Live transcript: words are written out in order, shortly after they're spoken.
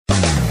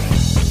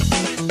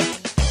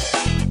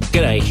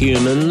G'day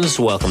humans,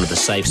 welcome to the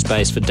safe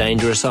space for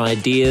dangerous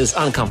ideas,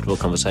 uncomfortable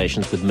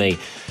conversations with me,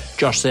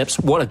 Josh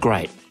Szeps. What a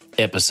great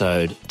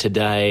episode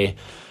today.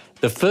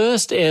 The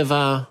first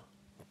ever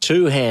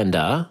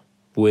two-hander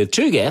with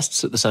two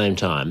guests at the same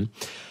time.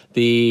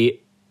 The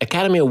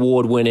Academy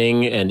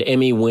Award-winning and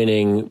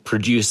Emmy-winning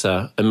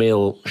producer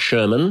Emil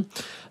Sherman.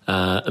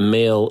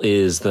 Emil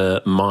is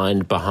the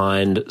mind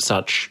behind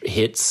such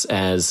hits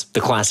as the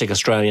classic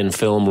Australian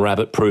film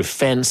Rabbit Proof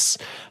Fence,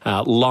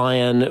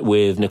 Lion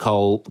with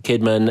Nicole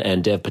Kidman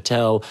and Dev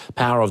Patel,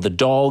 Power of the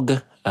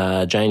Dog,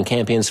 Jane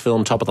Campion's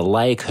film Top of the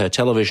Lake, her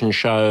television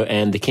show,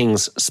 and The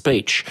King's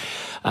Speech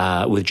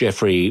with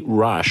Geoffrey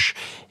Rush.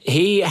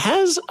 He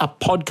has a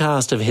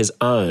podcast of his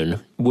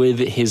own with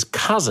his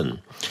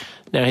cousin.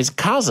 Now, his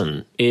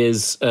cousin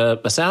is a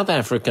South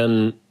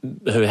African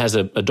who has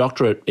a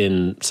doctorate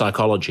in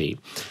psychology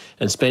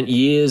and spent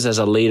years as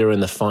a leader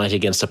in the fight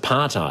against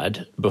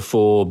apartheid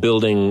before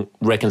building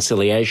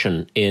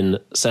reconciliation in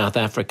South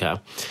Africa.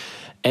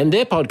 And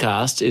their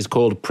podcast is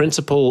called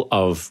Principle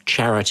of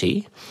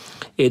Charity.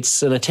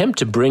 It's an attempt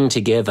to bring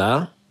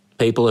together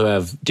people who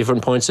have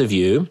different points of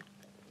view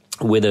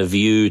with a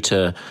view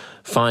to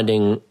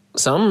finding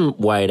some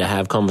way to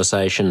have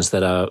conversations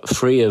that are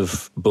free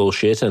of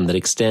bullshit and that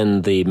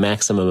extend the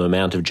maximum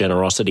amount of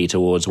generosity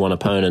towards one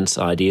opponent's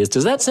ideas.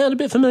 Does that sound a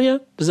bit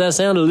familiar? Does that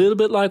sound a little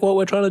bit like what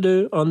we're trying to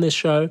do on this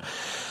show?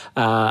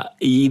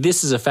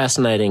 This is a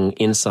fascinating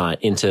insight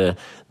into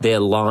their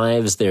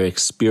lives, their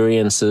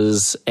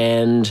experiences,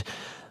 and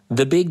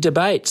the big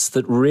debates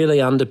that really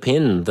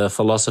underpin the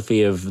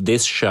philosophy of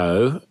this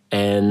show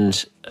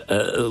and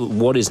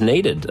what is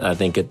needed, I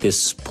think, at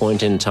this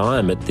point in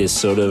time, at this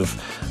sort of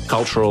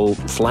cultural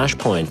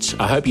flashpoint.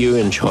 I hope you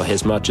enjoy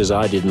as much as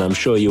I did, and I'm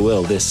sure you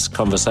will, this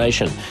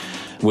conversation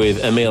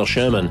with Emil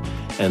Sherman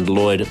and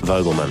Lloyd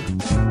Vogelman.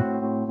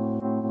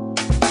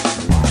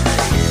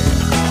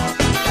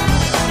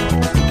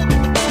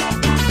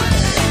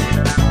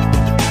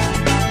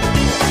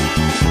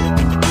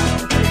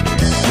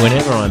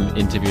 Whenever I'm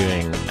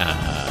interviewing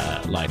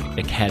like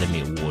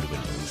Academy Award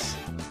winners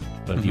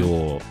of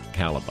your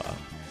caliber,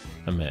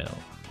 Emil,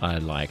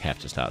 I have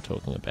to start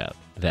talking about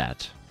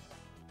that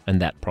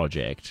and that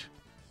project.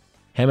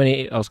 How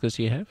many Oscars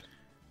do you have?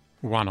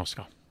 One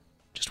Oscar.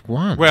 Just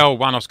one? Well,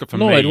 one Oscar for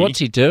Lloyd, me. what's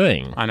he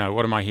doing? I know.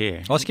 What am I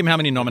here? Ask him how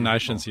many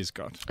nominations he's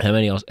got. How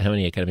many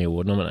Academy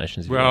Award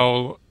nominations have you got?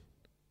 Well,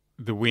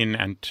 the win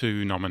and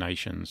 2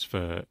 nominations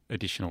for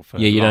additional for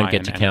you Lion don't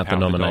get to count the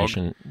Power of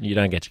nomination. You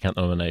don't get to count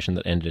the nomination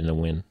that ended in a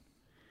win.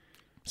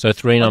 So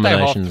 3 Aren't they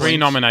nominations. 3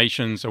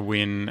 nominations, a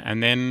win,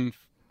 and then,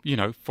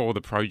 for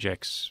the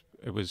projects,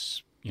 it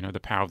was, The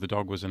Power of the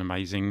Dog was an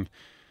amazing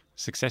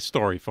success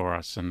story for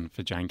us and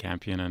for Jane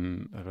Campion,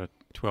 and there were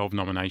 12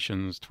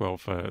 nominations,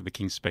 12 for The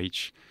King's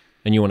Speech.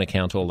 And you want to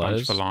count all bunch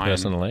those for Lion.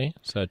 personally?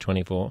 So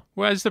 24?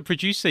 Well, as the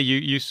producer,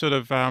 you sort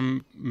of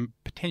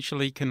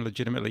potentially can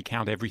legitimately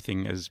count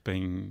everything as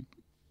being...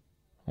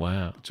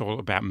 Wow. It's all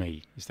about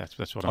me. That's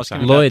what I'm Ask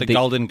saying. him Lloyd, about the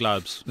Golden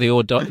Globes.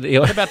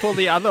 What about all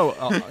the other...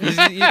 I'm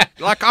The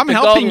helping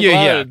Golden you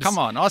here. Globes. Come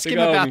on, ask The him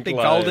Golden about the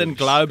Golden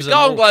Globes. The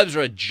Golden Globes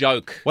are a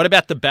joke. What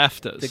about the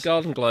BAFTAs? The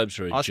Golden Globes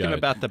are a Ask joke. him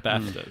about the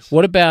BAFTAs.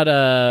 What about...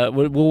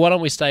 well, why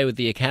don't we stay with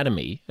the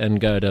Academy and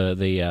go to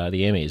the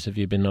Emmys? Have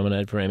you been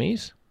nominated for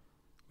Emmys?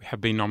 We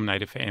have been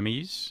nominated for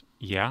Emmys,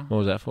 yeah. What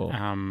was that for?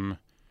 And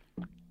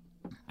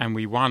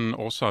we won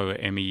also an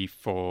Emmy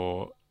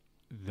for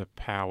The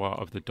Power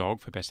of the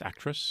Dog for Best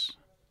Actress.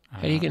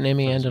 How do you get an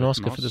Emmy and an Elizabeth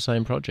Oscar Moss. for the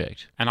same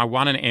project? And I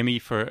won an Emmy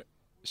for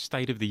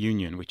State of the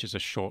Union, which is a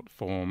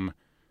short-form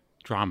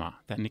drama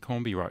that Nick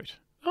Hornby wrote.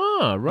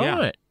 Oh, right.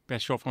 Yeah,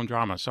 best short-form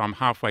drama. So I'm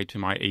halfway to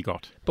my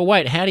EGOT. But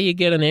wait, how do you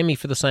get an Emmy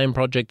for the same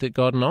project that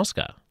got an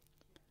Oscar?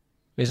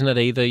 Isn't it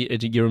either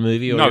you're a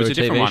movie or No, you're it's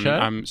a a different TV show?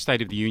 one.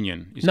 State of the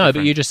Union is No, but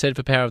different. you just said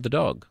for Power of the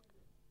Dog.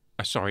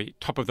 Sorry,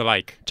 Top of the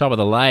Lake. Top of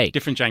the Lake.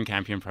 Different Jane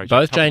Campion project.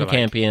 Both Top of Jane the Lake.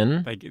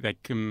 Campion.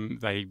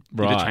 They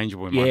Right.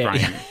 interchangeable in my Yeah.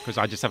 brain because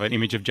I just have an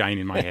image of Jane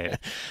in my head.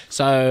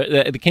 So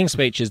the King's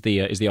Speech is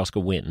the Oscar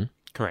win.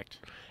 Correct.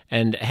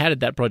 And how did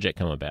that project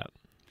come about?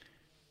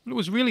 It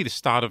was really the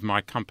start of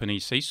my company,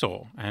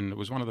 Seesaw, and it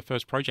was one of the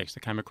first projects that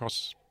came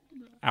across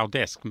our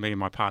desk. Me and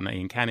my partner,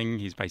 Ian Canning,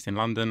 he's based in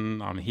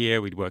London. I'm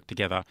here. We'd worked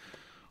together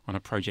on a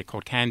project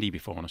called Candy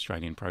before, an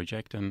Australian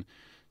project, and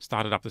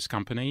started up this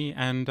company.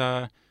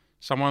 And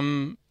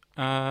someone,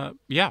 a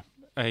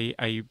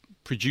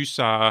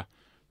producer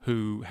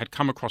who had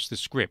come across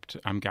this script,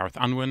 Gareth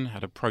Unwin,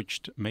 had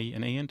approached me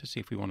and Ian to see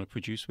if we wanted to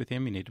produce with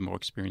him. He needed more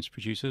experienced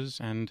producers,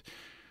 and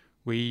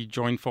we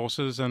joined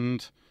forces,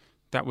 and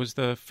that was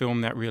the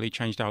film that really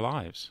changed our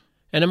lives.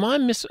 And am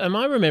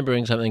I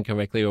remembering something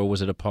correctly, or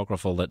was it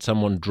apocryphal that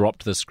someone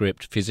dropped the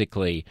script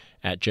physically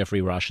at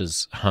Geoffrey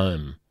Rush's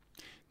home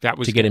That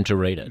was to get him to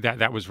read it?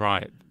 That was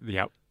right.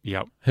 Yep.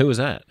 Who was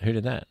that? Who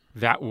did that?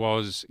 That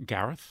was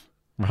Gareth.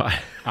 Right.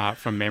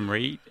 From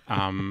memory.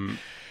 And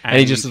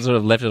he just sort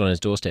of left it on his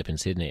doorstep in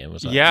Sydney and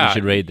was like, Yeah. you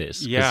should read this.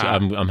 'cause Yeah.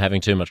 I'm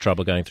having too much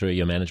trouble going through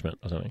your management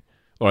or something.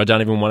 Or I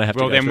don't even want to have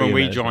to Well, go then through when your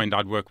we management. joined,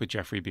 I'd worked with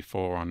Geoffrey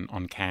before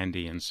on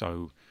Candy, and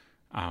so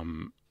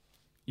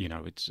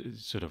it's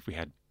sort of we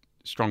had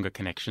stronger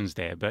connections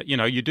there. But,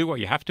 you do what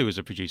you have to as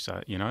a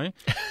producer,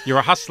 You're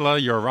a hustler,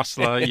 you're a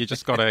rustler, you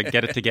just got to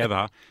get it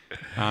together.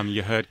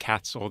 You heard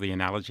cats, all the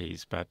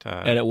analogies, but...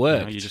 and it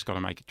worked. You just got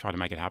to try to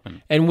make it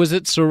happen. And was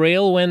it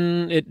surreal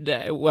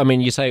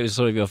when you say it was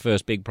sort of your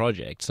first big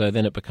project, so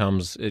then it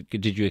becomes...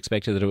 Did you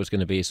expect that it was going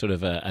to be sort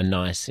of a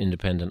nice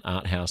independent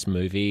art house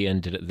movie,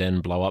 and did it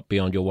then blow up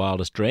beyond your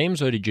wildest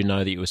dreams, or did you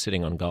know that you were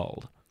sitting on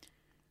gold?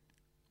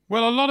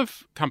 Well, a lot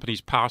of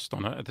companies passed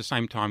on it. At the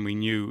same time, we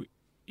knew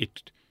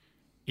it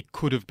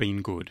could have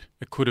been good.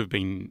 It could have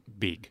been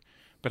big.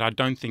 But I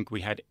don't think we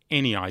had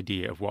any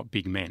idea of what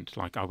big meant.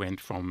 Like, I went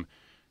from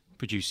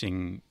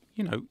producing,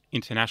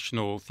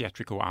 international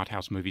theatrical art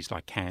house movies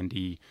like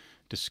Candy,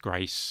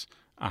 Disgrace.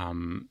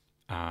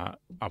 I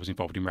was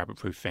involved in Rabbit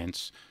Proof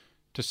Fence,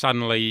 to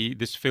suddenly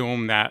this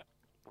film that,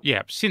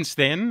 since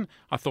then,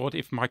 I thought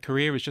if my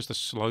career is just a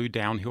slow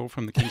downhill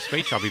from The King's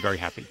Speech, I'll be very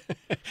happy.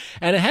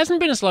 And it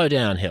hasn't been a slow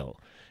downhill.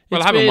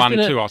 Well, I haven't won 2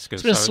 Oscars.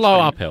 It's been a slow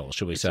uphill,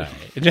 should we say.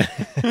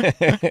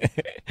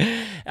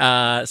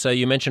 So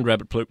you mentioned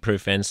Rabbit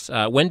Proof Fence.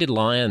 When did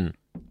Lion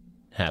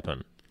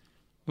happen?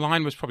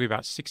 Lion was probably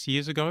about 6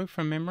 years ago,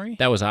 from memory.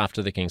 That was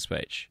after The King's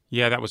Speech?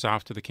 Yeah, that was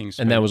after The King's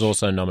Speech. And that was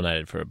also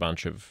nominated for a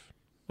bunch of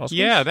Oscars?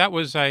 Yeah, that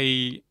was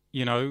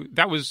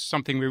that was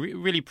something we were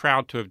really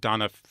proud to have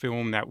done, a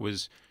film that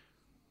was,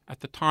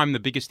 at the time, the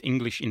biggest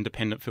English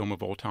independent film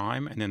of all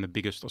time, and then the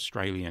biggest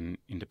Australian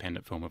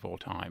independent film of all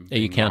time. Are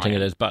you counting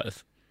it as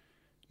both?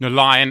 No,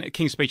 Lion,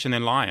 King's Speech and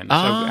then Lion.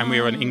 And we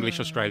were an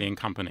English-Australian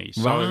company.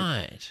 So,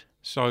 right.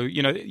 So,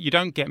 you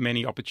don't get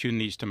many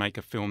opportunities to make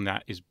a film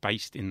that is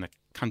based in the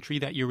country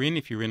that you're in,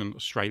 if you're in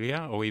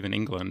Australia or even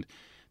England,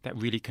 that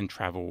really can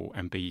travel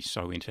and be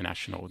so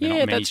international. There are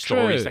not many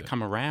stories that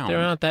come around. There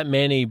aren't that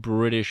many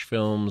British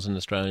films and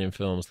Australian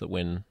films that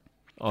win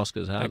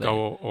Oscars, are they there?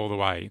 go all the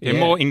way. They're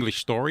more English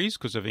stories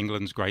because of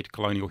England's great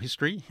colonial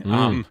history.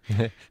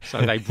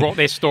 So they brought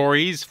their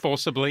stories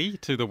forcibly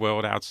to the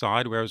world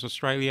outside, whereas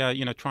Australia,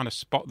 trying to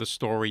spot the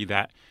story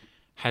that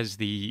has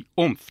the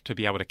oomph to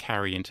be able to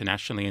carry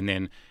internationally, and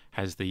then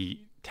has the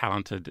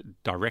talented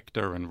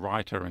director and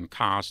writer and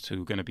cast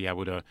who are going to be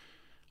able to,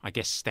 I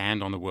guess,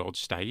 stand on the world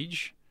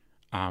stage,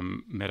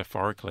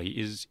 metaphorically,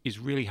 is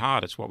really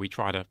hard. It's what we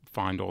try to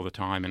find all the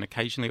time, and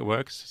occasionally it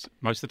works.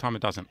 Most of the time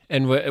it doesn't.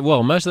 And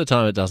most of the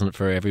time it doesn't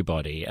for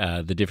everybody.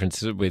 The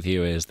difference with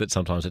you is that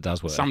sometimes it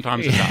does work.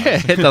 Sometimes it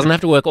does. It doesn't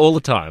have to work all the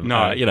time.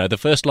 No. The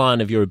first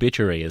line of your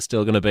obituary is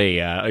still going to be,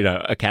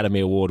 Academy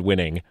Award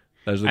winning.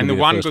 And the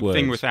one good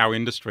thing with our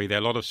industry, there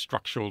are a lot of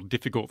structural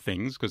difficult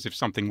things, because if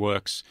something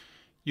works,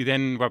 you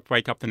then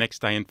wake up the next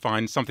day and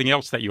find something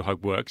else that you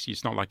hope works.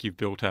 It's not like you've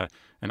built an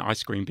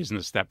ice cream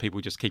business that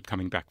people just keep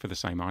coming back for the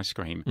same ice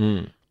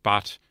cream.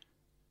 But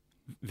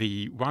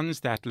the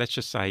ones that, let's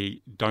just say,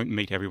 don't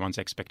meet everyone's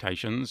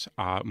expectations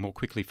are more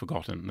quickly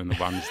forgotten than the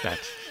ones that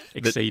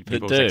exceed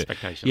people's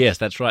expectations. Yes,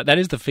 that's right. That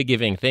is the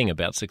forgiving thing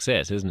about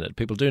success, isn't it?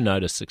 People do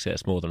notice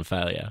success more than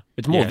failure.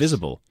 It's more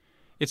visible.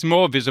 It's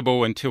more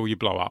visible until you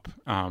blow up,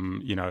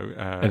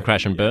 and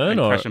crash and burn,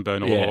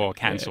 or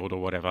cancelled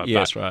or whatever.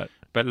 Yes, right.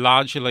 But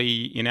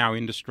largely in our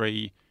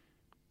industry,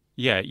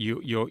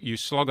 you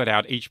slog it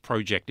out. Each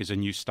project is a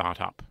new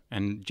startup,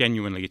 and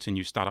genuinely, it's a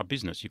new startup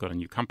business. You've got a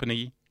new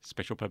company,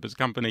 special purpose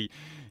company.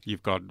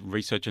 You've got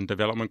research and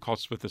development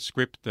costs with the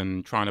script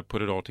and trying to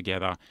put it all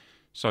together.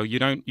 So you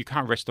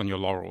can't rest on your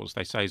laurels.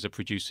 They say as a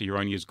producer, you're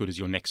only as good as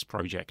your next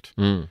project.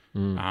 The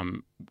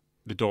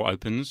door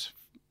opens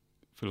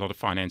for a lot of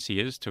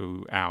financiers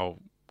to our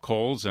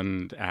calls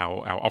and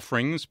our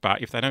offerings,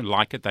 but if they don't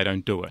like it, they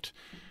don't do it.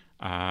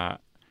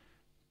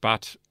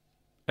 But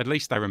at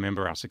least they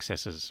remember our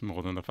successes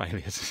more than the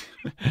failures.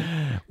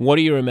 What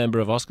do you remember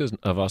of Oscar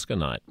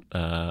night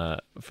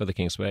for The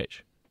King's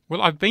Speech?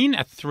 Well, I've been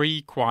at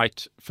 3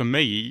 quite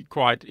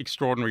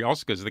extraordinary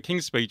Oscars. The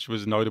King's Speech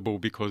was notable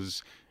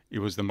because it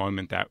was the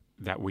moment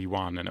that we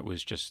won, and it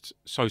was just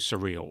so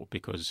surreal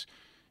because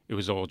it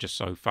was all just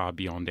so far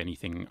beyond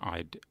anything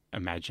I'd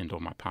imagined,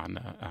 or my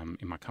partner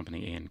in my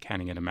company, Ian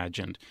Canning, had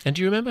imagined. And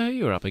do you remember who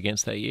you were up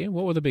against that year?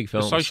 What were the big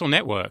films? The Social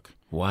Network.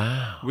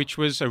 Wow. Which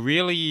was a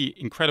really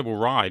incredible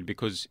ride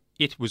because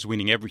it was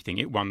winning everything.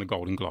 It won the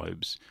Golden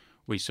Globes.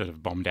 We sort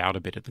of bombed out a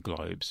bit at the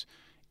Globes.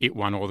 It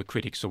won all the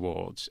Critics'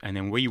 Awards. And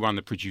then we won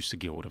the Producer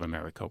Guild of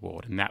America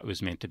Award. And that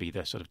was meant to be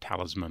the sort of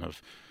talisman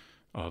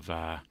it's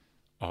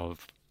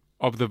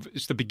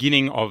the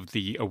beginning of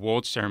the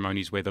awards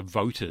ceremonies where the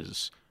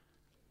voters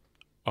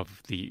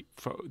of the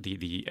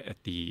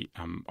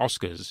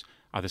Oscars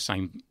are the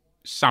same.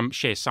 Some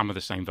share some of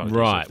the same voters,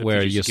 right?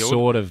 Where you're Guild,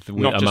 sort of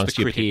amongst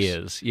your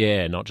critics.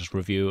 peers, not just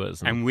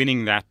reviewers. And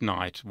winning that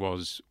night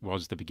was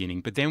the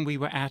beginning. But then we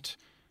were at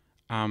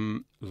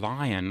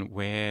Lion,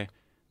 where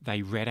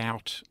they read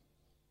out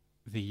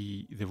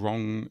the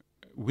wrong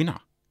winner.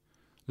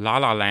 La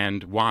La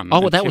Land won.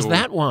 Oh, that was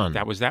that one.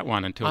 That was that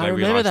one until I they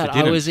remember realised that. it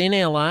didn't. I was in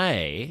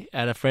LA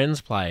at a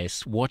friend's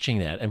place watching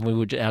that,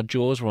 and our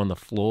jaws were on the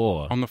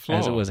floor. On the floor.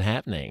 As it was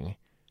happening.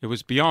 It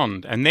was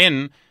beyond. And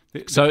then...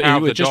 So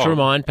just to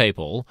remind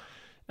people,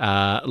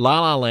 La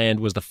La Land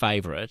was the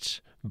favourite,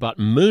 but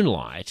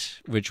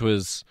Moonlight, which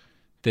was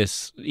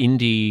this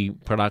indie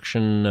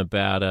production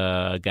about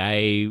a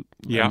gay,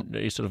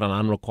 sort of an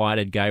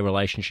unrequited gay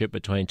relationship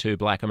between two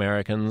black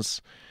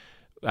Americans,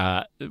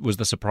 was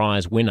the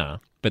surprise winner.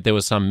 But there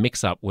was some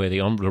mix-up where the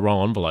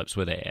wrong envelopes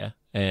were there,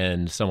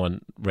 and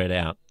someone read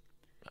out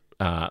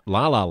La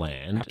La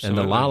Land, Absolutely. and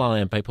the La La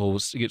Land people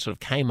sort of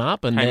came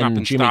up, and then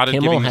and Jimmy started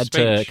Kimmel giving the had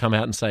to speech. come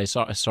out and say,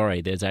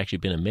 sorry, there's actually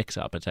been a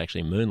mix-up. It's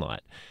actually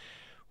Moonlight.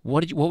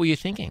 What were you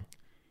thinking?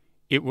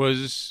 It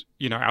was,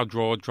 our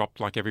draw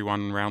dropped like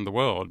everyone around the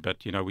world, but,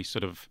 we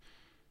sort of,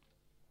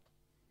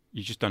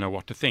 you just don't know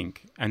what to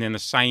think. And then the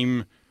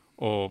same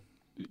or,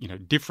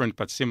 different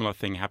but similar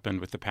thing happened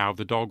with The Power of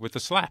the Dog with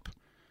the slap.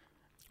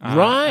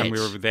 Right. And we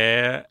were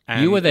there.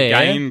 And You were there.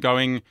 Again,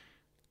 going,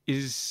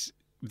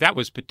 that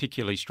was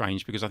particularly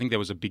strange because I think there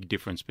was a big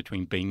difference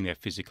between being there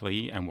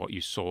physically and what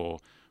you saw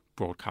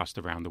broadcast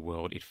around the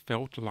world. It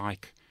felt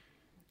like,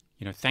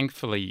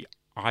 thankfully,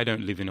 I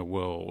don't live in a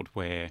world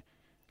where,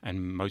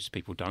 and most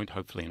people don't,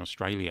 hopefully in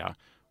Australia,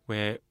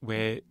 where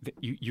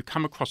you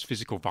come across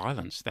physical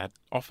violence that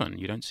often.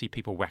 You don't see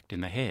people whacked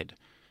in the head.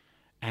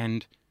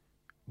 And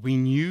we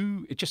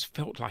knew, it just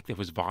felt like there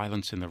was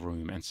violence in the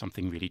room and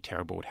something really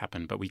terrible would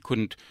happen, but we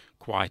couldn't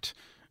quite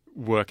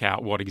work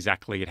out what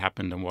exactly had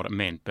happened and what it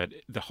meant. But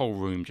the whole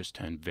room just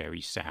turned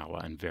very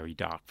sour and very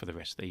dark for the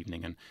rest of the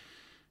evening. And,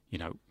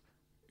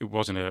 it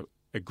wasn't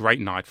a great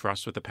night for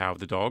us with The Power of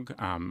the Dog.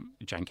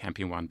 Jane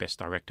Campion won Best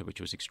Director,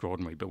 which was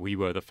extraordinary, but we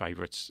were the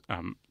favourites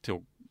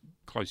till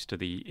close to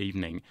the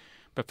evening.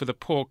 But for the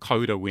poor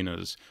Coda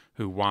winners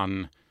who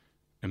won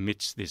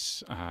amidst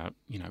this,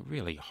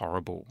 really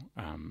horrible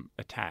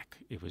attack,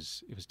 it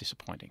was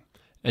disappointing.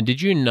 And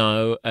did you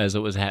know as it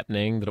was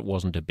happening that it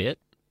wasn't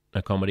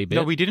a comedy bit?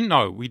 No, we didn't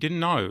know. We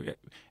didn't know,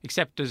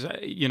 except as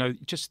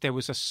just there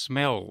was a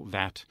smell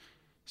that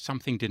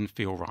something didn't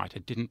feel right.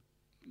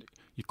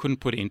 You couldn't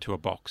put it into a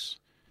box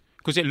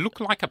because it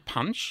looked like a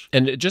punch.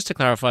 And just to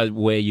clarify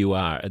where you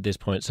are at this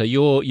point, so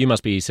you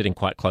must be sitting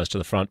quite close to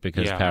the front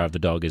because Power of the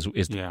Dog is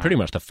pretty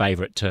much the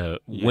favourite to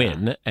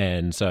win,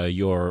 and so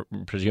you're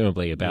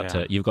presumably about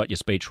to. You've got your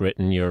speech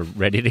written, you're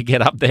ready to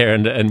get up there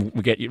and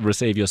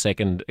receive your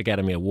second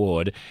Academy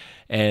Award.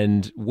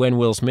 And when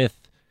Will Smith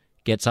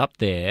gets up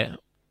there,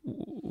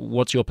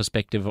 what's your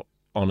perspective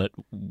on it?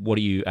 What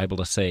are you able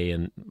to see,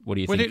 and what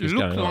do you think is going on?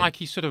 Well, it looked like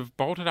he sort of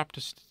bolted up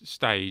to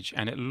stage,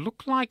 and it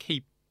looked like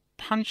he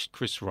punched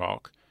Chris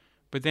Rock,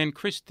 but then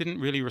Chris didn't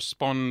really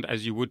respond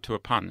as you would to a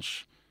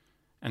punch.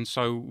 And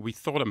so we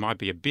thought it might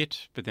be a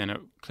bit, but then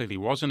it clearly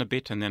wasn't a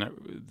bit. And then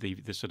the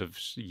sort of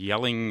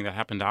yelling that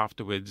happened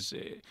afterwards,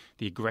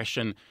 the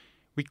aggression,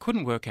 we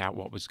couldn't work out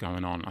what was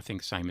going on. I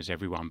think same as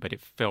everyone, but it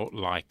felt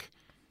like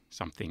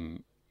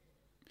something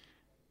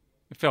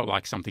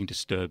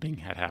disturbing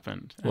had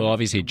happened. Well,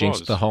 obviously he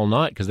jinxed the whole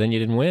night because then you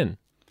didn't win.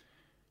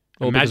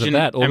 All because of Imagine,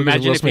 that. All because of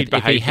imagine Will if Smith. he'd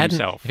behaved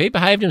himself. If he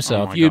behaved Oh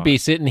himself, my you'd be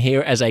God. sitting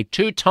here as a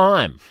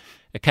 2-time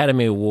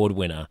Academy Award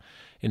winner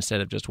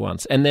instead of just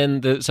once. And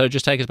then, so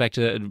just take us back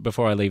to,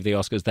 before I leave the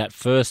Oscars, that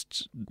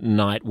first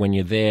night when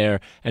you're there,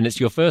 and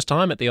it's your first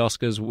time at the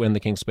Oscars when the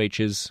King's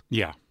Speech is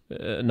Yeah.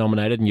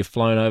 nominated, and you've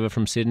flown over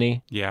from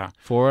Sydney Yeah.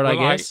 for it, Well,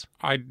 I guess?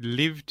 I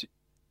lived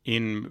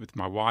with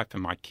my wife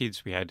and my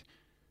kids. We had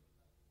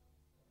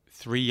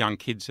 3 young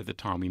kids at the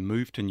time. We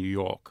moved to New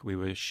York. We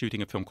were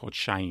shooting a film called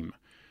Shame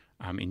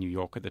in New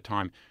York at the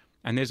time.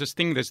 And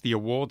there's the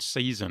awards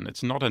season.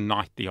 It's not a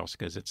night, the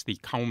Oscars. It's the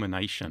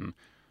culmination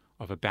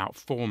of about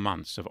 4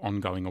 months of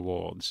ongoing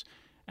awards.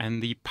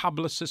 And the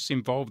publicists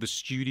involved, the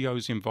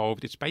studios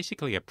involved, it's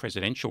basically a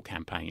presidential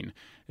campaign.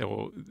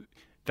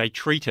 They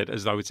treat it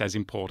as though it's as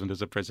important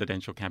as a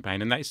presidential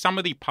campaign. And some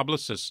of the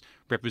publicists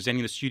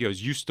representing the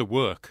studios used to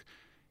work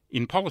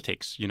in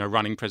politics,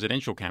 running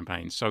presidential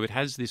campaigns. So it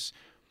has this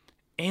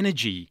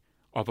energy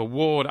of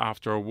award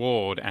after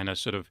award and a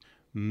sort of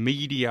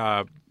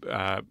media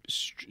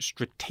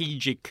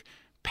strategic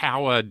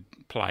power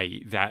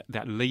play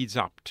that leads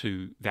up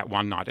to that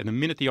one night. And the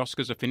minute the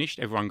Oscars are finished,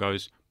 everyone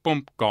goes,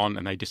 boom, gone,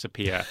 and they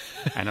disappear.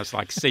 And it's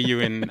like, see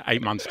you in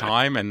 8 months'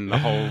 time, and the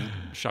whole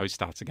show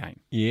starts again.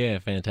 Yeah,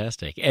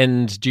 fantastic.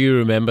 And do you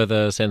remember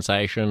the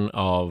sensation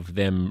of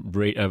them,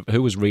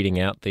 who was reading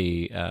out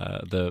the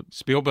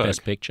Spielberg.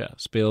 Best Picture?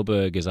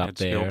 Spielberg is up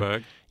there.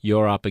 Spielberg.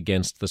 You're up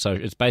against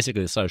it's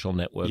basically the Social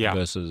Network Yeah.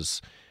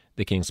 versus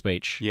the King's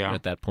Speech Yeah.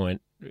 at that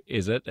point,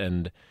 is it?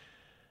 And how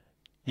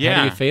Yeah.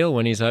 do you feel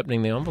when he's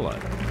opening the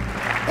envelope?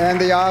 And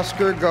the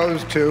Oscar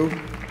goes to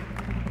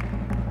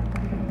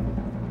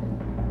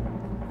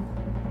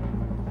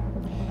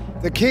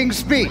The King's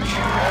Speech.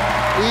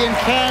 Ian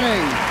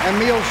Canning,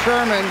 Emil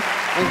Sherman,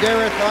 and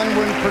Gareth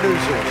Unwin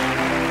producers.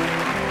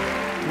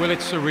 Well,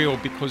 it's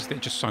surreal because there's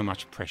just so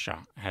much pressure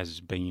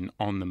has been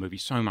on the movie,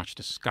 so much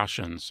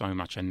discussion, so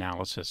much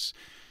analysis,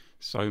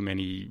 so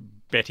many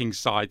betting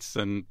sites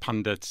and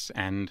pundits,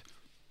 and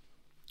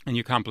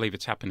you can't believe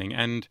it's happening.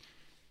 And,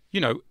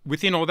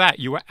 within all that,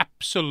 you were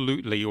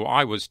absolutely, or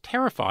I was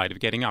terrified of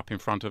getting up in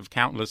front of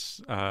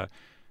countless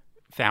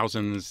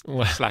thousands /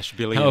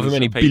 billions, however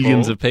many of people,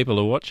 billions of people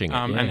are watching it,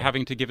 and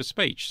having to give a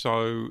speech.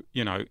 So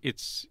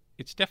it's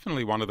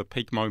definitely one of the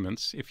peak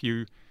moments. If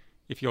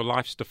your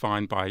life's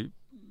defined by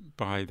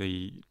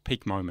the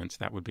peak moments,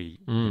 that would be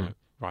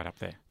right up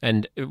there.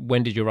 And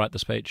when did you write the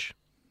speech?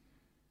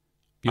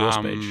 Your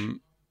speech?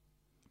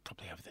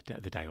 Probably over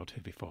the day or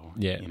two before.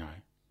 Yeah.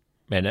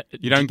 Man,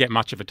 you don't get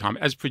much of a time.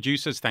 As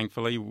producers,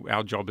 thankfully,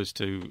 our job is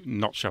to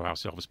not show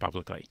ourselves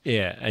publicly.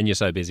 Yeah, and you're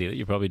so busy that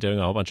you're probably doing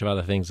a whole bunch of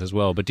other things as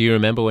well. But do you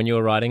remember when you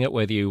were writing it,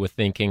 whether you were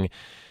thinking,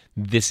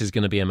 this is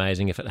going to be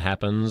amazing if it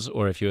happens,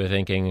 or if you were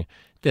thinking,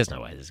 there's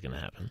no way this is going to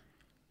happen?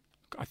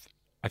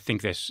 I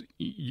think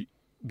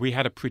we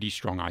had a pretty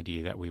strong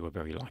idea that we were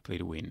very likely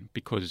to win,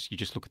 because you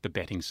just look at the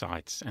betting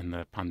sites and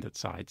the pundit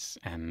sites,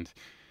 and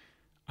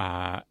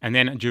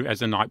then as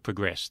the night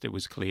progressed, it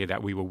was clear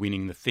that we were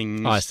winning the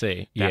things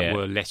that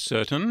were less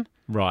certain.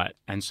 Right.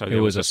 And so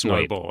there was a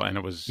sweep. snowball, and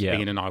it was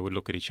Ian and I would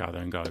look at each other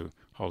and go,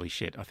 holy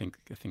shit, I think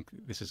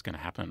this is going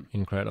to happen.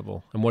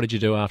 Incredible. And what did you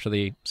do after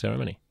the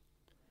ceremony?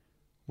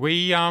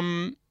 We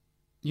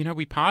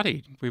we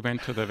partied. We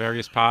went to the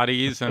various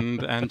parties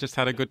and just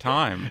had a good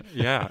time.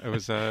 Yeah, it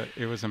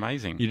was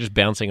amazing. You're just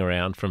bouncing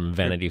around from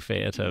Vanity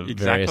Fair to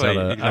various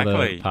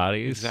other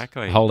parties.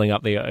 Exactly. Holding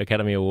up the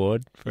Academy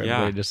Award for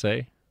everybody to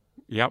see.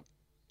 Yep.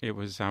 It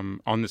was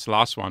on this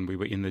last one, we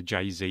were in the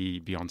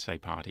Jay-Z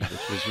Beyonce party,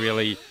 which was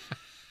really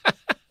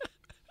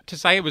to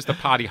say it was the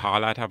party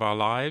highlight of our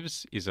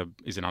lives is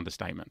an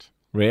understatement.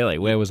 Really?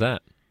 Where was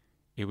that?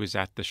 It was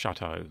at the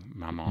Chateau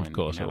Marmont. Of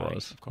course in LA. it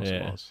was. Of course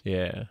it was.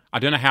 Yeah. I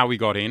don't know how we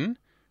got in.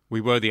 We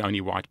were the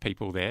only white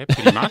people there,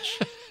 pretty much.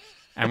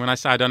 And when I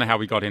say I don't know how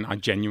we got in, I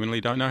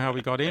genuinely don't know how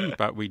we got in,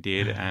 but we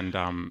did. And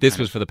this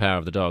was for the Power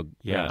of the Dog.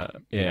 Yeah.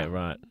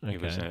 Right. Okay.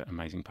 It was an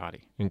amazing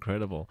party.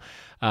 Incredible.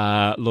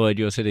 Lloyd,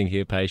 you're sitting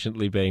here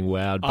patiently being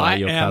wowed by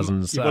your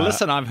cousin's Well,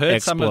 listen, I've heard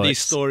exploits. some of these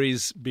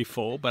stories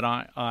before, but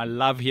I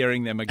love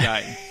hearing them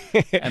again.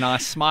 And I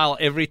smile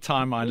every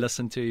time I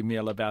listen to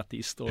Emil about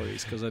these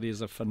stories, because it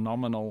is a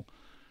phenomenal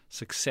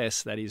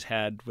success that he's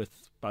had with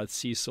both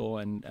Seesaw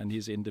and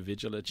his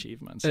individual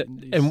achievements.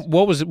 And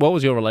what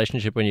was your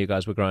relationship when you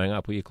guys were growing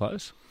up? Were you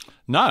close?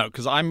 No,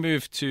 because I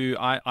moved to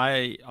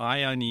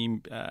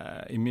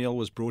Emil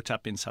was brought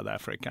up in South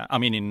Africa. I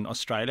mean, in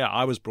Australia.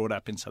 I was brought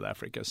up in South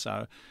Africa,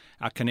 so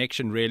our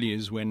connection really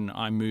is when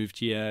I moved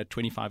here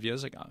 25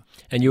 years ago.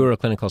 And you were a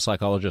clinical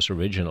psychologist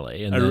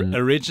originally, and then...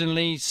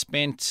 originally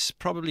spent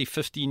probably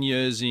 15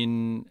 years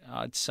in,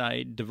 I'd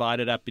say,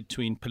 divided up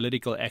between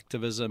political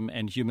activism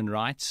and human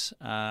rights.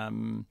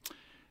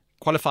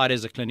 Qualified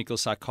as a clinical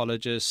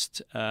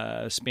psychologist,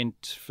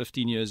 spent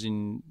 15 years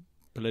in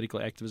political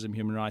activism,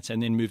 human rights,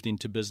 and then moved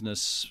into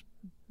business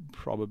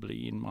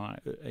probably in my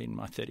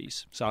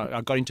 30s. So I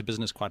got into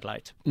business quite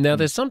late. Now,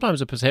 there's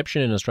sometimes a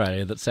perception in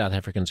Australia that South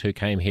Africans who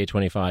came here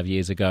 25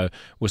 years ago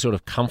were sort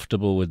of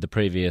comfortable with the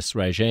previous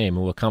regime,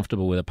 or were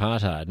comfortable with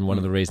apartheid, and one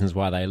of the reasons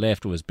why they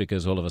left was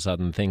because all of a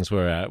sudden things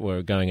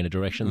were going in a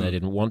direction they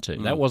didn't want to.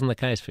 That wasn't the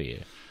case for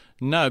you.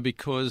 No,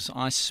 because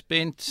I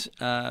spent...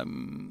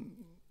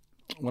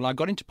 I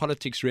got into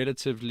politics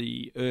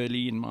relatively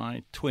early in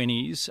my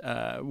 20s,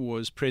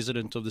 was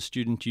president of the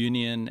Student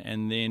Union,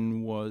 and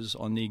then was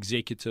on the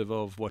executive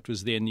of what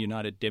was then the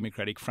United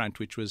Democratic Front,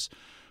 which was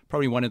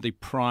probably one of the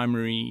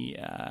primary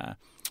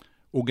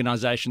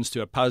organizations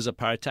to oppose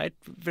apartheid,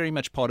 very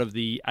much part of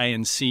the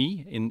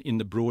ANC in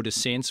the broader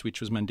sense, which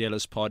was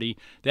Mandela's party.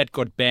 That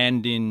got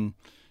banned in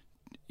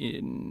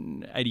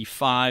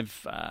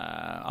 85.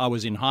 I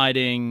was in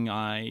hiding.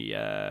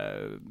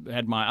 I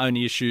had my own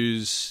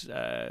issues,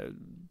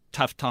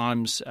 tough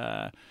times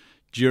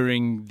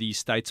during the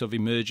states of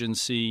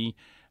emergency.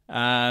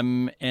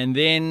 And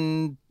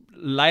then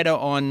later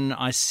on,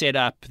 I set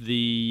up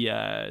the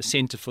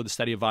Center for the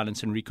Study of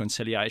Violence and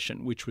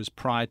Reconciliation, which was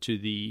prior to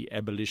the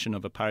abolition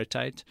of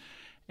apartheid.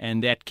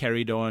 And that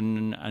carried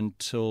on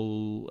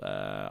until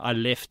I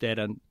left that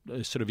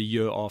sort of a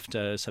year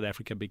after South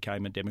Africa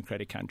became a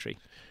democratic country.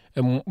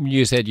 And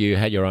you said you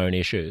had your own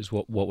issues.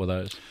 What were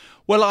those?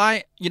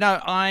 Well,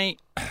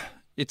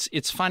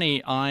 it's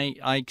funny. I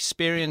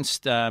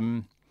experienced,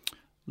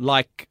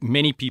 like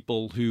many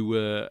people who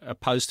were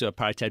opposed to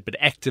apartheid, but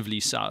actively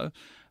so.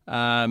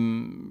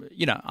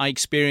 I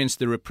experienced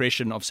the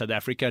repression of South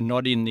Africa,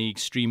 not in the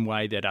extreme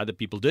way that other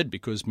people did,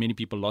 because many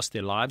people lost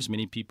their lives,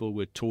 many people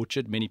were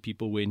tortured, many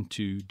people went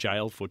to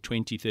jail for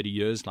 20, 30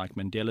 years like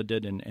Mandela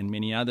did and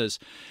many others.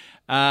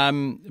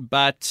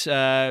 But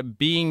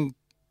being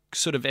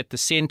sort of at the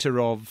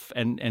center of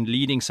and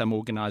leading some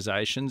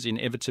organizations,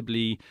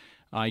 inevitably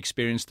I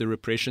experienced the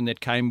repression that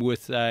came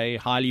with a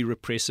highly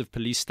repressive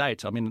police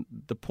state. I mean,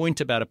 the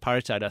point about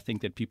apartheid, I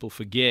think, that people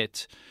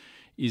forget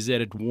is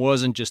that it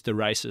wasn't just a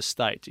racist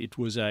state. It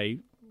was a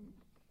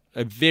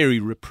very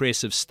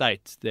repressive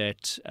state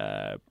that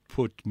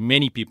put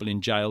many people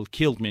in jail,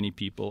 killed many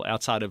people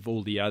outside of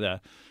all the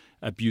other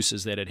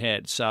abuses that it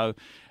had. So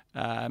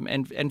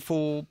And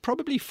for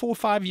probably 4 or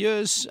 5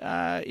 years,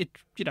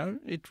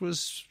 it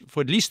was,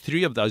 for at least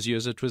 3 of those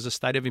years, it was a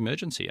state of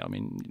emergency. I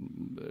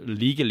mean,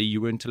 legally,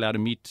 you weren't allowed to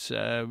meet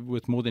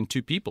with more than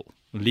 2 people,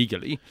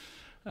 legally.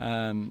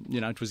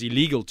 It was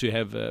illegal to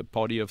have a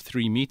party of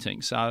 3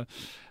 meetings. So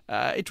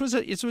it was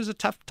a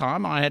tough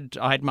time. I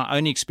had my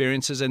own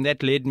experiences, and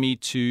that led me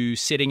to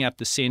setting up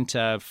the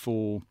Centre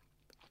for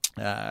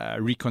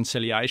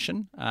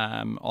Reconciliation.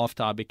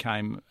 After I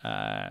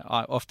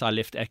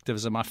left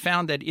activism, I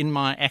found that in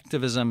my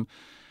activism,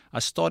 I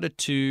started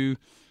to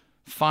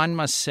find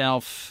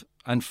myself,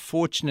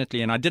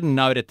 unfortunately, and I didn't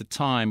know it at the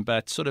time,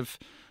 but sort of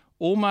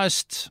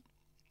almost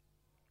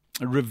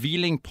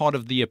revealing part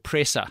of the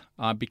oppressor.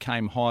 I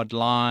became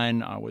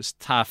hardline. I was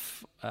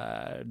tough,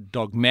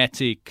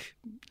 dogmatic,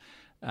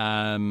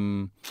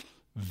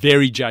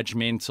 very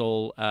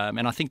judgmental,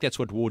 and I think that's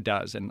what war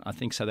does. And I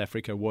think South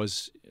Africa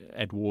was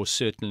at war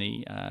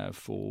certainly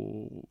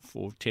for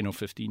 10 or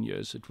 15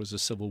 years. It was a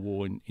civil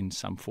war in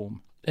some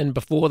form. And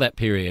before that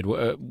period,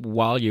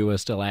 while you were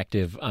still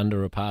active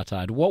under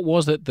apartheid, what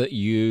was it that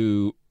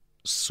you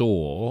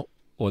saw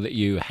or that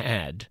you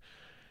had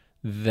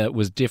that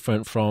was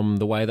different from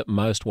the way that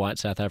most white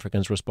South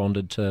Africans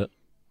responded to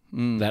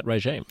that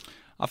regime?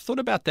 I've thought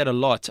about that a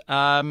lot.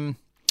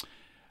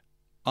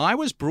 I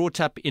was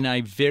brought up in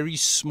a very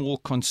small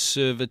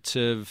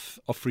conservative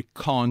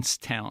Afrikaans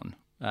town.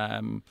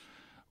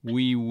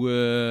 It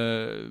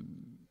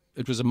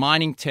was a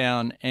mining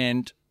town,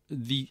 and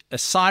a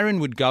siren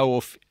would go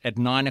off at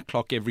 9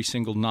 o'clock every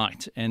single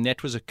night, and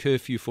that was a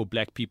curfew for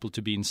black people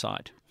to be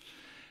inside.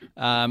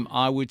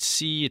 I would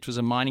see, it was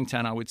a mining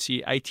town, I would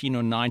see 18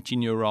 or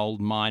 19-year-old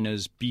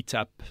miners beat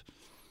up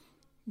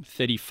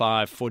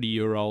 35,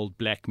 40-year-old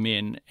black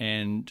men,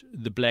 and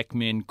the black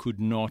men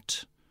could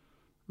not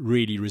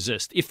really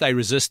resist. If they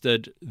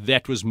resisted,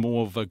 that was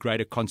more of a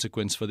greater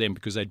consequence for them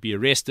because they'd be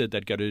arrested,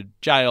 they'd go to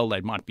jail,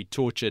 they might be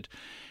tortured.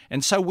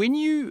 And so when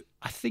you,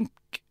 I think,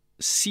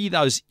 see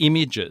those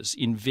images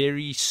in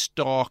very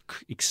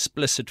stark,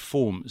 explicit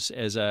forms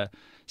as a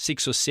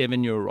 6 or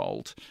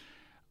 7-year-old,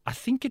 I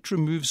think it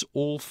removes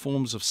all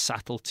forms of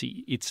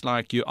subtlety. It's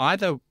like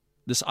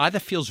this either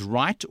feels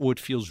right or it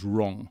feels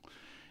wrong.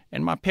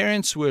 And my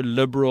parents were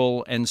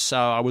liberal, and so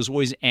I was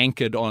always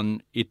anchored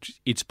on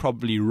it's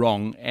probably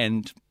wrong,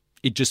 and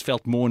it just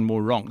felt more and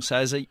more wrong. So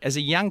as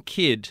a young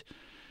kid,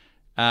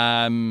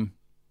 I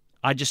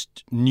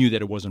just knew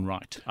that it wasn't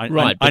right.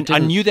 I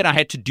knew that I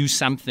had to do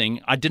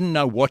something. I didn't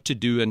know what to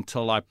do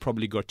until I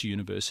probably got to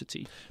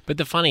university. But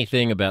the funny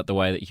thing about the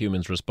way that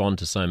humans respond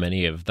to so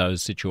many of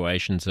those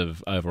situations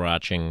of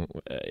overarching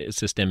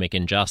systemic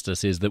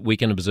injustice is that we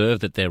can observe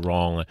that they're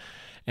wrong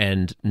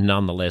and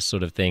nonetheless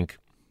sort of think,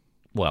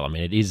 well, I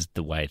mean, it is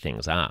the way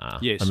things are.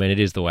 Yes. I mean, it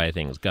is the way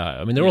things go.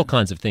 I mean, there are all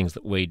kinds of things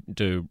that we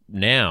do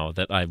now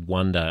that I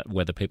wonder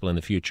whether people in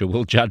the future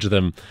will judge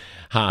them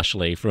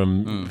harshly,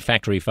 from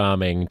factory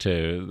farming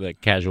to the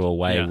casual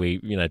way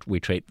we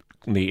treat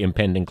the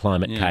impending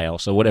climate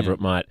chaos or whatever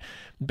it might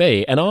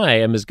be. And I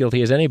am as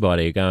guilty as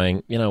anybody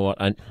going, you know what,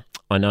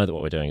 I know that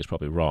what we're doing is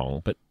probably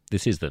wrong, but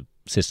this is the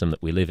system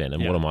that we live in,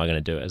 and what am I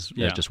going to do as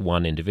just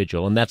one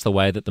individual? And that's the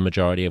way that the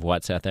majority of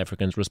white South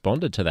Africans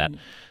responded to that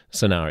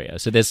scenario.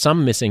 So there's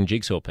some missing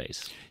jigsaw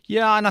piece.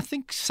 Yeah, and I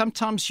think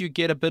sometimes you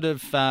get a bit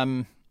of,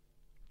 when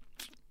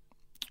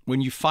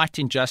you fight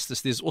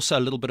injustice, there's also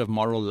a little bit of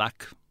moral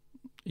luck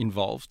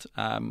involved.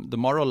 The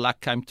moral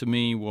luck came to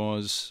me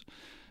was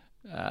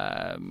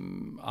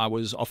I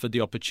was offered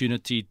the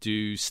opportunity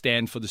to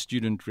stand for the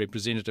Student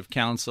Representative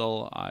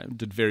Council. I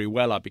did very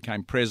well. I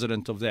became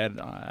president of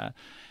that.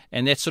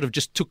 And that sort of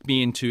just took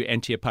me into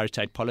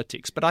anti-apartheid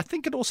politics. But I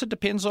think it also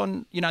depends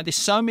on, there's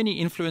so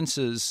many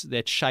influences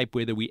that shape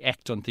whether we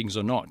act on things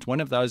or not. One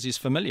of those is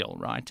familial,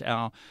 right?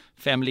 Our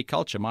family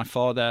culture. My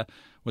father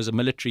was a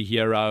military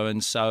hero,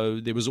 and so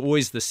there was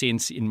always the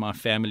sense in my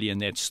family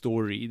and that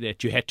story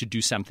that you had to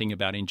do something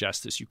about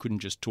injustice. You couldn't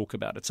just talk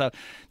about it. So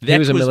that he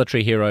was a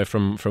military hero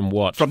from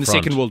what? From the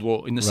Second World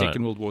War. In the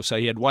Second World War. So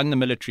he had won the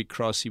Military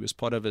Cross. He was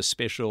part of a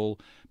special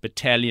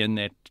battalion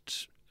that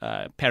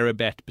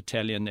Parabat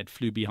battalion that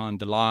flew behind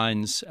the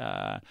lines,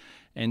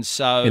 and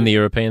so in the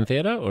European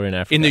theatre or in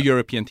Africa? In the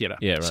European theatre.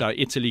 Yeah, right. So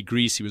Italy,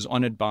 Greece. He was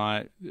honoured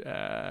by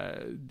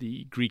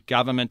the Greek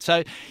government.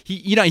 So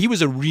he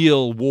was a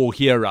real war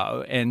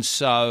hero, and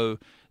so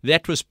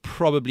that was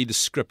probably the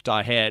script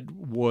I had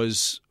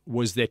was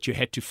that you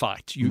had to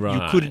fight. You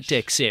couldn't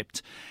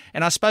accept.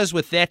 And I suppose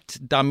with that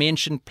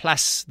dimension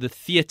plus the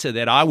theatre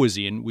that I was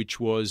in, which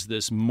was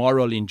this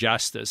moral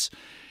injustice,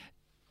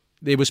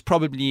 there was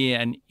probably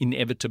an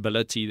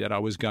inevitability that I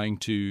was going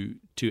to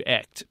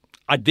act.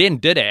 I then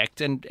did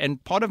act,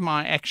 and part of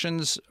my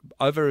actions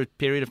over a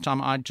period of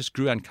time I just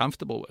grew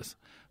uncomfortable with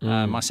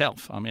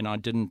myself. I mean, I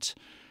didn't.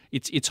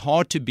 It's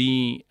hard to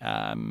be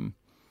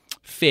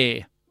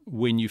fair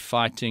when you're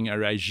fighting a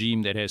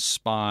regime that has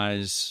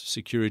spies,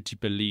 security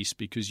police,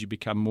 because you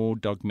become more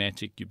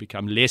dogmatic, you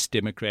become less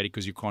democratic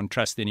because you can't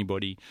trust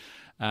anybody,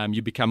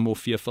 you become more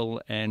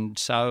fearful, and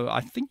so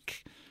I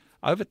think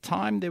over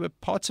time, there were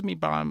parts of me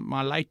by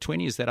my late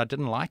 20s that I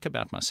didn't like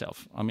about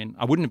myself. I mean,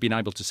 I wouldn't have been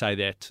able to say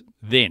that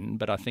then,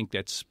 but I think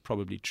that's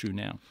probably true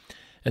now.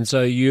 And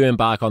so you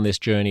embark on this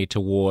journey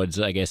towards,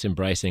 I guess,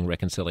 embracing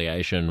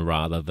reconciliation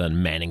rather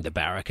than manning the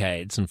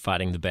barricades and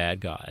fighting the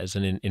bad guys.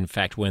 And in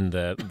fact, when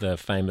the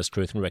famous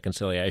Truth and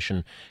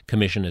Reconciliation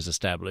Commission is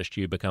established,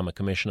 you become a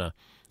commissioner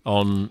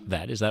on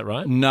that. Is that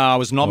right? No, I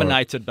was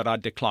nominated, but I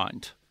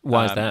declined.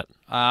 Why is that?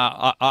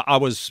 I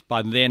was,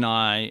 by then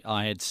I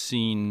had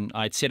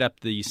set up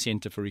the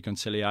Centre for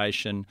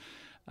Reconciliation.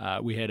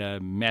 We had a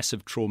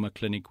massive trauma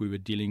clinic. We were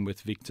dealing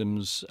with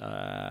victims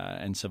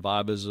and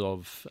survivors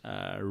of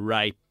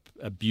rape,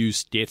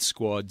 abuse, death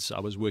squads. I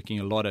was working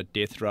a lot at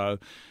death row,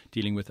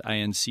 dealing with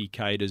ANC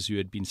cadres who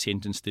had been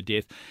sentenced to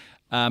death.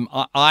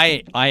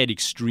 I had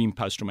extreme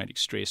post-traumatic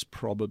stress,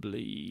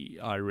 probably,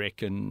 I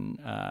reckon,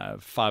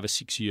 5 or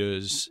 6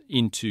 years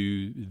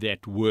into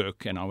that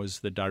work, and I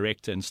was the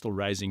director and still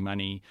raising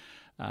money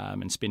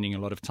and spending a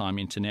lot of time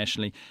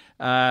internationally.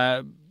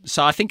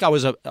 So I think I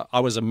was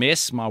a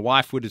mess. My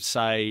wife would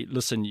say,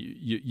 "Listen,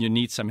 you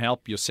need some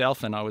help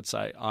yourself," and I would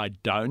say, "I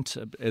don't."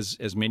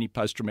 As many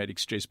post-traumatic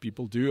stress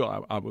people do,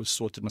 I was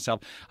sorted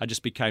myself. I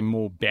just became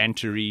more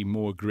bantery,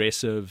 more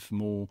aggressive,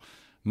 more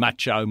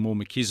macho, more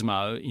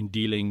machismo in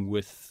dealing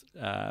with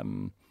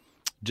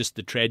just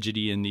the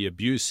tragedy and the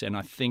abuse. And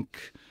I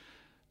think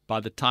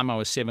by the time I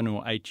was 7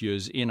 or 8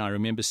 years in, I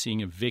remember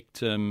seeing a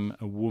victim,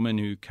 a woman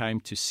who came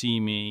to see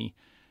me,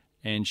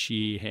 and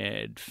she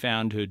had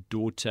found her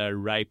daughter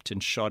raped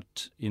and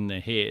shot in the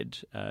head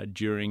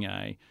during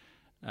a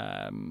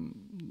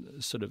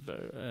sort of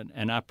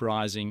an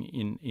uprising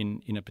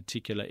in a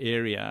particular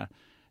area.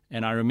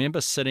 And I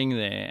remember sitting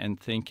there and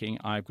thinking,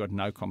 I've got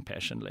no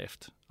compassion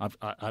left.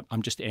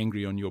 I'm just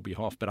angry on your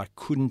behalf, but I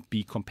couldn't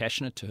be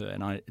compassionate to her.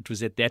 And it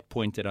was at that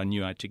point that I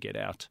knew I had to get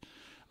out.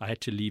 I had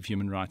to leave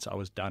human rights. I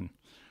was done.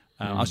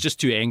 I was just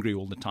too angry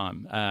all the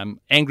time.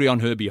 Angry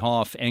on her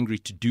behalf, angry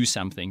to do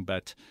something,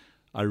 but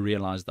I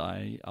realized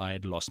I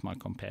had lost my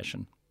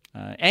compassion.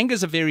 Anger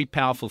is a very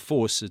powerful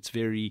force. It's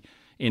very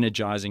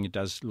energizing. It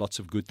does lots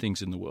of good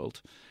things in the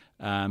world.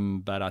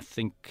 But I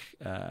think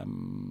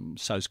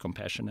so's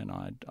compassion, and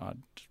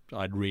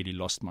I'd really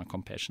lost my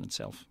compassion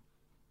itself.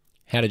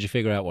 How did you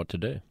figure out what to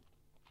do?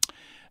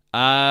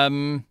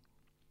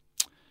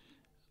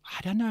 I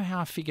don't know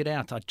how I figured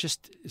out. I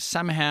just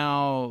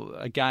somehow,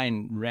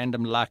 again,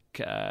 random luck,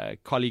 a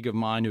colleague of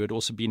mine who had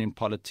also been in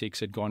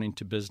politics had gone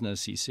into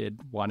business. He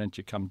said, "Why don't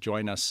you come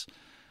join us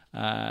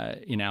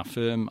in our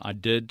firm?" I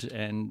did,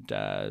 and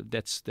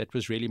that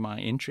was really my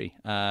entry.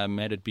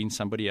 Had it been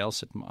somebody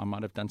else, I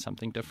might have done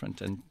something different,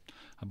 and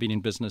I've been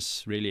in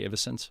business really ever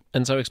since.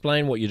 And so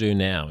explain what you do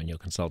now in your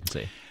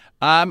consultancy.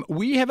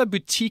 We have a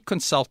boutique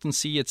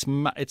consultancy.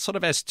 It sort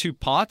of has two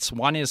parts.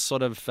 One is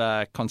sort of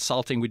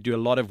consulting. We do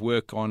a lot of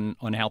work on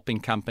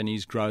helping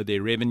companies grow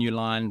their revenue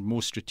line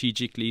more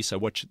strategically, so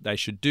what they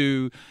should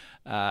do,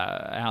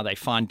 how they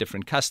find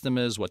different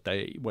customers, what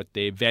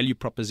their value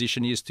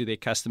proposition is to their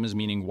customers,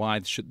 meaning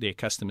why should their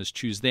customers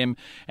choose them.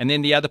 And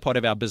then the other part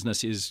of our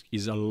business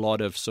is a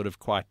lot of sort of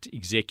quite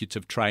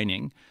executive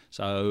training,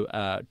 so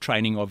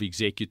training of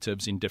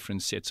executives in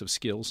different sets of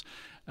skills.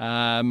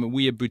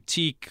 We're a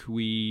boutique,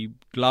 we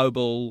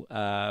global.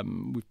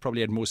 We've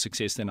probably had more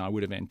success than I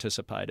would have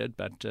anticipated,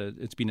 but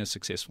it's been a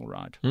successful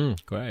ride.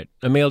 Great.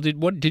 Emile,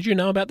 did you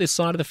know about this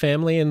side of the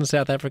family in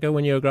South Africa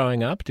when you were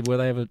growing up? Were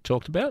they ever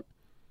talked about?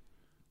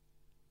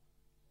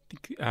 I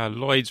think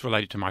Lloyd's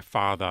related to my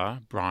father,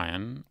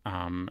 Brian,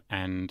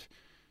 and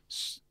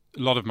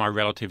a lot of my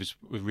relatives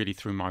were really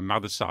through my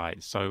mother's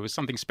side. So it was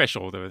something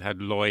special that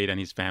had Lloyd and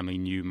his family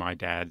knew my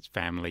dad's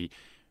family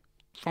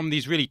from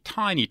these really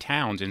tiny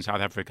towns in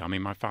South Africa. I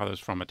mean, my father's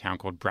from a town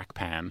called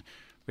Brakpan,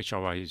 which I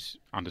always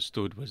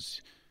understood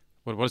was,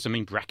 what does it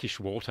mean, brackish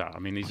water? I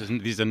mean,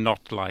 these are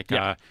not like,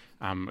 not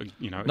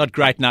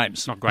great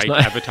names. Not great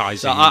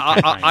advertising. So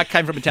I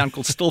came from a town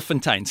called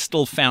Stilfontein,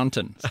 Still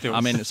Fountain.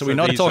 So we're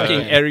not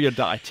talking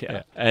erudite here.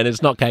 Yeah. And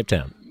it's not Cape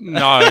Town.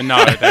 No,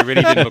 they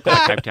really didn't look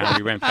like Cape Town.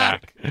 We went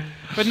back.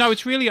 But no,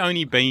 it's really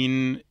only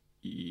been,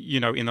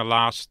 in the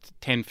last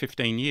 10,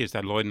 15 years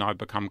that Lloyd and I have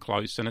become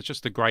close. And it's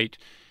just a great...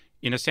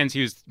 In a sense,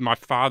 he was my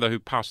father who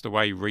passed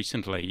away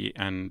recently,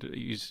 and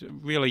he's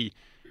really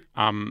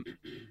a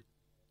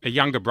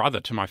younger brother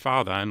to my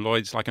father, and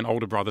Lloyd's like an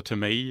older brother to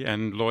me,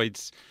 and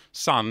Lloyd's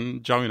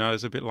son, Jonah,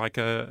 is a bit like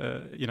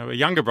a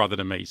younger brother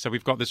to me. So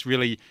we've got this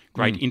really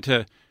great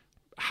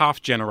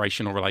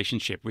half-generational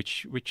relationship,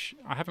 which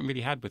I haven't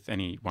really had with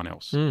anyone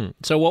else.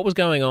 So what was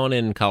going on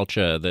in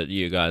culture that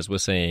you guys were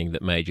seeing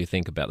that made you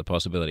think about the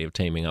possibility of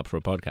teaming up for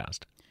a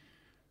podcast?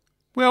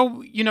 Well,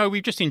 we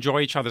just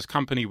enjoy each other's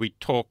company. We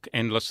talk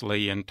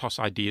endlessly and toss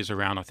ideas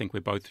around. I think we're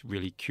both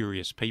really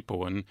curious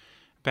people. And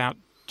about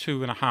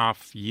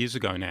 2.5 years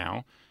ago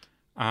now,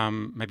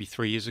 maybe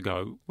 3 years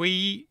ago,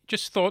 we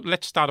just thought,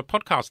 let's start a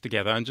podcast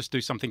together and just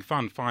do something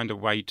fun, find a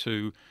way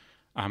to,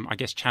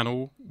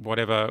 channel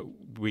whatever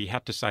we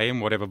had to say and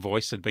whatever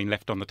voice had been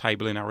left on the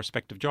table in our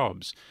respective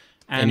jobs.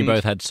 And you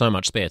both had so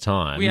much spare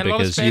time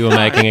because you were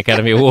making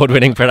Academy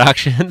Award-winning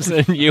productions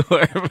and you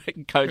were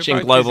coaching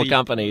global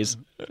companies.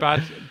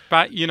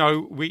 But you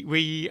know,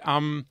 we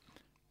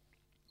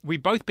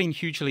both been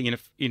hugely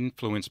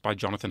influenced by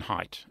Jonathan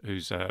Haidt,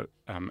 who's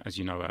as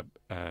you know,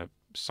 a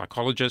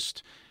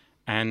psychologist,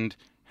 and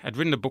had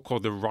written a book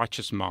called The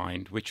Righteous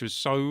Mind, which was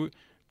so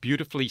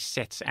beautifully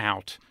sets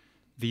out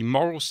the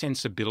moral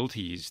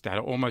sensibilities that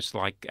are almost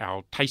like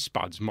our taste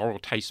buds, moral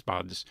taste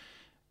buds,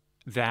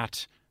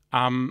 that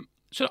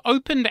sort of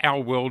opened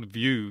our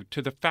worldview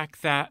to the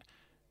fact that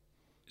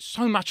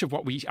so much of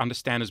what we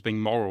understand as being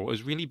moral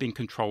has really been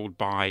controlled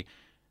by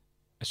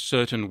a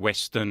certain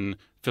Western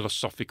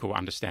philosophical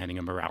understanding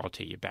of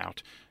morality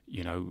about,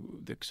 you know,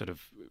 the sort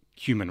of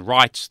human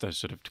rights, the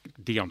sort of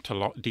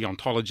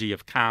deontology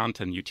of Kant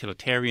and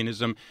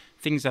utilitarianism,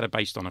 things that are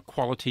based on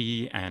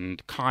equality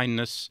and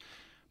kindness.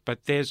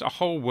 But there's a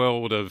whole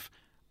world of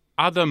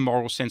other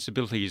moral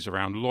sensibilities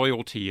around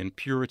loyalty and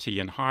purity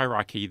and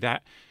hierarchy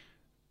that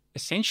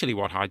essentially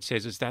what Haidt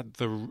says is that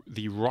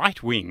the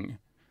right wing,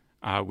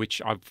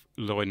 which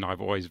Lloyd and I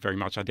have always very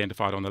much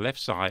identified on the left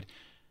side,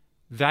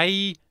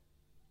 they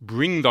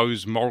bring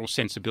those moral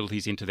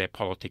sensibilities into their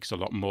politics a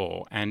lot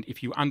more. And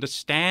if you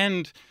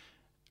understand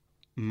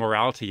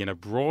morality in a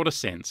broader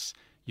sense,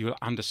 you'll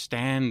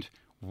understand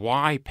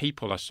why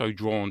people are so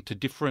drawn to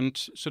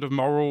different sort of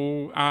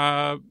moral,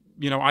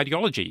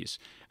 ideologies.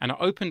 And it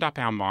opened up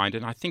our mind.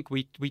 And I think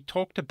we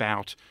talked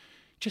about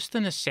just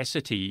the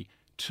necessity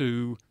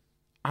to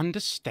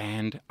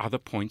understand other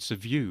points of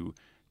view,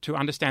 to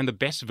understand the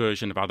best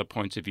version of other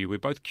points of view. We're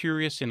both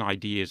curious in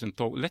ideas and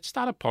thought, let's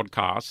start a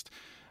podcast,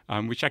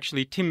 which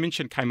actually Tim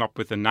Minchin came up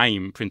with the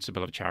name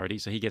Principle of Charity,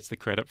 so he gets the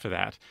credit for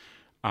that.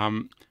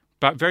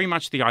 But very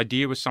much the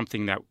idea was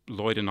something that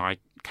Lloyd and I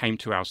came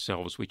to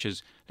ourselves, which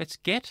is let's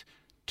get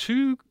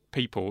two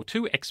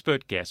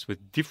expert guests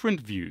with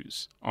different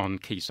views on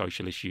key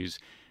social issues,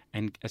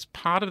 and as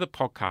part of the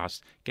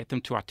podcast, get them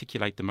to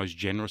articulate the most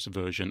generous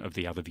version of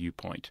the other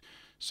viewpoint.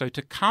 So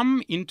to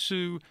come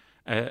into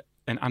an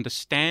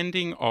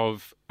understanding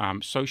of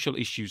social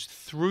issues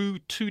through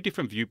two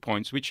different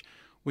viewpoints, which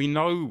we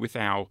know with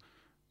our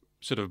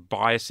sort of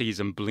biases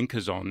and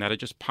blinkers on that are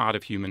just part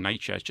of human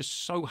nature. It's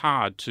just so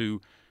hard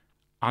to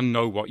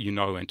unknow what you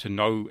know and to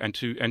know and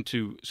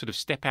to sort of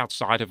step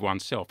outside of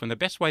oneself. And the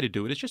best way to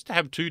do it is just to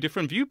have two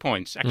different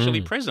viewpoints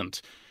actually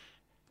present.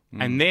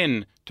 And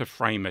then to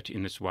frame it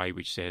in this way,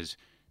 which says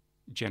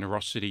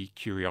generosity,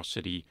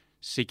 curiosity,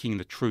 seeking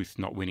the truth,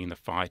 not winning the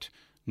fight,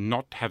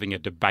 not having a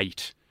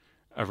debate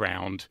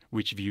around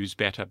which view's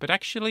better, but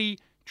actually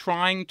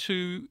trying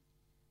to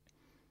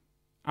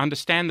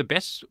understand the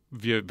best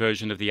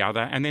version of the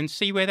other and then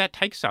see where that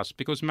takes us,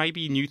 because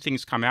maybe new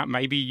things come out,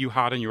 maybe you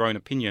harden your own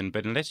opinion,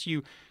 but unless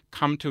you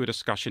come to a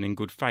discussion in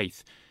good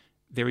faith,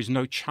 there is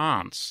no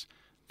chance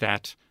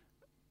that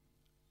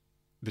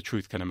the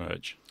truth can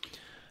emerge.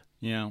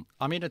 Yeah.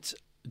 I mean, it's,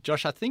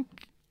 Josh, I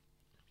think,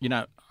 you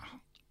know,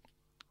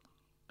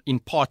 in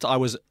part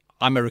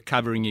I'm a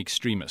recovering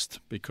extremist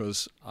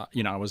because,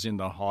 I was in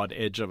the hard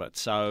edge of it.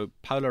 So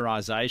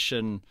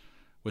polarization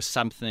was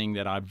something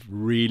that I've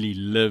really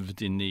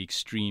lived in the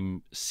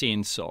extreme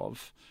sense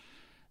of.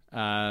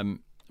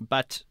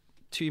 But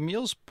to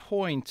Emil's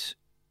point,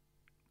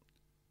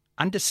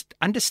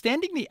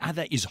 understanding the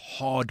other is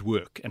hard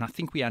work, and I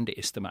think we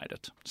underestimate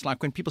it. It's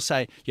like when people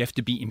say you have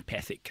to be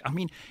empathic. I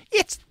mean,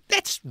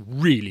 that's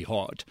really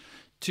hard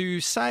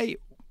to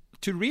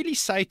really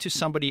say to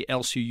somebody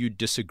else who you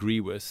disagree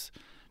with,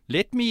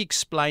 let me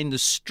explain the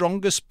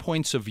strongest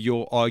points of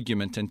your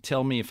argument and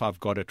tell me if I've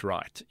got it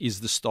right,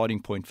 is the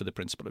starting point for the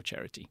principle of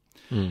charity.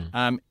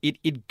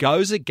 It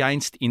goes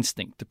against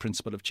instinct, the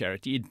principle of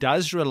charity. It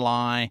does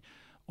rely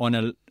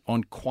on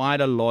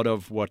quite a lot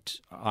of what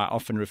I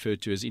often refer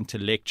to as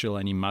intellectual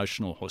and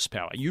emotional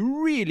horsepower.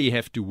 You really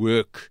have to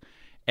work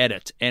at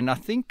it. And I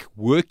think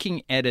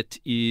working at it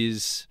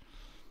is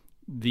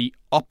the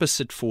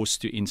opposite force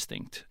to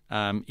instinct.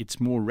 It's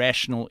more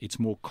rational, it's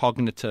more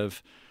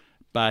cognitive,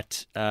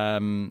 but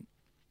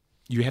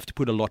you have to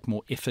put a lot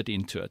more effort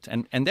into it.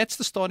 And that's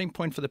the starting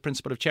point for the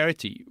principle of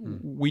charity.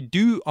 We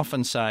do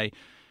often say,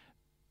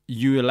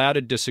 you're allowed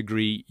to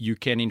disagree. You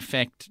can, in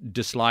fact,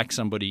 dislike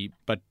somebody,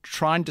 but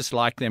try and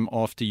dislike them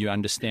after you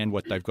understand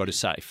what they've got to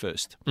say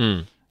first.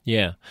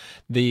 Yeah.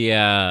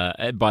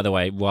 By the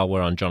way, while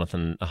we're on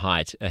Jonathan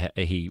Haidt,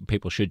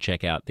 people should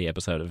check out the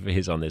episode of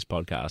his on this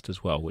podcast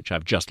as well, which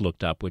I've just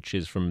looked up, which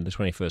is from the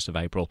 21st of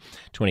April,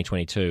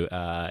 2022.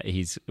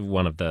 He's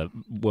one of the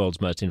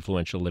world's most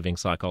influential living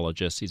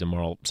psychologists. He's a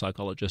moral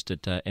psychologist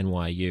at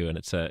NYU,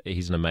 and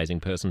he's an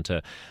amazing person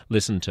to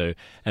listen to.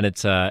 And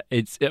it's I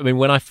mean,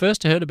 when I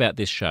first heard about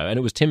this show, and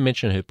it was Tim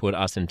Minchin who put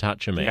us in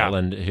touch, Emil,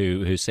 and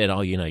who said,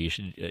 you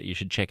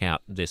should check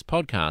out this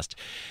podcast.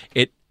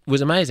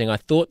 was amazing. I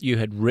thought you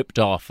had ripped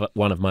off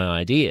one of my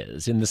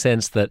ideas in the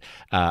sense that,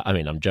 I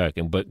mean, I'm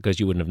joking, but because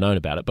you wouldn't have known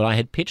about it, but I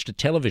had pitched a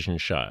television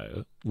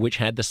show which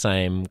had the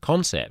same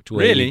concept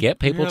where Really? you get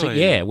people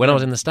to, when I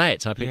was in the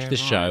States, I pitched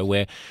this show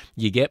where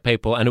you get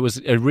people, and it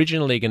was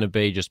originally going to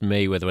be just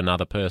me with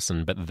another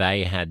person, but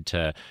they had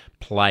to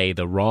play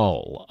the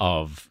role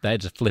of, they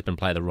had to flip and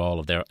play the role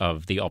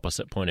of the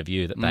opposite point of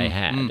view that they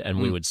had, and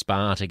we would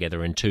spar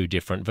together in two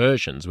different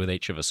versions with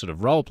each of us sort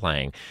of role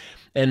playing.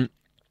 And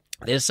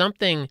there's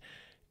something,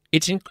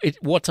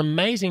 what's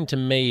amazing to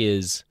me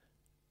is,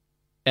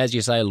 as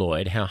you say,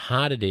 Lloyd, how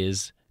hard it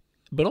is,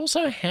 but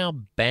also how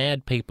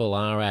bad people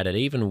are at it,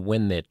 even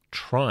when they're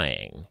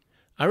trying.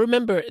 I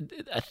remember,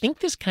 I think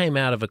this came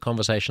out of a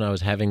conversation I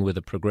was having with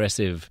a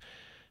progressive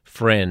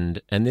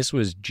friend, and this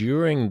was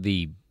during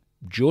the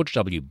George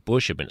W.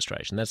 Bush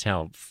administration. That's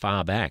how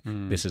far back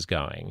this is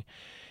going.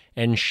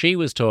 And she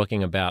was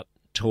talking about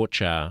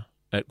torture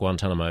at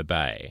Guantanamo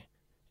Bay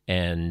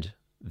and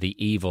the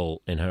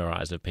evil, in her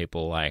eyes, of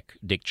people like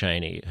Dick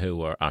Cheney, who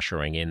were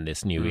ushering in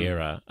this new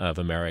era of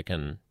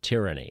American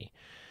tyranny.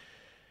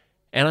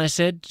 And I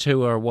said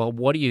to her, well,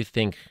 what do you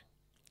think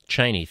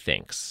Cheney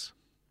thinks?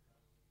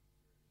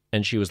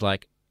 And she was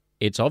like,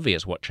 it's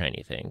obvious what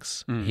Cheney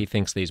thinks. He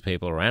thinks these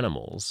people are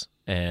animals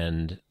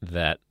and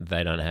that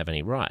they don't have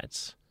any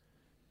rights.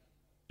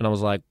 And I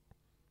was like,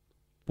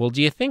 well,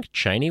 do you think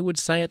Cheney would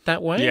say it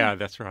that way? Yeah,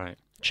 that's right.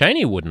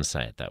 Cheney wouldn't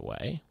say it that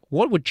way.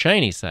 What would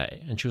Cheney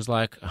say? And she was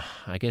like,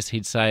 I guess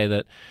he'd say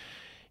that,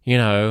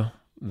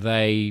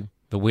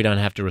 that we don't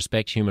have to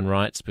respect human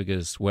rights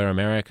because we're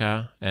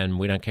America and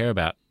we don't care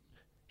about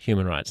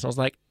human rights. And I was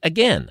like,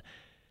 again,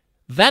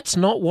 that's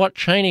not what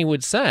Cheney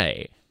would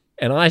say.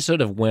 And I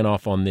sort of went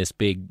off on this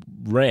big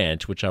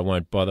rant, which I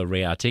won't bother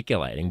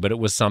re-articulating, but it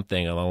was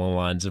something along the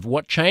lines of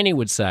what Cheney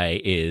would say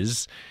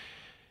is,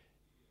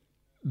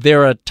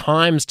 there are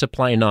times to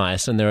play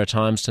nice and there are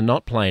times to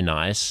not play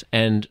nice,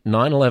 and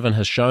 9/11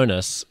 has shown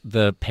us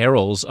the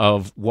perils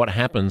of what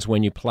happens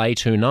when you play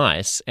too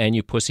nice and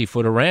you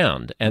pussyfoot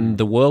around, and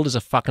the world is a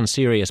fucking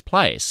serious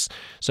place.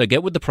 So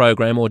get with the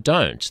program or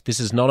don't. This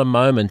is not a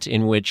moment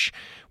in which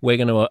we're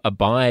going to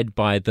abide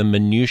by the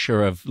minutiae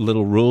of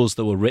little rules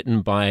that were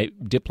written by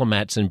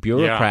diplomats and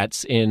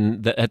bureaucrats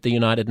at the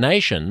United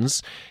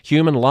Nations.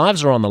 Human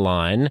lives are on the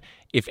line.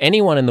 If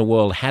anyone in the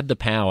world had the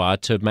power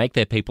to make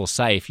their people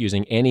safe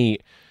using any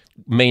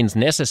means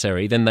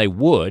necessary, then they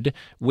would.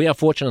 We are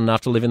fortunate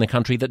enough to live in the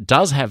country that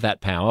does have that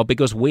power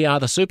because we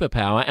are the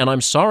superpower, and I'm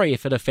sorry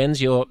if it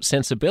offends your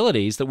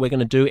sensibilities that we're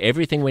going to do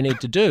everything we need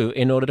to do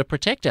in order to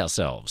protect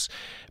ourselves.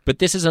 But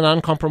this is an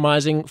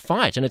uncompromising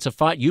fight, and it's a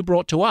fight you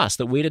brought to us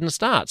that we didn't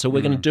start, so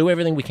we're going to do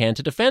everything we can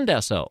to defend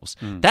ourselves.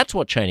 That's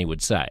what Cheney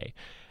would say.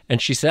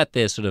 And she sat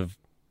there sort of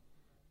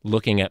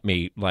looking at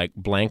me like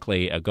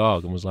blankly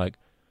agog and was like,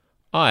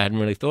 oh, I hadn't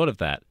really thought of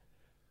that.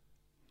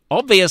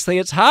 Obviously,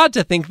 it's hard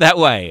to think that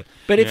way.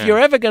 But if you're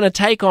ever going to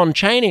take on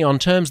Cheney on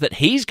terms that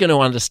he's going to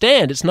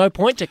understand, it's no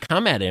point to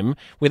come at him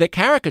with a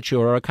caricature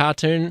or a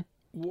cartoon,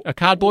 a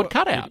cardboard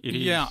cutout.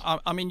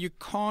 I mean, you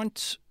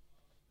can't...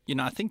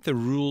 I think the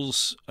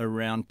rules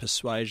around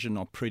persuasion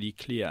are pretty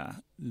clear.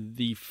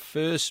 The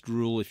first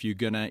rule, if you're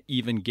going to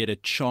even get a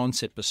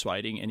chance at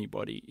persuading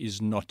anybody,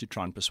 is not to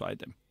try and persuade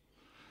them.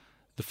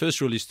 The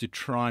first rule is to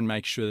try and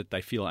make sure that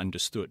they feel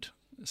understood,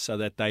 so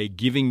that they're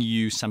giving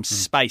you some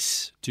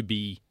space to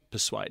be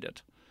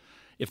persuaded.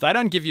 If they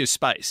don't give you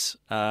space,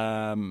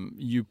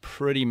 you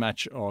pretty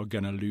much are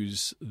going to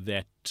lose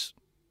that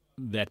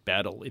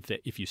battle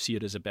if you see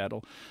it as a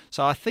battle.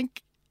 So I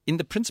think in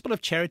the principle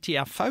of charity,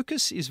 our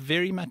focus is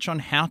very much on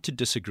how to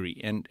disagree.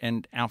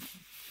 And our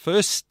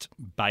first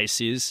base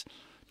is,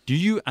 do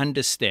you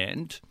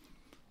understand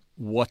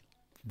what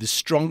the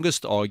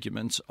strongest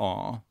arguments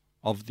are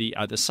of the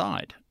other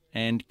side?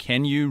 And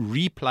can you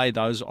replay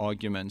those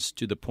arguments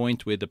to the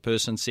point where the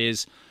person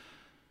says,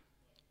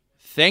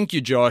 thank you,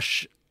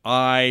 Josh,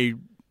 I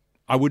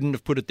wouldn't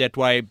have put it that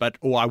way,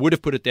 or I would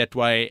have put it that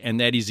way, and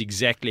that is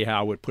exactly how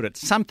I would put it.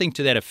 Something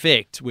to that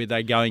effect, where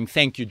they're going,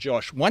 thank you,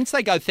 Josh. Once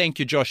they go, thank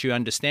you, Josh, you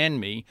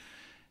understand me,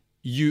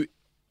 you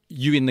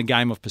in the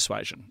game of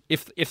persuasion.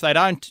 If they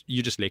don't,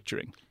 you're just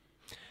lecturing.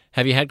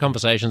 Have you had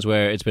conversations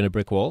where it's been a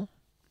brick wall?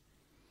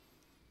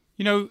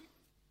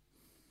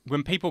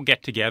 When people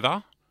get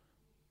together,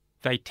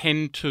 they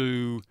tend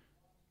to...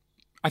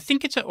 I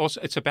think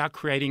it's about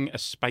creating a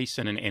space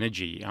and an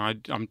energy.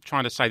 I'm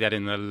trying to say that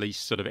in the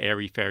least sort of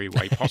airy-fairy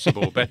way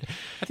possible. But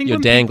I think you're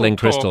when dangling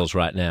people talk, crystals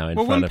right now in front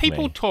of me. Well, when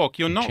people talk,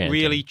 you're not Chanting.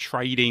 really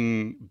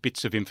trading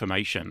bits of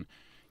information.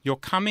 You're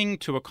coming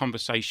to a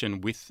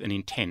conversation with an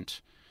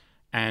intent.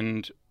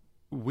 And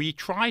we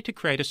try to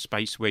create a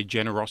space where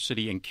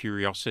generosity and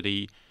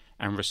curiosity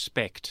and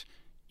respect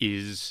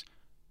is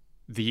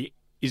the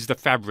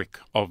fabric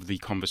of the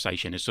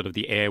conversation, is sort of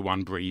the air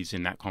one breathes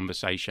in that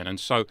conversation. And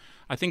so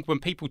I think when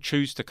people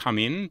choose to come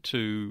in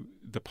to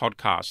the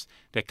podcast,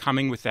 they're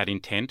coming with that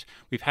intent.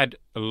 We've had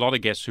a lot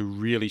of guests who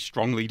really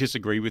strongly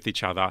disagree with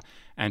each other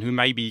and who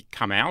maybe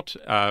come out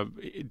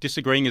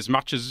disagreeing as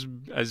much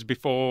as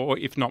before,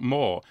 if not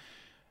more.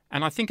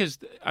 And I think as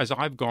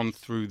I've gone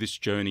through this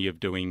journey of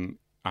doing,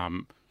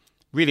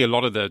 really a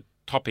lot of the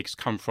topics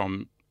come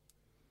from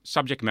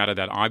subject matter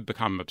that I've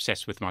become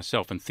obsessed with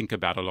myself and think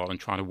about a lot and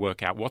trying to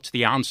work out what's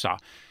the answer.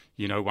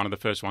 You know, one of the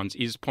first ones,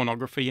 is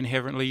pornography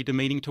inherently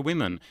demeaning to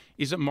women?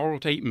 Is it moral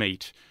to eat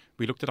meat?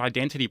 We looked at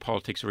identity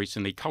politics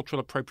recently. Cultural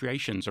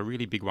appropriation's a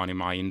really big one in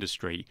my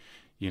industry.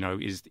 You know,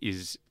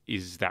 is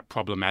that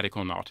problematic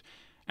or not?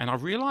 And I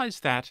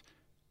realized that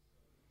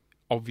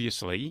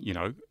obviously, you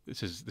know,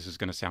 this is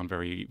going to sound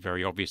very,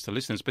 very obvious to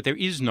listeners, but there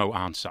is no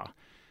answer.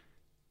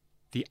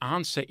 The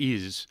answer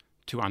is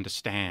to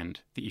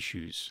understand the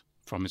issues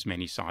from as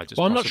many sides as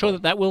possible. Well, I'm not sure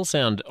that will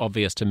sound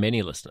obvious to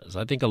many listeners.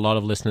 I think a lot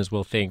of listeners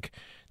will think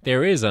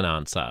there is an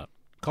answer.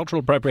 Cultural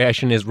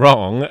appropriation is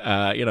wrong.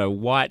 You know,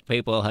 white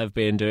people have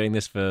been doing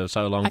this for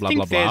so long, blah,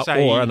 blah, blah.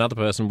 Or another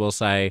person will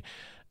say,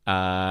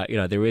 you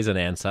know, there is an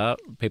answer.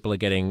 People are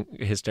getting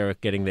hysteric,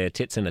 getting their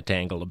tits in a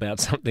tangle about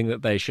something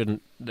that they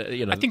shouldn't,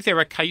 you know. I think there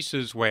are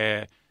cases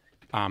where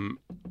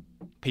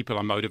people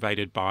are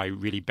motivated by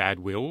really bad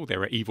will.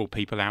 There are evil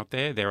people out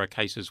there. There are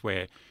cases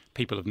where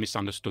people have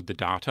misunderstood the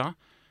data.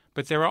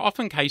 But there are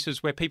often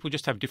cases where people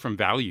just have different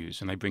values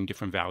and they bring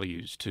different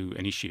values to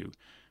an issue.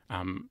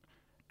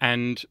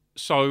 And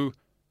so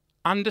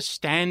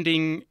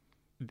understanding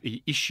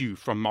the issue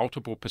from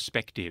multiple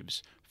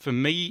perspectives, for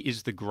me,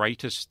 is the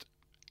greatest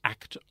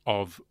act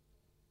of...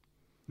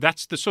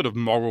 That's the sort of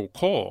moral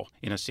core,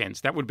 in a sense.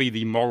 That would be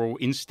the moral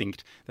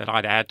instinct that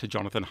I'd add to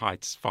Jonathan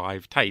Haidt's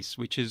 5 tastes,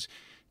 which is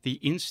the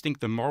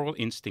instinct, the moral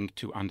instinct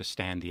to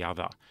understand the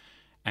other.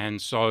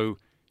 And so,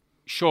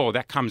 sure,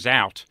 that comes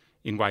out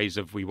in ways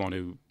of we want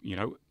to, you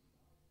know,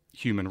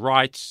 human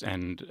rights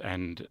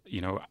and you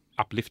know,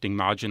 uplifting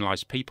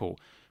marginalized people.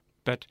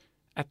 But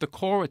at the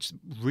core, it's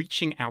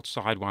reaching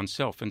outside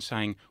oneself and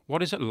saying,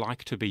 what is it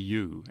like to be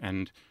you?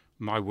 And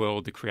my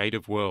world, the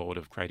creative world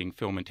of creating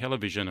film and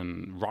television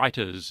and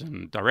writers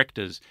and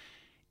directors,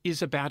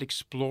 is about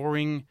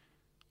exploring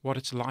what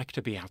it's like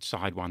to be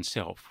outside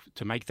oneself,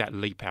 to make that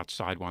leap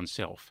outside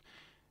oneself,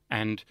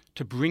 and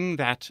to bring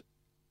that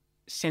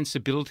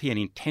sensibility and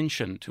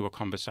intention to a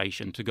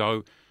conversation, to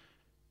go,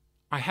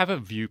 I have a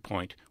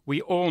viewpoint.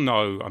 We all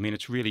know, I mean,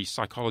 it's really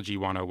psychology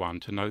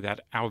 101 to know that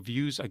our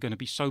views are going to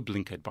be so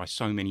blinkered by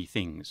so many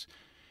things.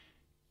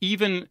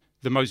 Even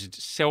the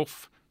most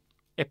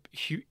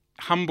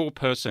humble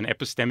person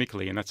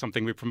epistemically, and that's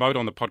something we promote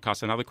on the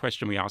podcast, another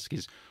question we ask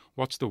is,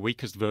 what's the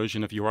weakest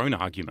version of your own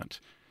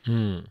argument?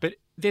 But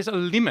there's a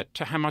limit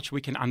to how much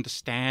we can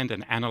understand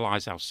and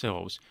analyze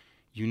ourselves.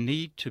 You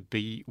need to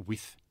be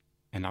with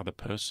another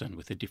person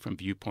with a different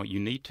viewpoint. You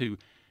need to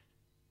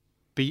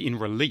be in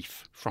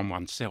relief from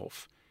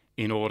oneself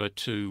in order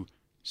to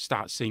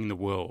start seeing the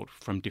world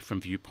from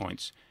different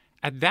viewpoints.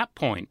 At that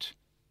point,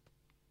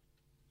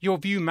 your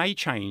view may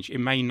change, it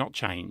may not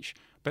change,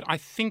 but I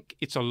think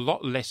it's a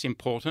lot less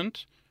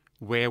important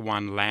where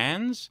one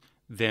lands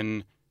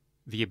than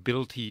the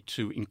ability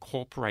to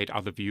incorporate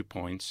other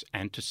viewpoints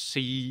and to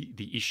see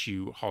the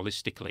issue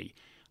holistically.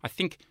 I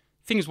think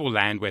things will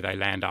land where they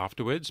land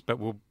afterwards, but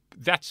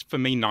that's, for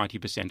me,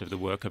 90% of the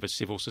work of a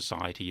civil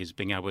society, is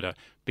being able to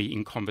be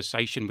in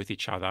conversation with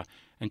each other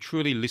and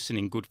truly listen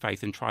in good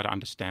faith and try to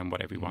understand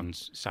what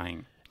everyone's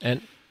saying.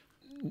 And,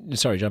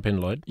 sorry, jump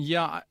in, Lloyd.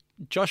 Yeah,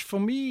 Josh, for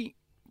me,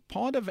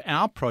 part of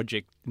our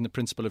project in the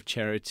principle of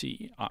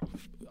charity,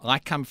 I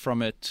come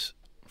from it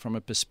from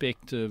a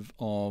perspective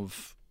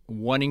of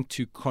wanting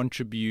to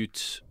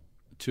contribute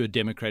to a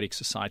democratic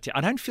society. I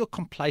don't feel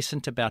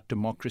complacent about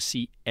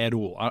democracy at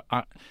all.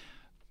 I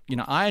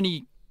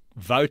only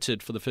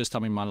voted for the first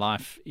time in my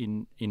life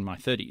in my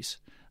 30s,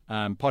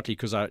 partly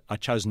because I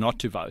chose not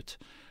to vote.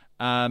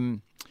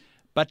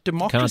 But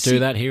democracy... Can't do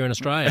that here in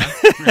Australia.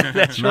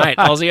 That's right.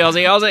 Mate,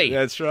 Aussie.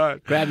 That's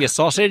right. Grab your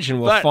sausage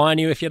and we'll fine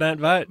you if you don't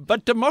vote.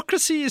 But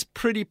democracy is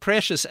pretty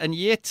precious, and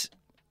yet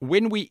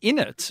when we're in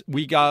it,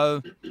 we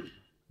go,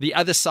 the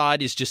other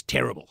side is just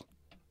terrible.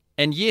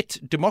 And yet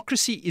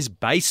democracy is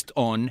based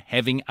on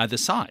having other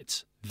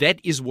sides. That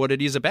is what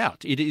it is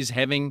about. It is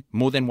having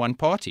more than one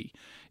party.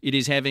 It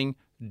is having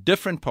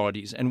different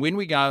parties. And when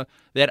we go,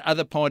 that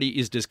other party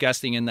is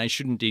disgusting and they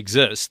shouldn't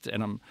exist,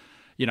 and I'm,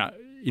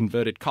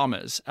 inverted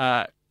commas,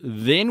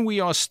 then we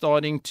are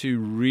starting to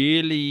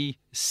really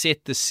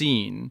set the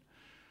scene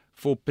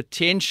for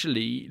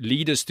potentially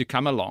leaders to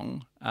come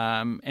along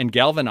and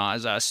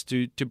galvanize us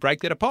to break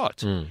that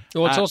apart.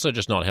 Well, it's also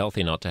just not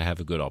healthy not to have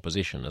a good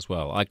opposition as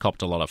well. I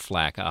copped a lot of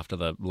flack after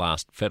the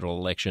last federal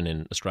election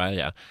in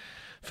Australia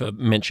for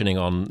mentioning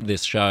on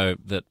this show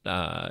that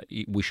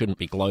we shouldn't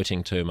be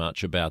gloating too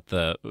much about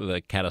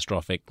the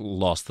catastrophic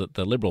loss that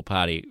the Liberal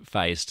Party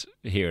faced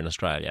here in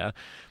Australia.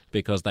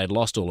 because they'd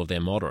lost all of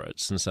their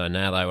moderates, and so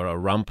now they were a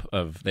rump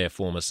of their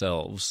former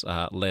selves,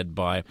 led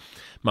by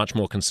much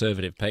more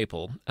conservative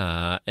people.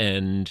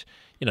 And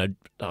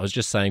I was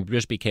just saying,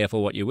 just be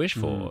careful what you wish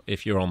for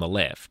if you're on the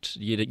left.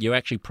 You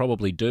actually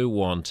probably do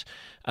want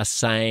a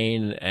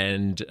sane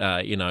and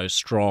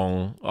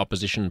strong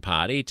opposition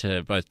party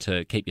to both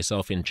to keep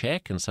yourself in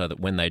check, and so that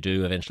when they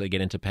do eventually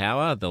get into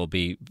power, they'll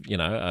be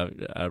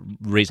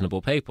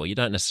reasonable people. You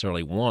don't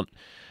necessarily want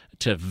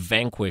to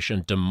vanquish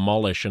and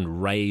demolish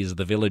and raze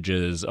the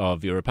villages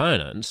of your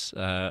opponents.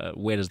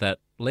 Where does that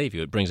leave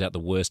you? It brings out the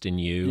worst in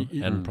you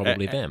and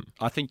probably them.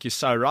 I think you're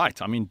so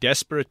right. I mean,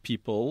 desperate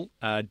people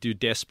do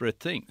desperate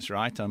things,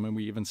 right? I mean,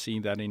 we even see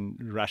that in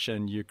Russia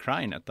and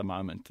Ukraine at the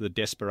moment. The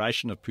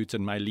desperation of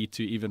Putin may lead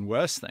to even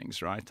worse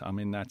things, right? I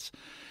mean,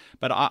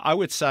 but I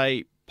would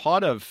say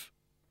part of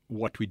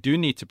what we do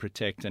need to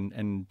protect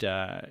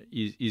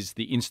is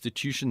the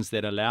institutions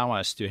that allow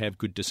us to have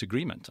good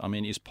disagreement. I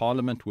mean, is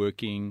Parliament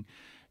working?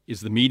 Is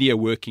the media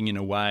working in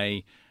a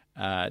way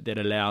that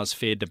allows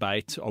fair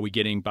debate? Are we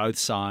getting both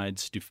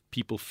sides? Do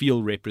people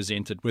feel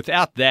represented?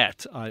 Without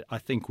that, I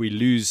think we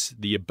lose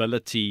the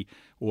ability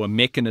or a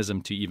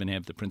mechanism to even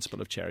have the principle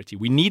of charity.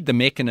 We need the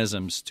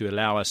mechanisms to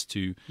allow us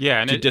to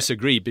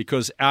disagree,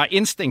 because our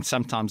instinct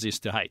sometimes is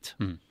to hate.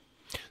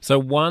 So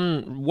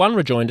one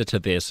rejoinder to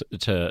this,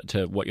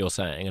 to what you're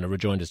saying, and a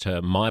rejoinder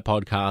to my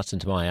podcast and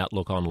to my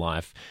outlook on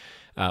life,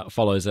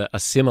 follows a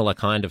similar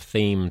kind of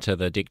theme to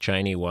the Dick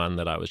Cheney one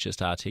that I was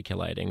just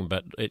articulating,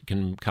 but it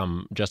can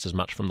come just as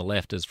much from the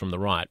left as from the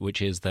right,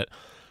 which is that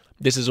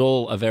this is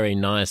all a very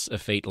nice,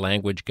 effete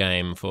language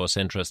game for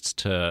centrists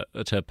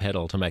to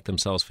peddle to make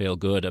themselves feel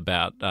good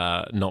about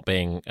not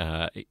being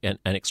an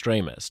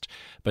extremist.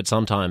 But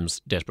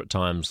sometimes desperate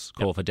times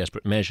call for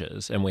desperate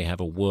measures, and we have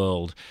a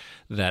world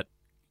that,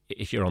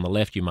 if you're on the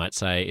left, you might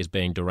say, is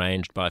being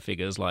deranged by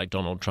figures like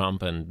Donald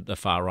Trump and the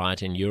far right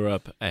in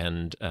Europe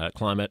and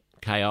climate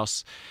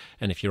chaos.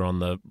 And if you're on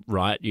the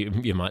right,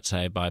 you might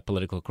say by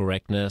political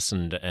correctness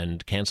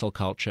and cancel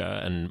culture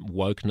and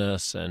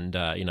wokeness and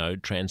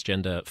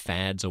transgender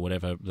fads, or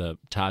whatever the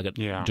target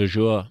du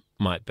jour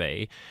might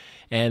be.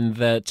 And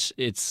that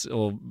it's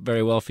all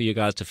very well for you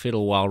guys to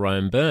fiddle while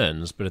Rome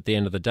burns, but at the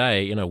end of the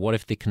day, what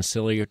if the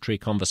conciliatory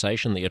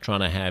conversation that you're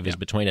trying to have is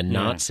between a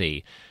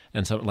Nazi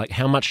and so, like,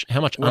 how much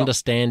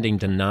understanding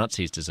do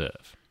Nazis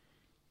deserve?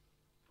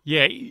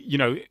 Yeah,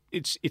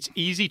 it's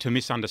easy to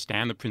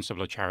misunderstand the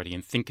principle of charity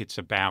and think it's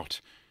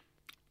about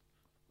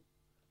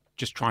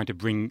just trying to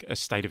bring a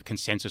state of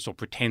consensus or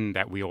pretend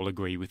that we all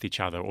agree with each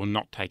other or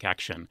not take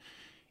action.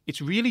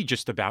 It's really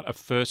just about a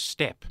first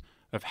step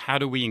of how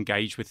do we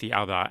engage with the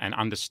other and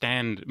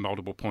understand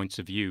multiple points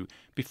of view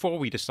before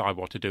we decide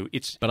what to do.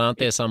 But aren't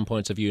there some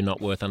points of view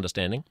not worth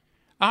understanding?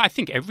 I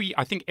think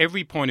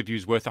every point of view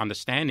is worth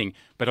understanding,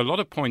 but a lot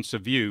of points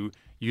of view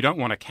you don't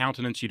want to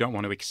countenance, you don't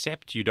want to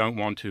accept, you don't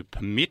want to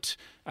permit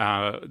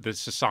the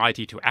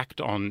society to act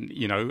on,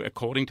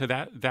 according to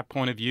that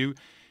point of view.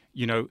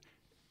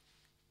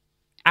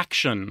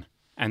 Action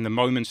and the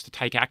moments to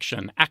take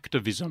action,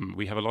 activism.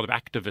 We have a lot of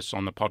activists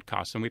on the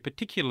podcast, and we're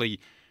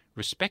particularly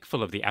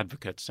respectful of the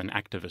advocates and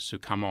activists who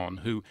come on,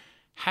 who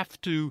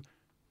have to,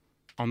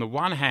 on the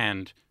one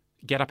hand,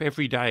 get up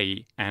every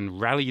day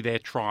and rally their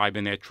tribe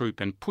and their troop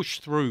and push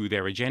through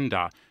their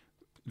agenda,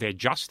 their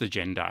just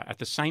agenda, at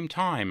the same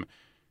time,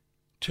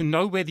 to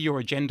know whether your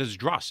agenda's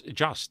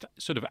just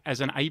sort of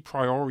as an a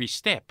priori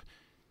step,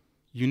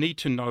 you need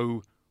to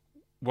know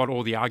what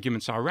all the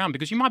arguments are around,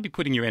 because you might be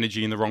putting your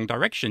energy in the wrong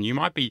direction. You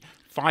might be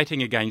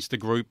fighting against a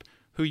group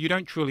who you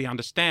don't truly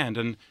understand.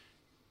 And,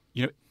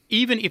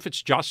 even if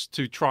it's just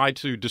to try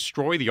to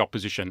destroy the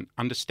opposition,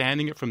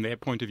 understanding it from their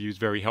point of view is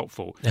very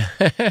helpful.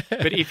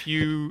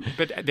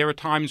 But there are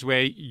times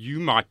where you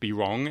might be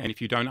wrong, and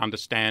if you don't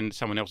understand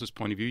someone else's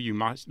point of view, you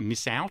might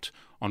miss out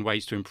on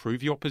ways to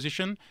improve your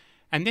position.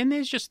 And then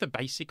there's just the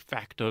basic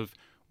fact of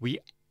we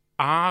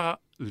are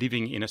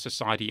living in a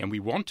society, and we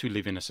want to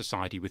live in a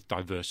society with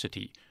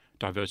diversity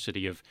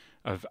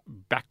of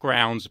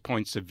backgrounds,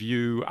 points of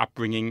view,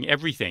 upbringing,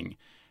 everything.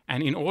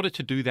 And in order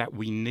to do that,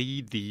 we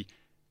need the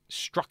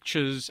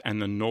structures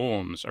and the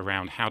norms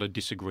around how to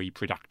disagree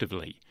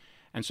productively.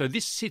 And so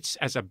this sits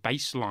as a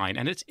baseline,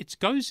 and it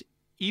goes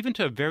even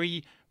to a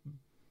very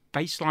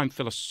baseline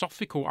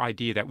philosophical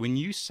idea that when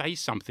you say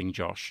something,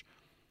 Josh,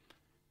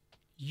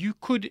 you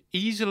could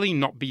easily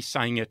not be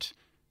saying it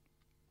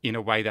in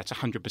a way that's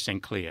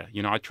 100% clear.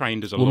 I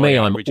trained as a lawyer. Well, me,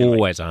 I'm originally.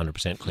 always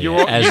 100%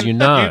 clear, as you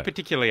know. You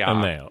particularly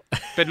are.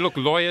 But look,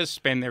 lawyers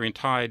spend their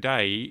entire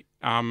day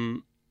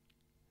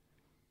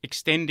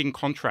extending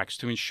contracts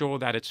to ensure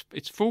that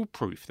it's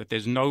foolproof, that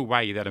there's no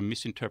way that a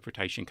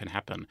misinterpretation can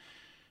happen.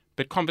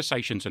 But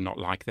conversations are not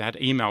like that.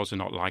 Emails are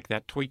not like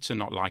that. Tweets are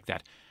not like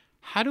that.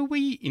 How do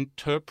we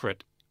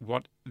interpret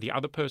what the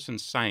other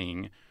person's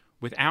saying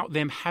without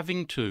them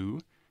having to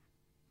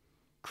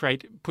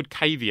put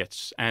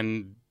caveats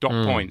and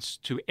dot points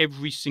to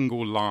every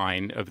single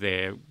line of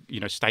their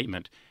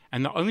statement?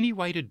 And the only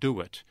way to do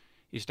it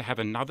is to have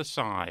another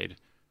side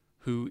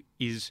who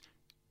is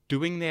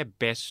doing their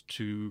best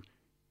to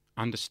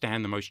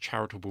understand the most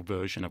charitable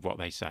version of what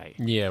they say.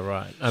 Yeah,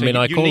 right. I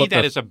need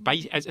that as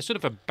a sort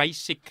of a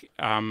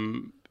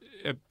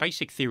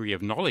basic theory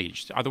of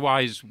knowledge.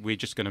 Otherwise, we're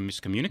just going to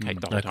miscommunicate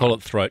the whole time. I call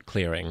it throat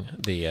clearing.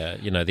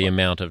 The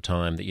amount of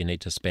time that you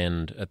need to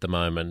spend at the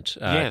moment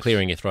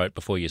clearing your throat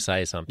before you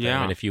say something.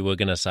 Yeah. And if you were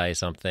going to say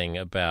something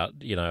about,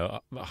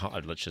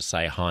 let's just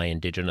say high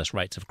Indigenous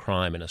rates of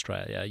crime in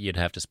Australia, you'd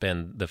have to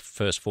spend the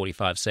first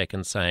 45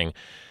 seconds saying,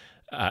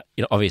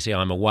 obviously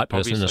I'm a white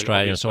person in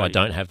Australia, so I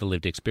don't have the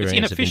lived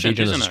experience of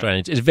Indigenous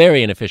Australians. It's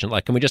very inefficient.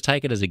 Like, can we just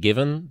take it as a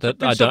given that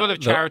the principle of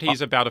charity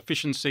is about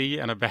efficiency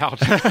and about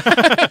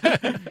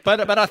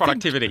but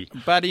productivity.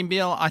 But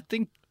Emile, I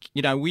think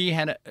we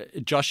had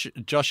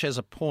Josh has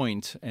a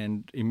point,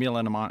 and Emile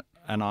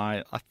and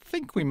I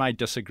think we may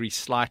disagree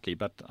slightly,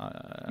 but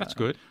that's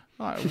good.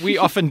 We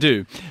often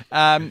do.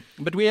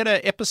 But we had an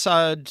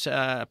episode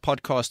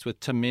podcast with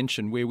Tim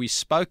Minchin where we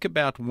spoke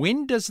about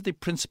when does the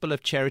principle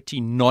of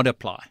charity not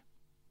apply?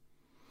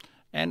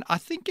 And I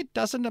think it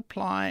doesn't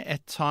apply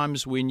at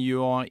times when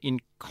you are in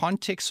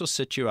contexts or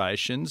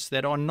situations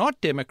that are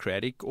not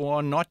democratic or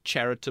are not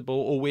charitable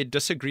or where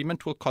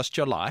disagreement will cost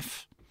your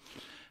life.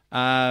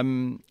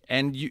 And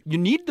you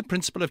need the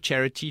principle of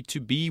charity to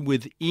be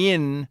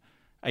within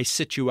a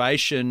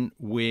situation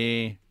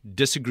where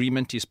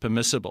disagreement is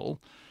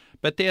permissible.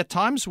 But there are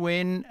times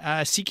when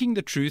seeking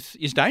the truth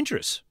is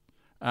dangerous.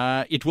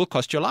 It will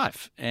cost your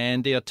life.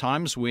 And there are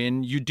times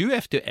when you do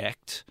have to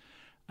act.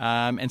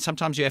 And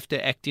sometimes you have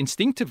to act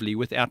instinctively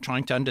without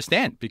trying to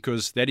understand,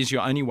 because that is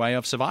your only way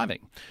of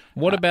surviving.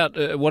 What about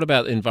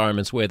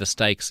environments where the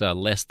stakes are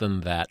less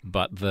than that,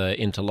 but the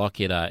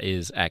interlocutor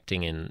is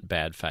acting in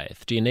bad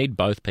faith? Do you need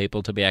both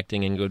people to be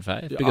acting in good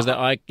faith? Because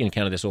I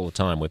encounter this all the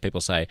time, where people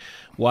say,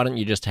 "Why don't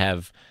you just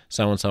have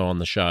so-and-so on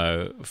the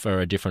show for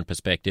a different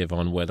perspective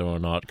on whether or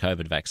not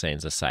COVID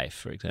vaccines are safe,"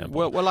 for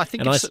example? Well, I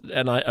think I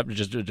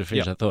just to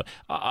finish that thought,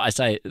 I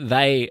say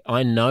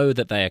I know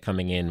that they are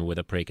coming in with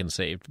a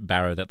preconceived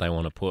barrow that they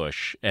want to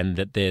push, and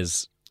that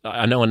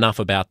I know enough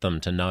about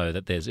them to know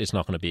that it's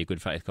not going to be a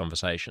good faith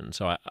conversation.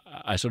 So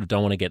I sort of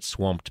don't want to get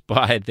swamped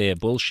by their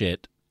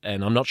bullshit,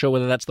 and I'm not sure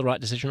whether that's the right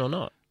decision or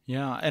not.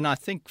 Yeah, and I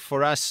think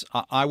for us,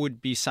 I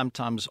would be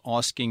sometimes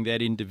asking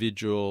that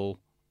individual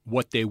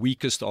what their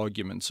weakest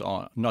arguments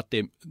are, not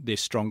their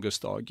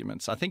strongest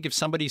arguments. I think if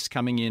somebody's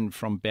coming in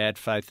from bad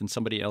faith and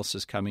somebody else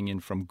is coming in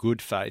from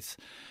good faith,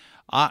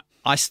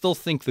 I still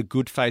think the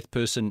good faith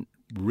person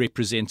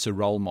represents a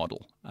role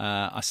model.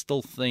 I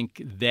still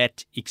think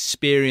that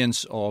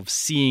experience of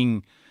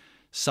seeing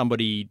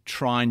somebody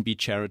try and be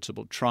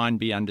charitable, try and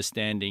be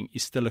understanding,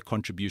 is still a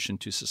contribution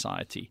to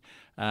society.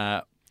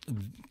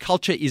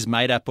 Culture is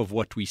made up of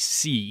what we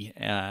see.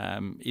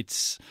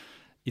 It's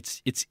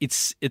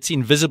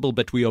invisible,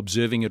 but we're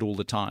observing it all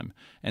the time.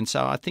 And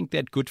so I think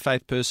that good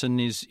faith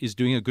person is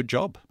doing a good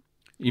job,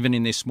 even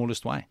in their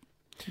smallest way.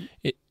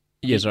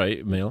 Sorry,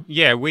 Emile.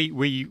 Yeah,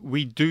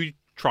 we do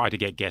try to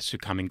get guests who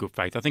come in good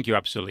faith. I think you're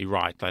absolutely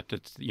right that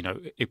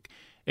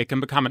it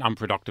can become an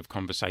unproductive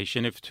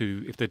conversation if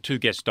the two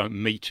guests don't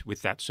meet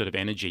with that sort of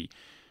energy.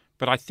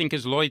 But I think,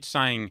 as Lloyd's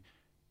saying,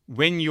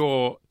 when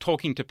you're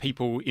talking to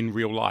people in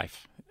real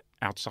life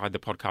outside the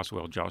podcast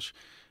world, Josh,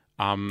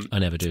 I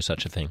never do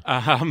such a thing.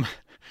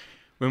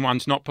 When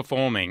one's not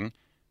performing,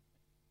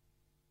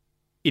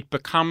 it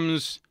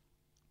becomes,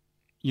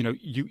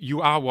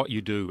 you are what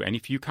you do. And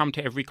if you come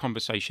to every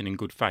conversation in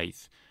good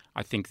faith,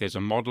 I think there's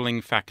a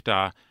modelling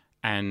factor,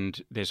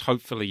 and there's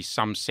hopefully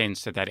some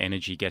sense that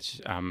energy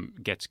gets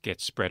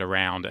spread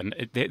around.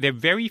 And there are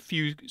very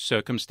few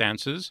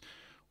circumstances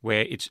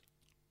where it's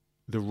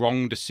the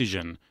wrong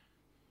decision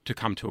to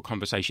come to a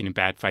conversation in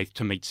bad faith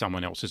to meet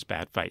someone else's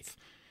bad faith.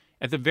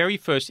 At the very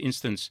first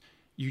instance,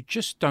 you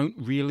just don't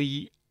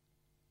really,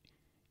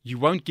 you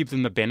won't give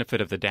them the benefit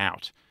of the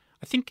doubt.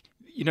 I think,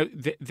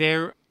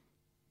 there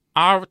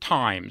are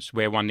times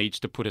where one needs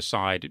to put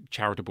aside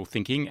charitable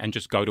thinking and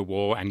just go to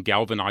war and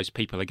galvanize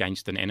people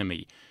against an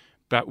enemy.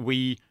 But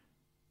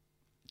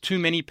too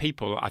many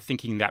people are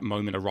thinking that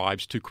moment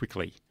arrives too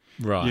quickly.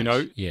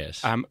 Right.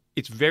 Yes.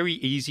 It's very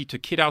easy to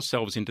kid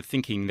ourselves into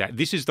thinking that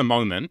this is the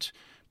moment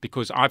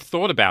because I've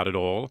thought about it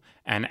all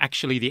and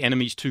actually the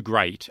enemy's too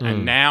great.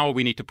 And now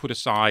we need to put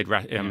aside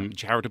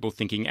charitable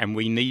thinking and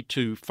we need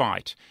to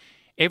fight.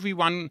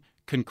 Everyone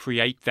can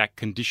create that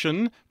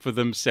condition for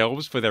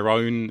themselves, for their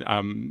own,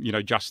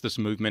 justice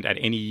movement at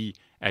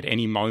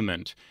any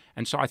moment.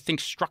 And so I think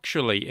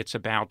structurally it's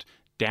about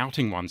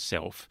doubting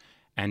oneself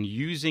and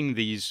using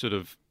these sort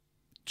of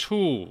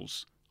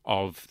tools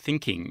of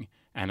thinking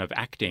and of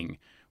acting,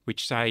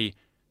 which say,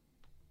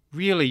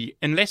 really,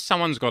 unless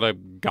someone's got a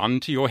gun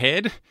to your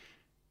head,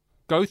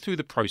 go through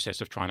the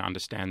process of trying to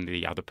understand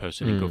the other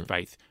person in good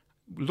faith.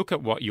 Look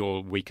at what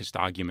your weakest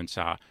arguments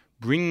are.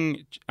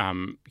 Bring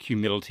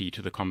humility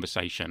to the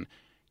conversation.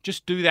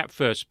 just do that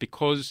first,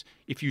 because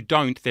if you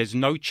don't, there's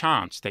no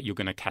chance that you're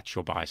going to catch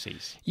your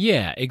biases.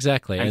 Yeah,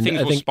 exactly. And things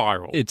I will think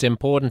spiral. It's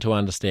important to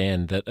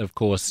understand that, of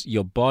course,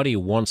 your body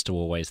wants to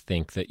always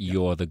think that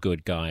you're the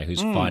good guy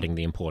who's fighting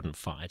the important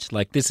fight.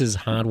 Like, this is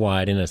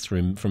hardwired in us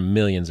from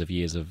millions of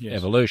years of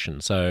evolution.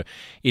 So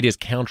it is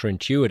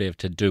counterintuitive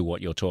to do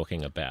what you're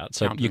talking about.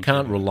 So you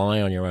can't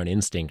rely on your own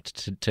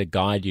instinct to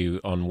guide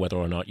you on whether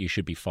or not you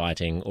should be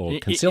fighting or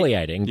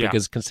conciliating,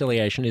 because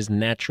conciliation is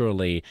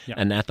naturally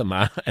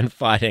anathema and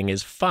fighting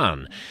is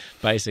fun,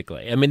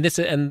 basically. I mean,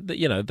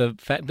 the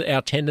fact that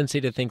our tendency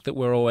to think that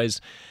we're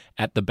always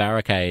at the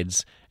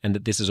barricades and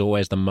that this is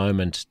always the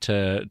moment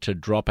to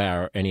drop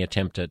any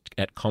attempt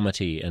at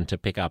comity and to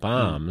pick up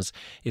arms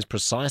is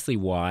precisely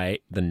why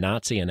the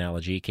Nazi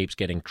analogy keeps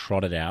getting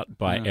trotted out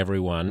by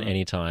everyone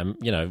anytime.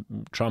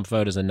 Trump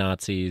voters are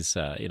Nazis,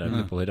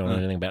 people who don't know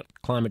anything about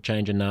climate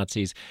change are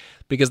Nazis,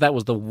 because that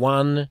was the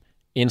one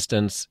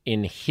instance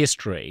in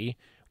history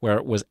where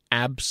it was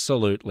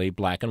absolutely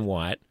black and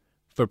white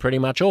for pretty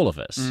much all of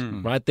us,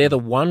 right? They're the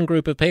one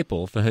group of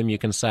people for whom you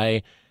can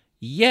say,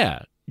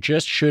 yeah,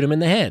 just shoot him in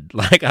the head.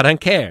 Like, I don't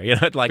care.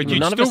 But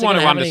you'd still want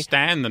to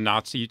understand the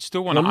Nazi. You'd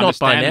still want to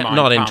understand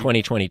not in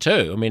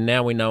 2022. I mean,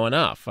 now we know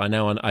enough.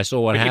 I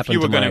saw what happened. If you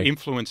were going to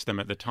influence them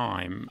at the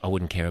time, I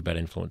wouldn't care about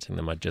influencing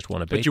them. I'd just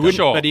want to beat them. But you wouldn't.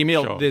 Sure, but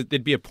Emil,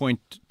 there'd be a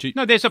point to.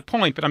 No, there's a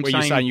point. But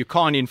you're saying you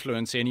can't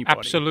influence anybody.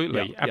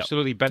 Absolutely,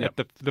 absolutely. But at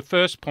the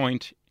first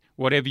point,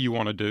 whatever you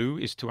want to do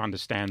is to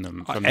understand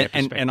them from their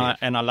perspective.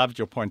 And I loved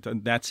your point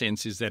in that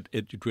sense, is that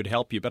it would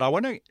help you. But I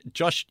want to,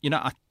 Josh,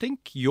 I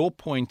think your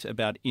point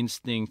about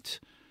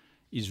instinct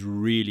is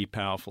really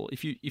powerful.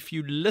 If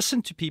you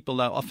listen to people,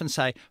 they'll often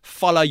say,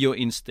 follow your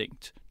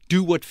instinct,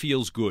 do what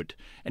feels good.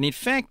 And in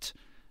fact,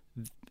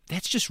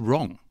 that's just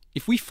wrong.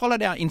 If we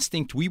followed our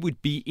instinct, we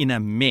would be in a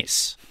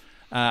mess.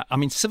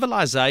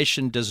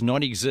 Civilization does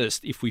not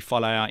exist if we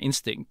follow our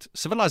instinct.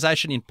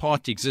 Civilization in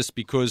part exists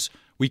because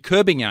we're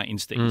curbing our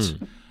instincts.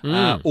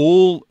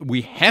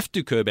 We have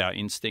to curb our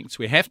instincts.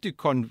 We have to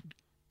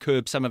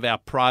curb some of our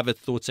private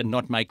thoughts and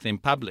not make them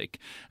public,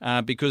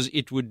 because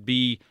it would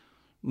be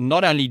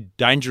not only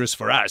dangerous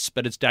for us,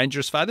 but it's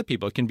dangerous for other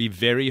people. It can be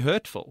very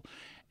hurtful.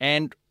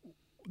 And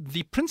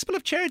the principle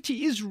of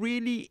charity is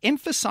really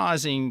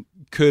emphasizing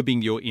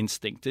curbing your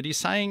instinct. It is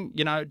saying,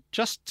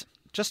 just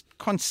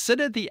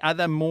consider the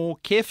other more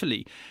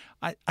carefully.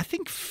 I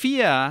think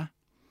fear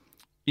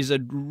is a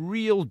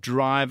real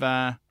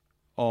driver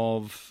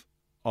of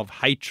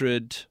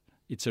hatred.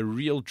 It's a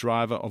real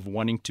driver of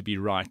wanting to be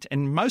right.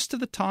 And most of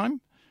the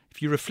time,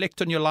 if you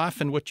reflect on your life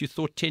and what you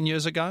thought 10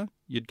 years ago,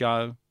 you'd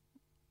go,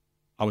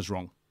 I was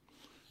wrong.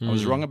 I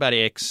was wrong about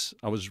X.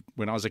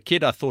 When I was a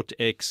kid, I thought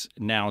X,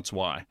 now it's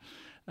Y.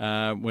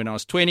 When I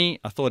was 20,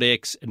 I thought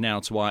X, and now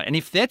it's Y. And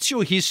if that's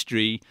your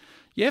history,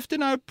 you have to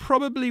know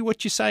probably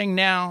what you're saying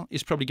now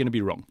is probably going to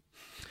be wrong.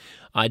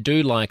 I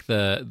do like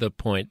the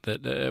point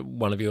that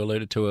one of you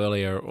alluded to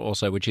earlier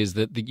also, which is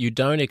that you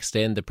don't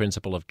extend the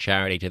principle of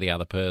charity to the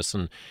other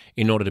person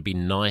in order to be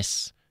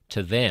nice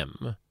to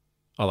them,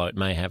 although it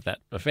may have that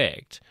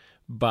effect,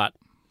 but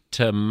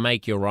to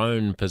make your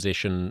own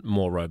position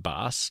more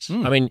robust.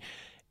 I mean,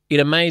 it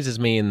amazes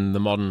me in the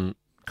modern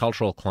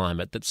cultural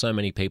climate that so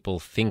many people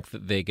think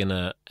that they're going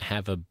to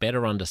have a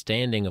better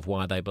understanding of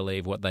why they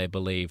believe what they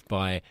believe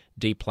by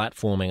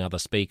deplatforming other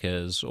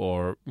speakers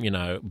or,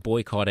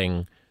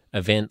 boycotting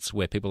events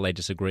where people they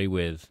disagree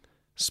with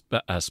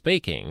are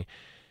speaking.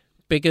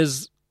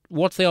 Because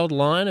what's the old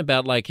line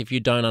about, like, if you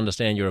don't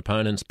understand your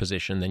opponent's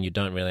position, then you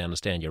don't really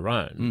understand your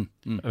own?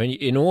 I mean,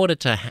 in order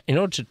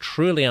to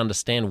truly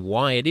understand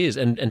why it is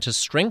and to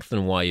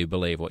strengthen why you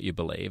believe what you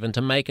believe and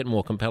to make it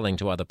more compelling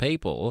to other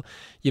people,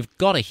 you've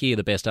got to hear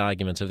the best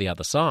arguments of the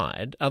other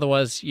side.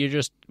 Otherwise, you're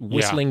just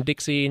whistling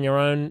Dixie in your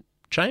own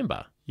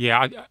chamber.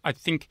 Yeah, I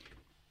think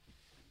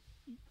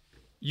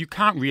you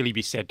can't really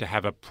be said to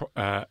have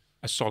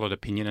a solid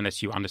opinion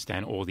unless you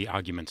understand all the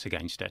arguments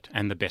against it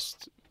and the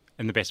best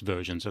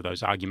versions of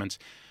those arguments.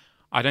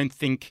 I don't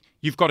think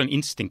you've got an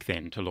instinct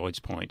then, to Lloyd's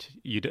point.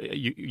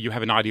 You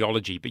have an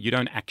ideology, but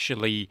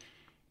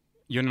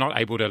you're not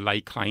able to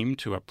lay claim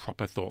to a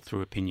proper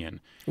thought-through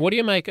opinion. What do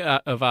you make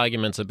of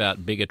arguments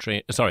about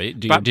bigotry? Sorry,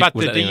 the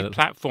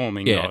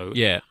deplatforming, though,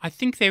 yeah. I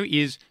think there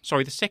is...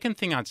 Sorry, the second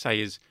thing I'd say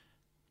is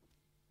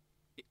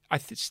I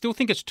still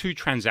think it's too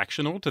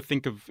transactional to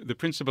think of the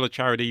principle of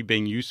charity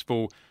being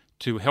useful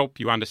to help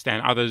you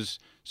understand others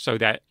so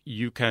that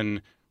you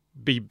can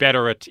be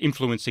better at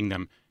influencing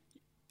them.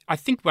 I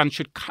think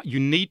you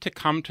need to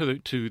come to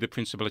the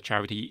principle of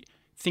charity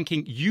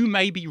thinking you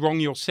may be wrong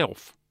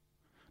yourself.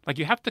 Like,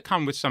 you have to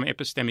come with some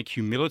epistemic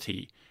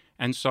humility.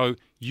 And so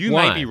you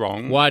may be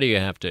wrong. Why do you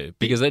have to?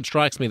 Because it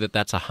strikes me that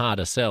that's a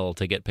harder sell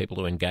to get people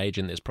to engage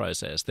in this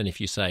process than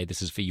if you say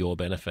this is for your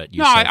benefit.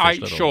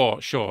 Sure.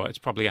 It's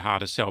probably a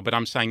harder sell. But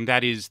I'm saying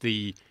that is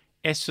the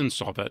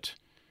essence of it,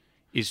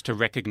 is to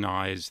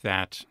recognize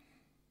that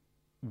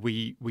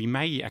we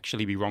may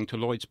actually be wrong. To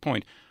Lloyd's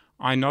point,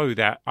 I know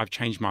that I've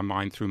changed my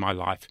mind through my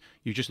life.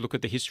 You just look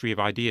at the history of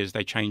ideas,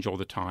 they change all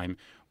the time.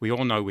 We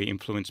all know we're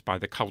influenced by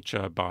the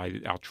culture,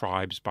 by our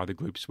tribes, by the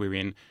groups we're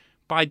in.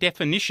 By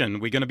definition,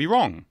 we're going to be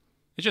wrong.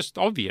 It's just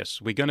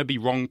obvious. We're going to be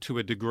wrong to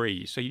a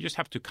degree. So you just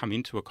have to come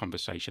into a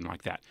conversation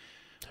like that.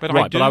 But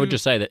but I would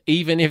just say that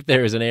even if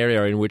there is an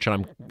area in which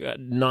I'm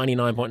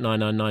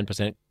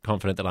 99.999%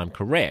 confident that I'm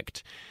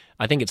correct,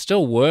 I think it's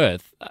still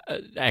worth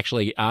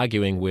actually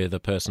arguing with a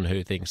person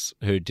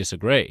who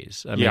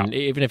disagrees. I mean,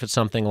 even if it's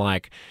something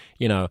like,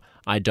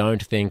 I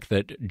don't think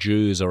that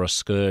Jews are a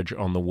scourge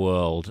on the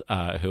world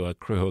who are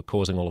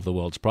causing all of the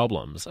world's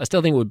problems. I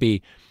still think it would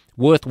be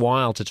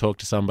worthwhile to talk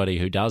to somebody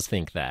who does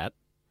think that,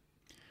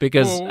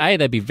 because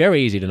they'd be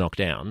very easy to knock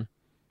down.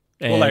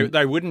 Well,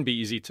 they wouldn't be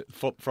easy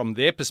from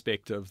their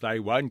perspective. They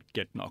won't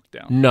get knocked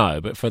down. No,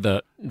 but for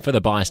the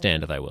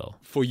bystander, they will.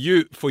 For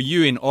you,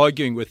 in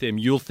arguing with them,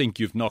 you'll think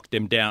you've knocked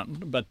them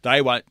down, but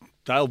they won't.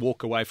 They'll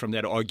walk away from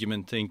that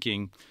argument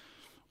thinking,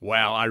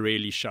 "Wow, I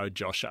really showed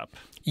Josh up."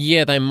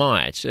 Yeah, they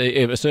might.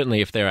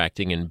 Certainly, if they're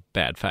acting in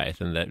bad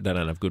faith and they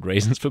don't have good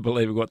reasons for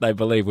believing what they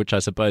believe, which I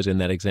suppose in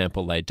that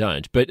example they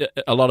don't. But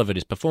a lot of it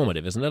is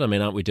performative, isn't it? I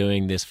mean, aren't we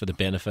doing this for the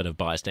benefit of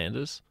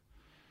bystanders?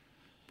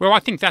 Well, I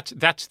think that's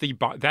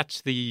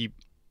the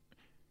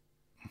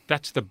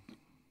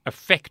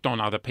effect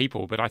on other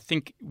people. But I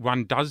think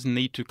one does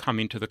need to come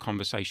into the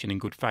conversation in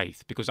good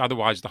faith, because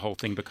otherwise the whole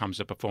thing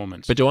becomes a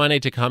performance. But do I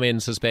need to come in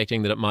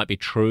suspecting that it might be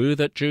true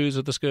that Jews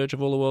are the scourge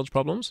of all the world's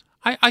problems?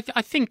 I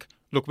think,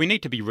 look, we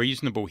need to be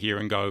reasonable here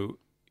and go,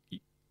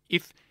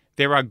 if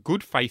there are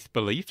good faith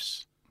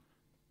beliefs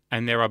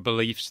and there are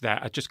beliefs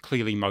that are just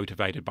clearly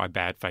motivated by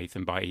bad faith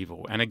and by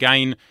evil. And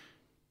again,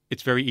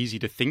 it's very easy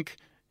to think.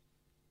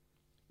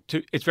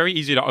 It's very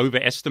easy to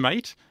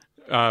overestimate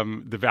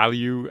the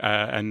value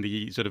and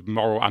the sort of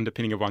moral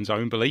underpinning of one's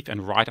own belief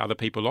and write other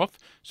people off.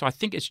 So I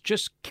think it's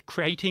just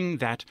creating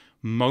that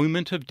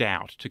moment of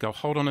doubt to go,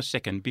 hold on a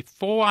second,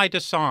 before I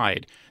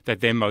decide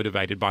that they're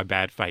motivated by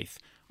bad faith,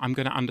 I'm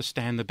going to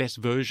understand the best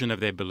version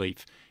of their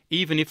belief,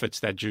 even if it's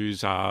that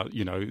Jews are,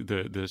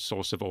 the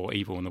source of all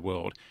evil in the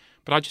world.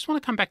 But I just want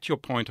to come back to your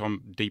point on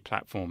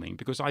deplatforming,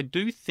 because I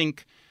do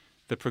think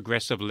the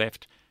progressive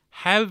left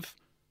have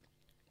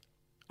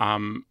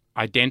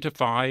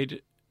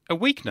identified a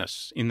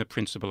weakness in the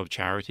principle of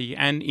charity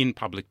and in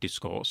public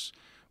discourse,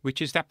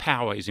 which is that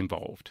power is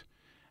involved,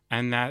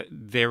 and that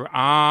there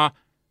are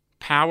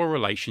power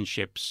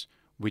relationships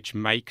which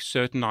make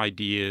certain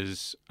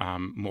ideas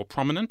more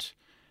prominent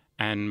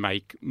and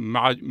make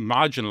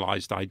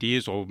marginalized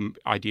ideas or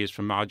ideas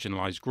from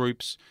marginalized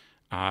groups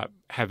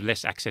have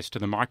less access to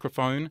the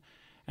microphone.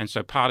 And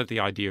so part of the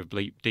idea of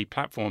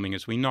deplatforming,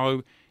 as we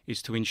know,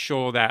 is to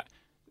ensure that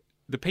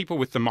the people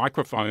with the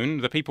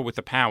microphone, the people with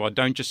the power,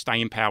 don't just stay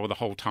in power the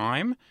whole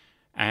time.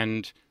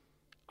 And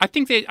I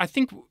think,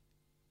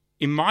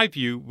 in my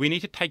view, we need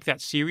to take that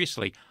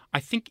seriously.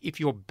 I think if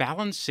you're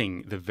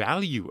balancing the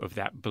value of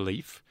that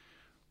belief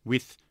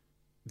with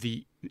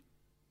the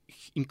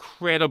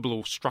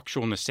incredible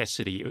structural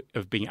necessity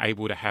of being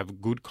able to have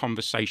good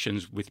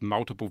conversations with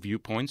multiple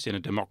viewpoints in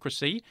a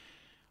democracy,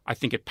 I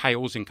think it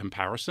pales in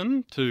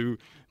comparison to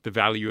the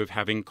value of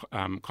having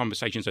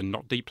conversations and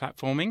not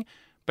deplatforming.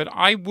 But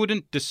I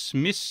wouldn't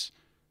dismiss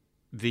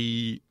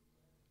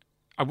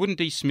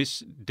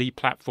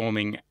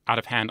deplatforming out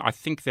of hand. I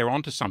think they're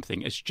onto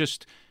something. It's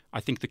just, I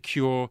think the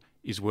cure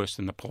is worse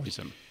than the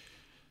poison.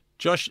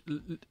 Josh,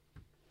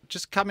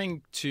 just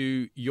coming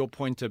to your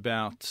point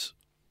about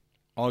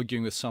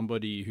arguing with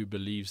somebody who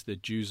believes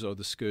that Jews are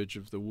the scourge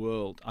of the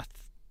world, I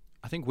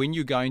think when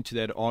you go into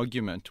that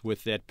argument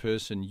with that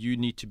person, you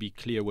need to be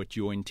clear what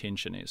your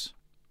intention is.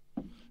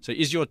 So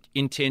is your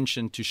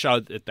intention to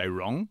show that they're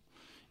wrong?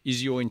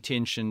 Is your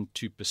intention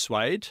to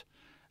persuade?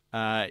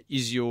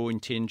 Is your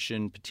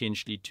intention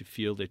potentially to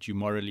feel that you're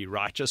morally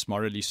righteous,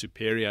 morally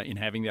superior in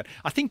having that?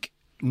 I think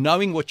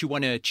knowing what you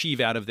want to achieve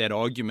out of that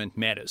argument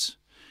matters.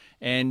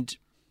 And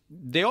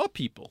there are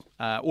people,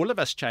 all of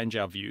us change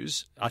our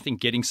views. I think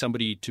getting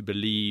somebody to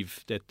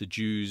believe that the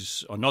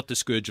Jews are not the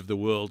scourge of the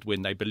world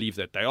when they believe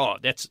that they are,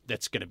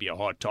 that's going to be a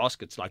hard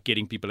task. It's like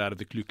getting people out of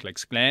the Ku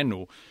Klux Klan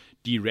or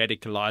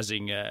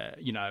de-radicalizing,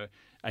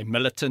 a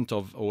militant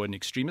or an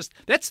extremist.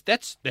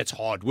 That's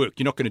hard work.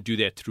 You're not going to do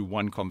that through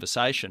one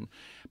conversation.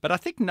 But I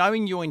think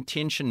knowing your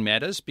intention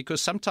matters,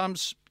 because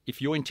sometimes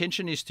if your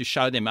intention is to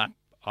show them up,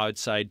 I would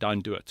say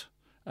don't do it.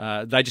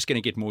 They're just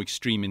going to get more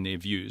extreme in their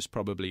views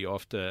probably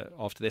after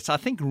that. So I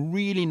think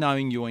really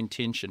knowing your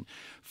intention.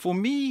 For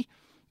me,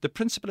 the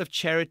principle of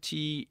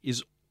charity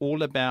is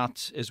all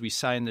about, as we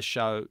say in the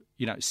show,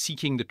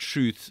 seeking the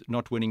truth,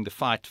 not winning the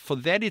fight. For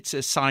that, it's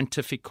a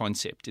scientific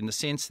concept in the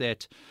sense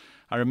that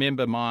I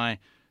remember my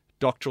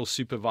doctoral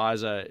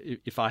supervisor,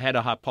 if I had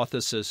a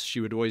hypothesis, she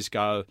would always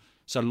go,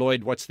 so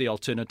Lloyd, what's the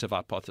alternative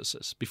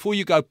hypothesis? Before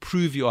you go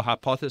prove your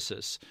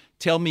hypothesis,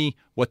 tell me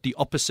what the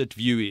opposite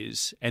view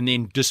is and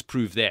then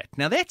disprove that.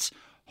 Now that's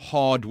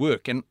hard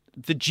work. And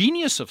the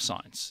genius of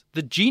science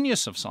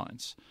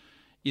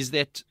is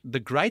that the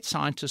great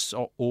scientists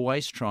are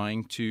always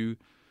trying to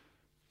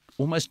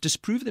almost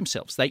disprove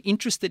themselves. They're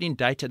interested in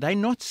data. They're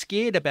not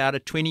scared about a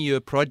 20-year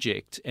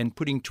project and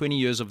putting 20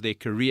 years of their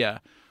career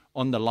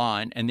on the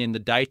line, and then the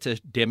data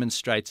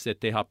demonstrates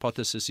that their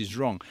hypothesis is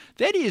wrong.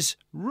 That is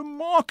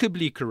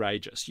remarkably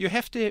courageous. You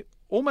have to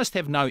almost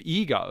have no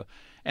ego.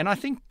 And I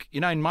think,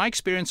 in my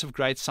experience of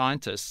great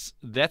scientists,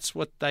 that's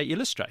what they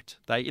illustrate.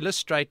 They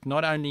illustrate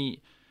not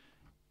only,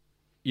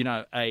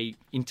 a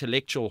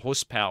intellectual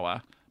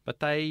horsepower, but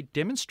they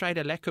demonstrate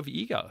a lack of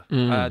ego.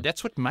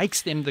 That's what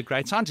makes them the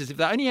great scientists. If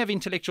they only have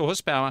intellectual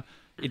horsepower,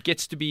 it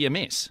gets to be a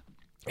mess.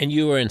 And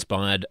you were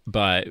inspired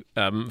by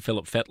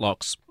Philip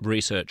Fetlock's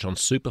research on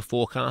super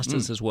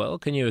forecasters as well.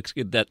 Can you?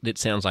 It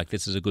sounds like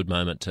this is a good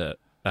moment to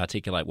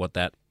articulate what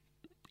that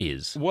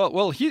is.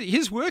 Well,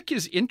 his work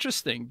is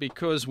interesting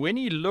because when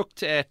he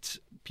looked at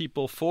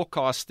people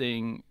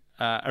forecasting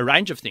a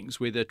range of things,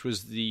 whether it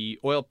was the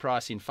oil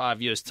price in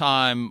 5 years'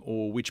 time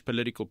or which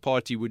political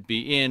party would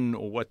be in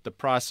or what the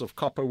price of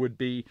copper would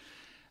be,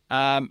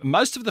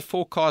 most of the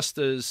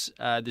forecasters,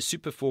 the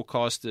super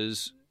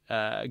forecasters,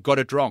 got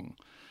it wrong.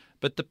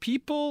 But the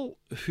people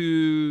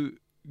who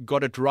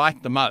got it right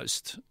the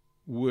most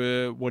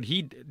were what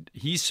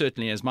he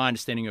certainly, as my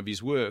understanding of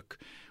his work,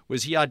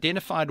 was he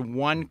identified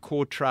one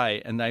core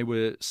trait, and they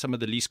were some of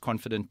the least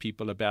confident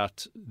people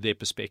about their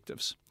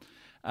perspectives.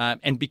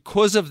 And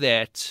because of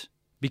that,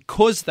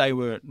 because they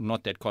were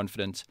not that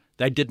confident,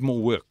 they did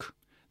more work.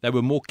 They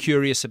were more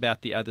curious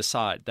about the other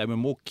side. They were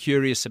more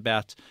curious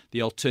about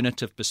the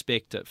alternative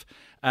perspective.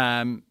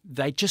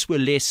 They just were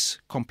less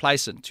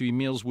complacent. To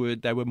Emil's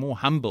word, they were more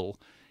humble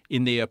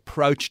in their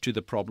approach to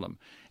the problem.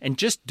 And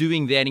just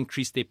doing that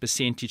increased their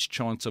percentage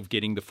chance of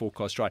getting the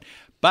forecast right.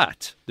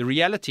 But the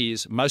reality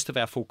is most of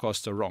our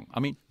forecasts are wrong. I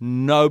mean,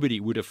 nobody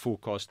would have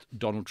forecast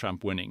Donald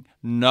Trump winning.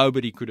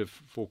 Nobody could have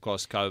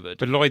forecast COVID.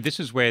 But Lloyd, this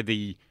is where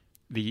the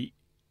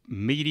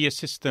media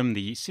system,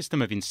 the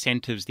system of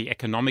incentives, the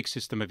economic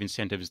system of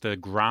incentives, the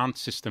grant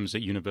systems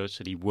at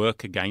university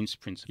work against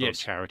principle of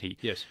charity.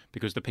 Yes.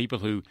 Because the people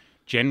who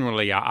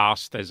generally are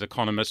asked as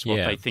economists what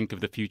they think of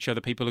the future, the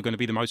people who are going to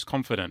be the most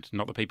confident,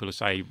 not the people who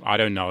say, I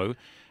don't know.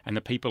 And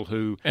the people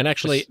who, and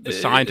actually, the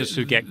scientists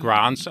who get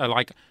grants are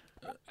like,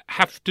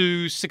 have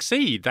to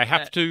succeed. They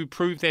have to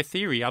prove their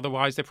theory.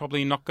 Otherwise, they're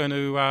probably not going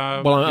to.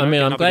 I'm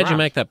glad you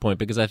make that point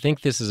because I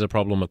think this is a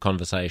problem of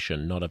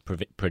conversation, not a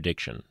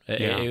prediction.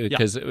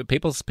 Because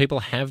people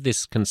have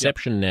this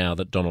conception now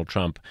that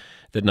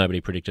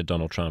nobody predicted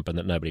Donald Trump and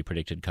that nobody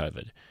predicted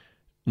COVID.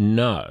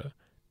 No.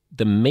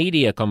 The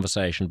media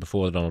conversation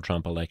before the Donald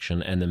Trump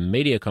election and the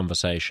media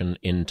conversation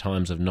in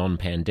times of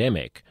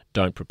non-pandemic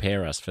don't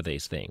prepare us for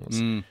these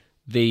things.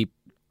 The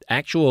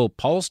actual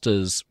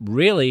pollsters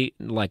really,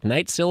 like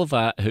Nate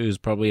Silver, who's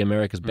probably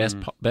America's best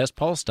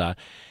pollster,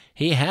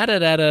 he had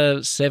it at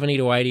a 70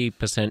 to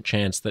 80%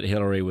 chance that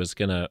Hillary was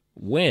going to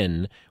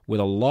win with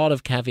a lot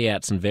of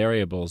caveats and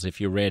variables if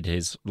you read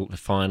his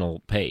final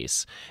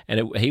piece.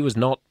 And he was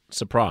not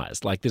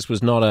surprised. Like this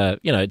was not a,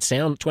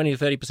 20 to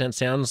 30%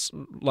 sounds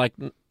like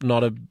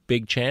not a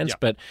big chance,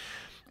 but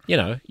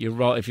you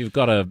roll if you've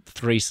got a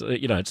three.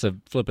 It's a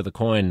flip of the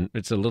coin.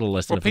 It's a little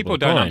less than a flip of the coin.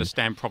 People don't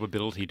understand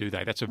probability, do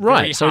they? That's a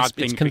very hard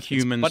thing for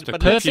humans to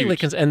perfectly.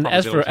 And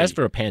as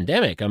for a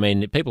pandemic, I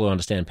mean, people who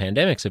understand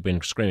pandemics have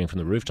been screaming from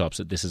the rooftops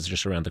that this is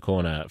just around the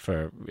corner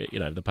for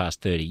the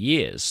past 30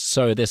 years.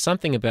 So there's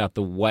something about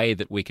the way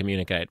that we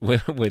communicate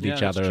with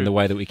each other and the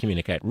way that we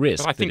communicate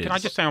risk. But I think, can I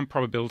just say on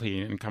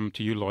probability and come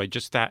to you, Lloyd,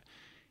 just that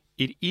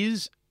it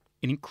is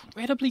an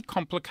incredibly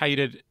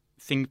complicated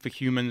thing for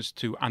humans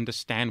to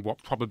understand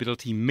what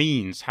probability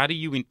means. How do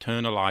you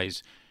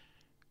internalize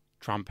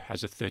Trump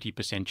has a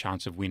 30%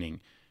 chance of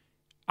winning?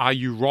 Are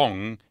you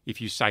wrong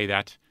if you say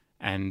that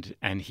and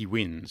he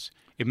wins?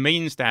 It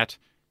means that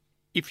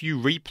if you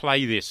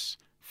replay this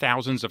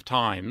thousands of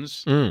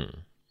times,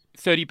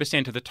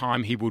 30% of the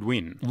time he would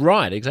win.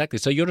 Right, exactly.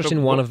 So you're just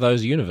in one of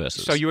those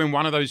universes. So you're in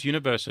one of those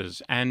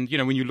universes. And,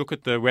 when you look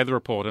at the weather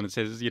report and it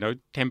says,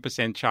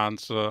 10%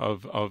 chance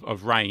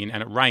of rain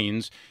and it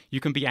rains,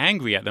 you can be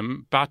angry at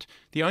them. But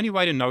the only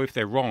way to know if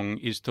they're wrong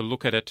is to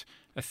look at it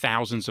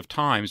thousands of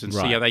times and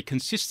see are they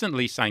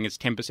consistently saying it's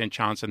 10%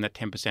 chance and that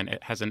 10%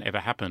 it hasn't ever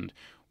happened.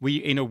 We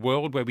in a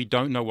world where we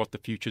don't know what the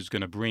future is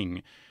going to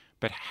bring,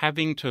 but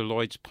having, to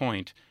Lloyd's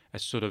point, a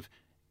sort of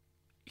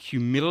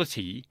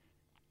humility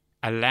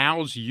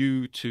allows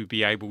you to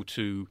be able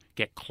to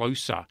get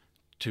closer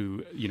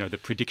to the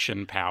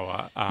prediction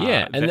power.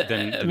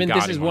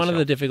 This is one of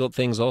the difficult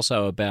things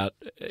also about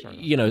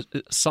you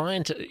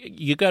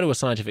go to a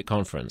scientific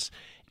conference.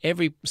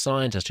 Every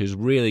scientist who's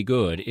really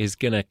good is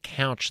going to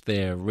couch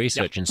their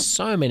research in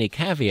so many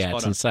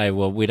caveats and say,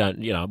 well, we don't,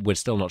 we're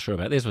still not sure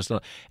about this. And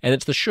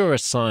it's the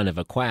surest sign of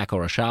a quack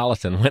or a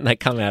charlatan when they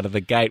come out of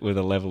the gate with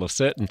a level of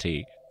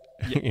certainty.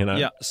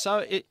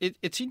 So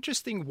it's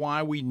interesting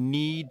why we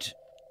need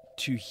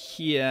to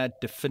hear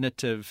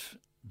definitive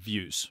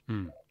views.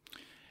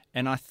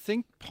 And I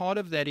think part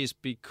of that is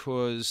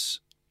because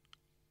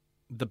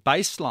the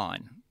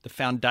baseline, the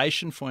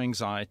foundation for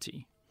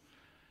anxiety,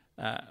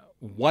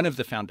 one of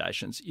the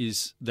foundations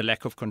is the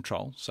lack of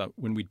control. So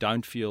when we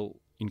don't feel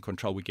in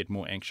control, we get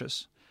more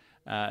anxious.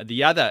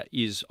 The other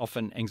is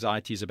often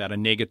anxieties about a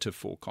negative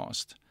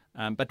forecast.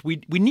 But we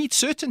need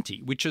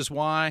certainty, which is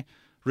why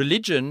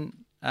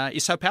religion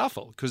is so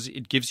powerful, because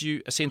it gives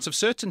you a sense of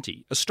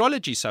certainty.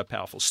 Astrology is so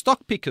powerful.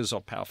 Stock pickers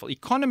are powerful.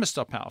 Economists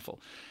are powerful.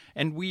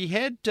 And we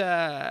had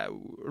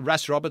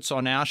Russ Roberts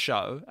on our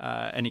show,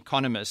 an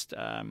economist,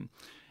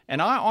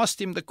 and I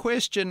asked him the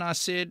question. I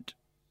said,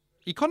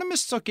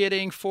 economists are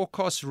getting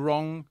forecasts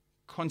wrong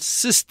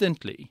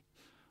consistently.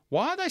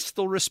 Why are they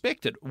still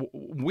respected?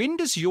 When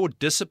does your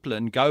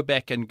discipline go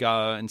back and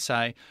go and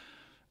say,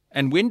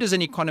 and when does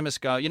an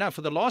economist go,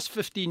 for the last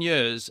 15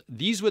 years,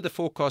 these were the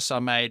forecasts I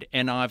made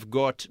and I've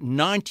got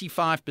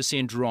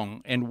 95%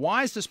 wrong. And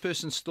why has this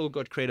person still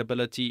got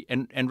credibility?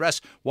 And Russ,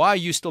 why are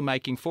you still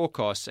making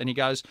forecasts? And he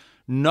goes,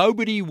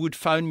 nobody would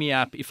phone me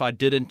up if I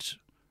didn't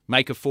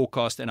make a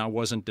forecast and I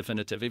wasn't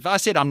definitive. If I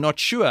said I'm not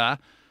sure,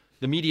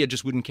 the media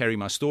just wouldn't carry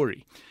my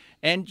story.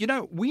 And,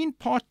 we in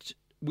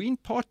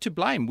part to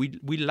blame.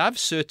 We love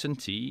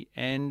certainty.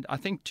 And I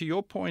think to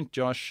your point,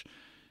 Josh,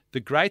 the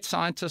great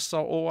scientists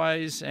are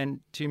always, and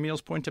to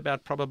Emil's point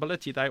about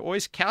probability, they're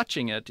always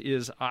couching it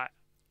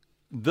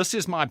this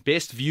is my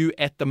best view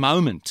at the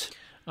moment.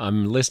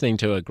 I'm listening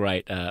to a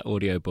great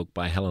audiobook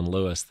by Helen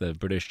Lewis, the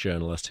British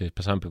journalist who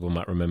some people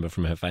might remember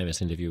from her famous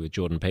interview with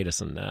Jordan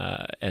Peterson.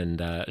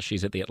 And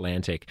she's at The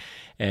Atlantic.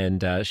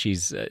 And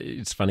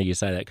it's funny you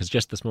say that, because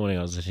just this morning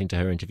I was listening to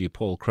her interview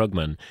Paul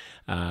Krugman,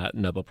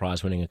 Nobel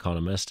Prize-winning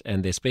economist,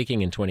 and they're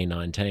speaking in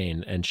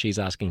 2019, and she's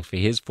asking for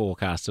his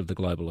forecasts of the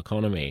global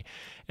economy.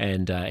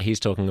 And he's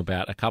talking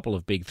about a couple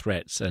of big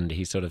threats, and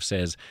he sort of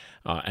says,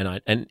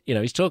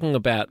 he's talking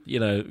about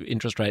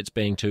interest rates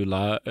being too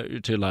low,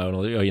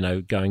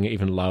 or going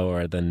even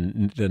lower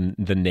than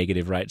the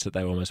negative rates that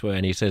they almost were.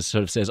 And he says,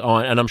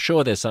 and I'm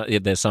sure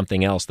there's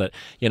something else that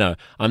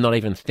I'm not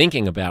even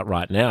thinking about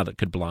right now that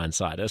could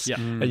blindside us.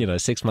 Yeah.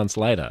 6 months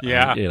later,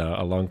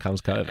 along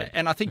comes COVID.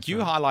 And I think you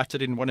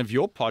highlighted in one of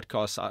your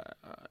podcasts.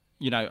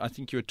 I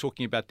think you were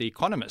talking about The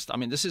Economist. I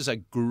mean, this is a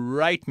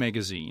great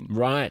magazine.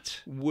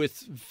 Right. With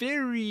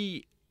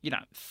very,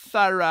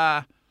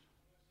 thorough,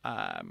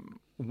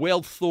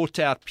 well thought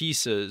out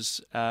pieces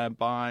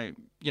by,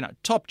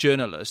 top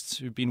journalists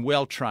who've been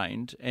well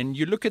trained. And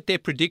you look at their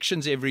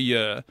predictions every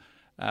year,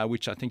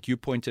 which I think you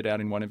pointed out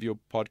in one of your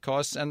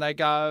podcasts, and they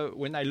go,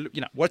 when they look,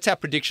 what's our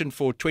prediction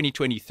for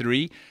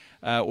 2023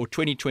 or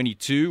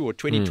 2022 or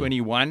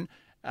 2021?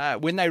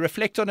 When they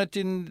reflect on it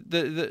in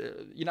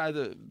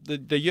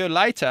the year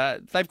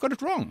later, they've got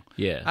it wrong.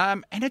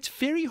 Yeah. And it's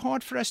very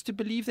hard for us to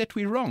believe that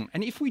we're wrong.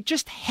 And if we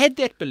just had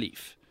that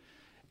belief,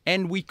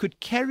 and we could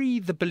carry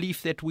the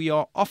belief that we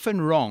are often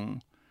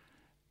wrong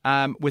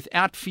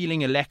without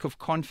feeling a lack of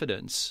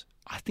confidence,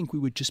 I think we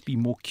would just be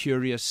more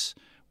curious.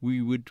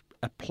 We would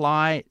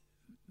apply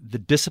the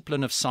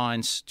discipline of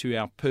science to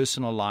our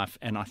personal life,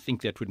 and I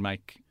think that would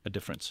make a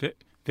difference.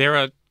 There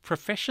are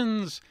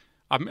professions.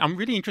 I'm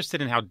really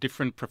interested in how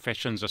different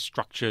professions are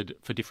structured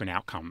for different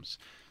outcomes.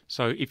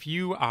 So if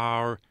you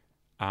are,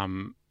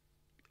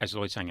 as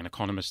Lloyd's saying, an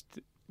economist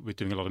with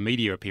doing a lot of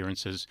media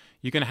appearances,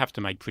 you're going to have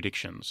to make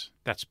predictions.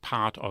 That's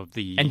part of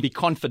the... And be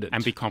confident.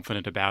 And be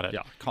confident about it.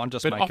 Yeah, can't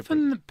just but make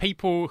often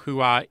people who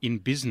are in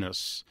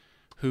business,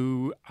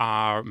 who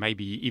are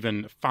maybe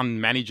even fund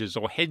managers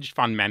or hedge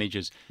fund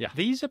managers,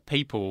 these are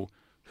people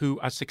who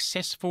are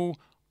successful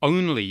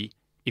only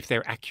if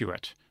they're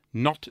accurate.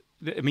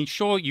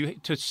 Sure,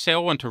 to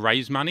sell and to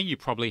raise money, you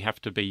probably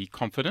have to be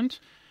confident.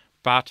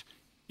 But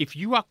if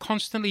you are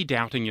constantly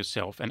doubting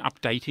yourself and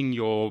updating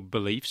your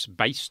beliefs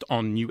based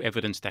on new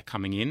evidence that's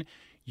coming in,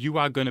 you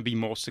are going to be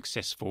more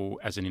successful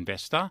as an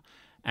investor.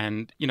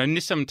 And,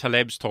 Nissim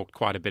Taleb's talked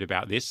quite a bit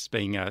about this,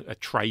 being a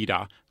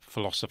trader,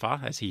 philosopher,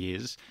 as he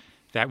is,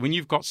 that when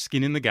you've got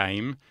skin in the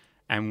game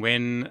and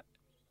when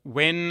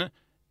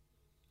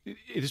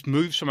it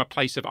moves from a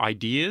place of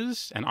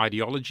ideas and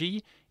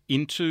ideology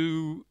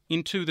into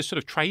the sort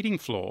of trading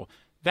floor,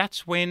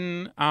 that's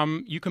when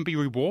you can be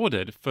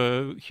rewarded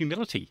for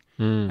humility.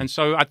 And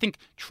so I think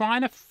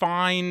trying to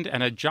find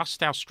and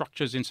adjust our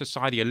structures in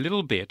society a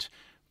little bit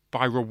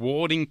by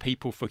rewarding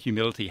people for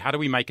humility. How do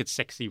we make it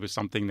sexy was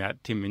something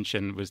that Tim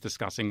Minchin was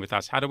discussing with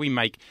us. How do we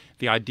make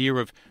the idea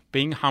of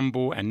being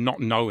humble and not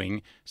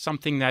knowing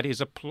something that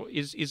is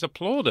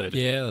applauded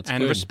and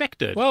good.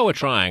 Respected? Well, we're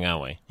trying,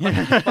 aren't we?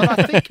 But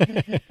I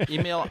think,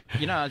 Emil,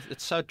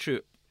 it's so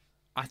true.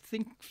 I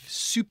think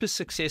super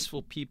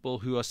successful people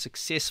who are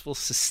successful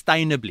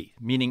sustainably,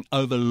 meaning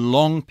over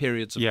long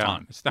periods of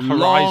time. It's the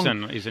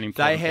horizon is an important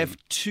They have thing.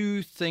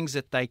 two things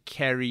that they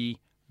carry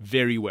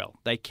very well.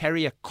 They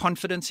carry a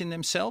confidence in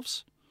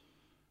themselves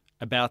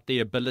about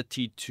their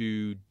ability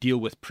to deal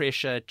with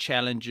pressure,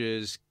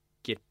 challenges,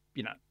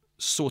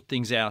 sort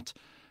things out.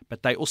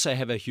 But they also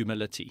have a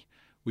humility,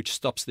 which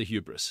stops the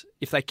hubris.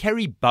 If they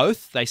carry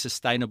both, they're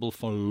sustainable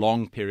for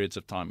long periods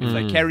of time. If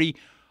they carry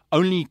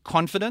only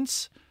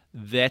confidence,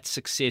 that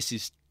success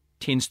is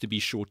tends to be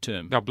short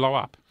term. They'll blow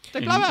up.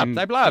 They blow up.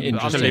 They blow up.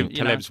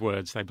 Taleb's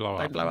words, they blow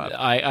up. They blow up.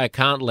 I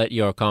can't let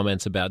your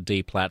comments about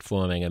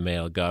deplatforming,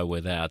 Emil, go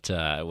without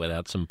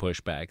some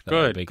pushback.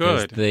 Though,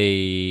 because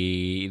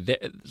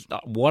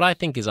what I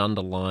think is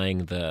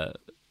underlying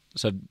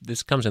so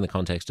this comes in the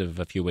context of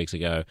a few weeks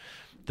ago.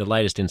 The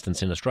latest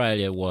instance in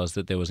Australia was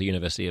that there was a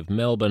University of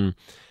Melbourne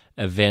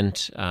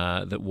event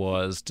that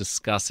was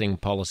discussing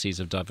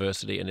policies of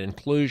diversity and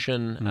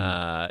inclusion,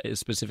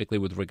 specifically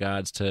with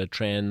regards to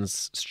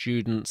trans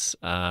students.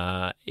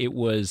 It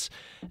was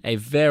a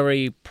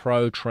very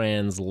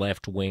pro-trans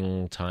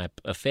left-wing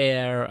type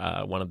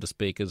affair. One of the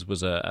speakers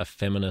was a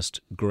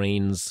feminist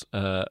Greens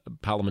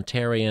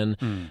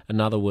parliamentarian.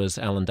 Another was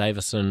Alan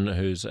Davison,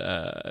 who's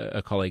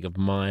a colleague of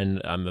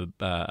mine. I'm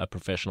a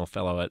professional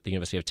fellow at the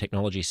University of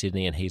Technology,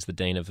 Sydney, and he's the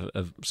Dean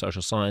of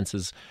Social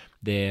Sciences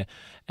there.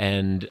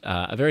 And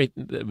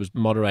it was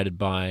moderated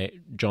by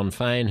John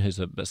Fain, who's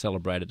a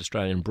celebrated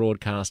Australian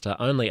broadcaster.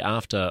 Only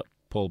after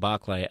Paul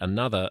Barclay,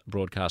 another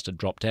broadcaster,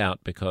 dropped out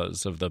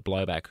because of the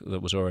blowback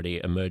that was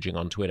already emerging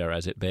on Twitter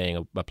as it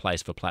being a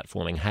place for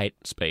platforming hate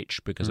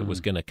speech, because it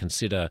was going to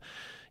consider,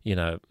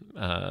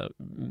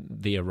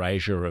 the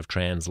erasure of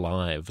trans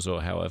lives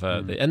or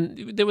however.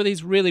 And there were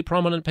these really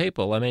prominent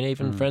people. I mean,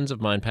 even friends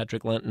of mine,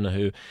 Patrick Lenton,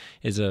 who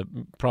is a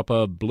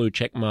proper blue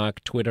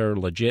checkmark Twitter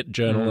legit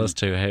journalist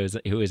who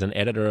is an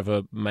editor of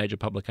a major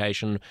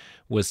publication,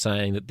 was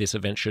saying that this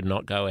event should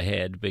not go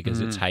ahead because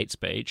it's hate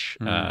speech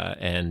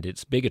and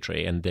it's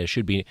bigotry, and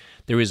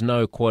there is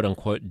no quote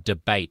unquote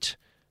debate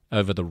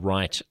over the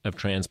right of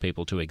trans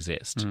people to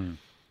exist.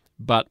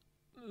 But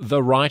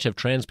the right of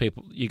trans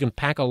people, you can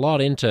pack a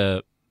lot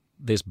into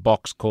this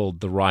box called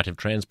the right of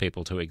trans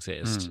people to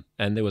exist.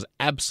 And there was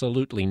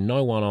absolutely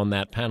no one on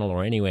that panel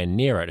or anywhere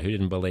near it who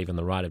didn't believe in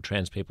the right of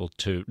trans people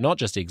to not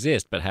just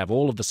exist, but have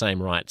all of the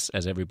same rights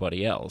as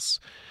everybody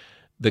else.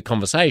 The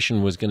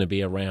conversation was going to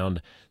be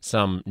around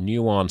some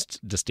nuanced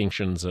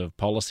distinctions of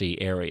policy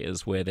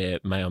areas where there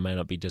may or may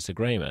not be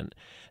disagreement.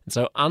 And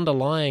so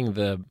underlying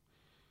the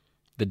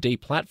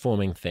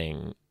deplatforming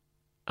thing,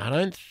 I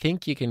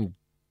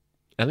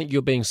think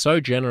you're being so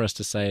generous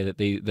to say that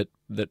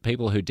that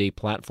people who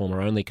deplatform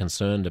are only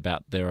concerned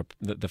about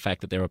the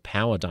fact that there are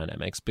power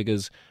dynamics,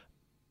 because,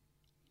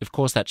 of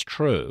course, that's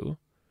true.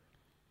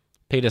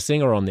 Peter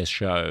Singer on this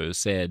show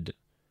said,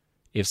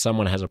 if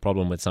someone has a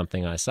problem with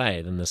something I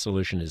say, then the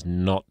solution is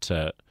not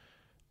to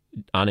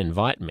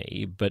uninvite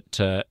me, but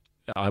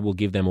I will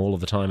give them all of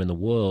the time in the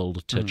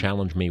world to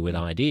challenge me with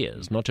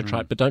ideas, not to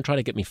try, but don't try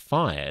to get me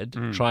fired.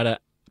 Try to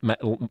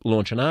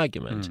launch an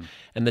argument.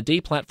 And the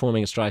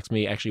deplatforming, it strikes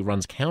me, actually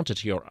runs counter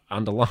to your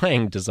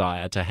underlying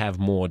desire to have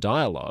more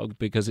dialogue,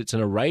 because it's an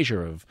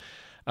erasure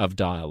of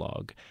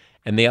dialogue.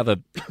 And the other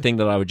thing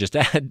that I would just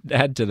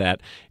add to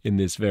that in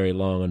this very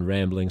long and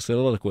rambling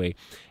soliloquy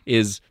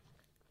is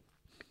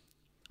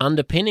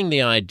underpinning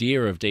the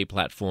idea of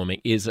deplatforming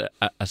is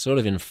a sort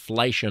of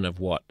inflation of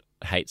what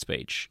hate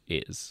speech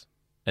is.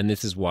 And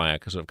this is why I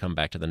sort of come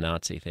back to the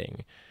Nazi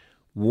thing.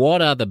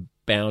 What are the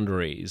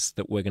boundaries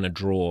that we're going to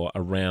draw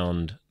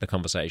around the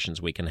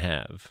conversations we can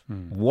have?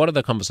 What are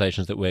the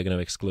conversations that we're going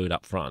to exclude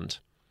up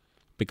front?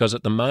 Because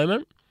at the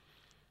moment,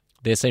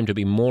 there seem to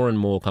be more and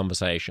more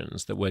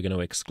conversations that we're going to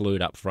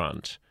exclude up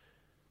front.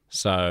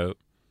 So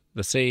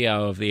the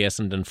CEO of the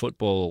Essendon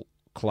Football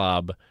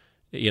Club,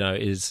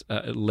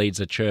 leads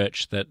a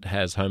church that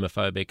has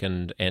homophobic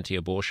and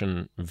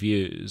anti-abortion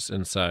views,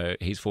 and so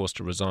he's forced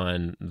to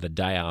resign the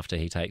day after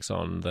he takes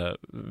on the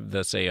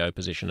CEO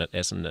position at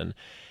Essendon.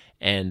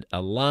 And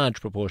a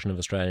large proportion of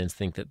Australians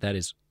think that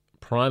is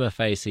prima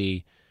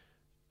facie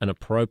an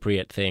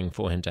appropriate thing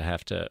for him to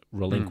have to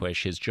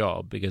relinquish his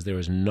job, because there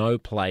is no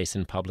place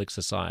in public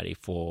society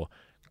for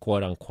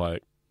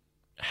quote-unquote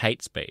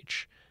hate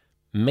speech,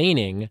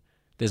 meaning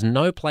there's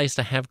no place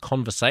to have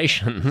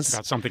conversations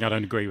about something I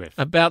don't agree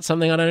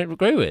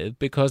with.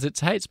 Because it's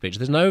hate speech.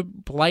 There's no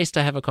place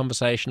to have a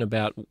conversation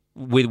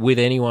with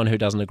anyone who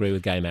doesn't agree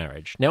with gay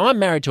marriage. Now, I'm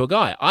married to a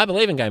guy. I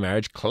believe in gay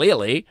marriage,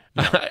 clearly.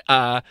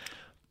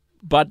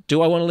 But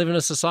do I want to live in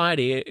a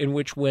society in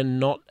which we're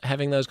not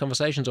having those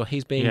conversations, or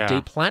he's being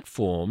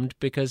deplatformed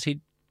because he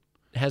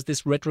has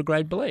this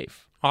retrograde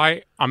belief?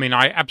 I mean,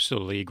 I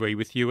absolutely agree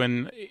with you.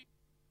 And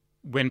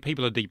when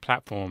people are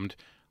deplatformed,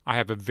 I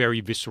have a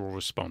very visceral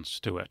response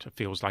to it. It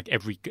feels like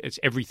it's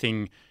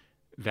everything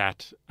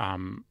that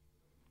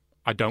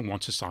I don't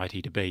want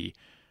society to be.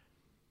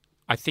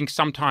 I think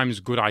sometimes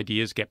good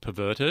ideas get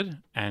perverted,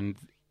 and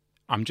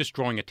I'm just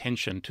drawing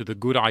attention to the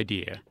good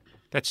idea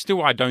that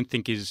still I don't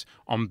think is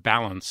on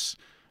balance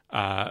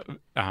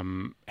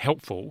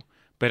helpful,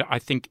 but I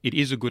think it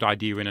is a good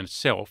idea in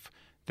itself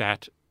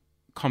that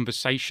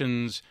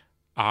conversations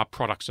are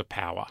products of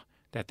power.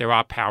 That there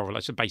are power.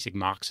 It's a basic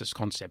Marxist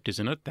concept,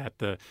 isn't it? That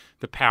the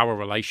power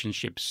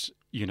relationships,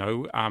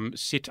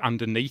 sit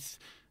underneath,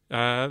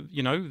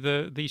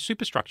 the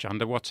superstructure,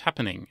 under what's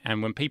happening.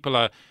 And when people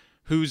are,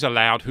 who's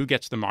allowed, who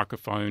gets the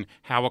microphone,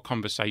 how are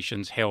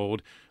conversations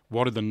held,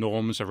 what are the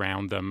norms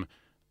around them?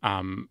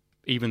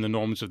 even the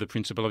norms of the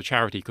principle of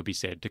charity could be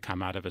said to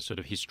come out of a sort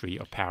of history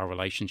of power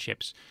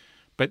relationships.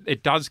 But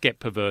it does get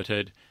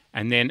perverted,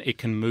 and then it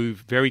can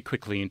move very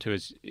quickly into,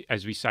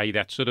 as we say,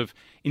 that sort of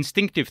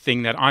instinctive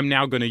thing that I'm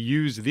now going to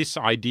use this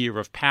idea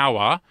of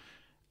power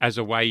as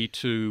a way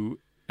to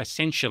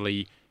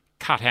essentially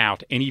cut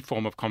out any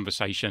form of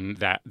conversation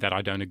that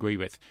I don't agree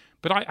with.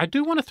 But I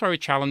do want to throw a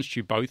challenge to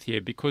you both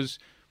here, because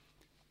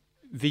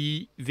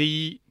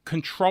the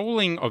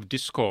controlling of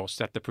discourse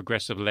that the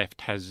progressive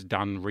left has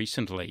done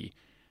recently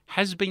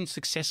has been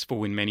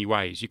successful in many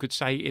ways. You could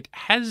say it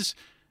has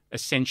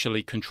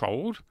essentially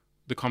controlled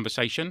the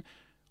conversation.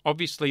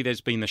 Obviously,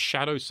 there's been the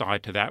shadow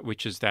side to that,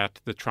 which is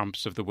that the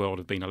Trumps of the world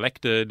have been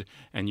elected,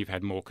 and you've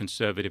had more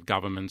conservative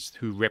governments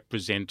who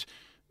represent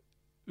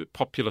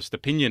populist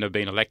opinion have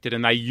been elected,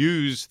 and they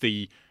use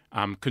the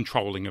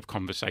controlling of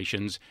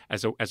conversations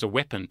as a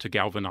weapon to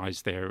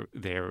galvanize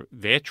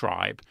their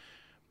tribe.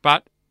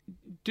 But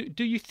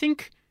do you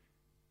think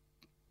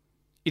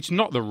it's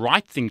not the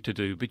right thing to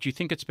do, but you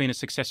think it's been a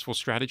successful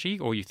strategy,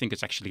 or you think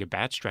it's actually a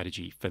bad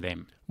strategy for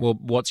them? Well,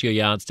 what's your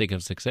yardstick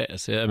of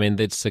success? I mean,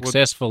 it's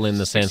successful in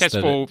the sense that...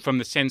 Successful from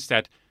the sense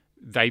that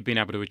they've been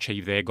able to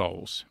achieve their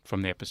goals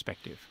from their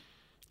perspective.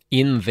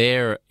 In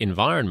their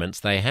environments,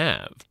 they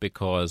have,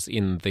 because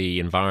in the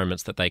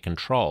environments that they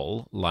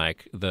control,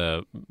 like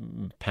the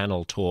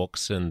panel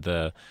talks and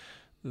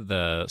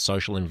the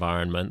social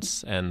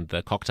environments and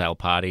the cocktail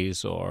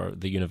parties or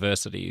the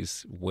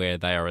universities where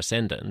they are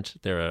ascendant,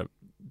 there are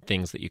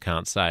things that you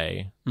can't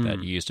say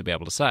that you used to be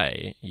able to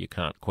say. You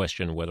can't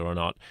question whether or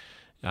not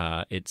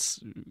it's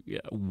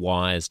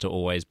wise to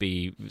always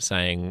be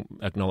saying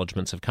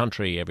acknowledgements of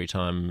country every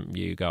time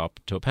you go up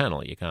to a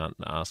panel. You can't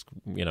ask,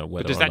 whether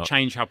But does or that not...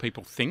 change how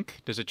people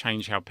think? Does it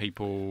change how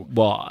people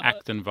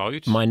act and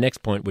vote? My next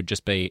point would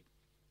just be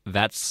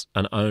that's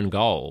an own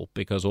goal,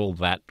 because all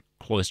that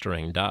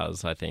cloistering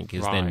does, I think,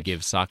 is then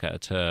give succor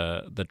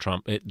to the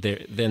Trump.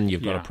 Then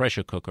you've got a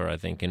pressure cooker, I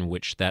think, in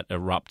which that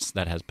erupts,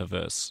 that has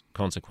perverse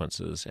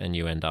consequences, and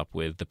you end up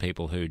with the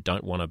people who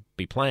don't want to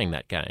be playing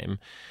that game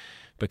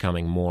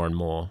becoming more and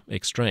more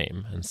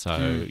extreme. And so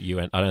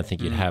I don't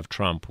think you'd have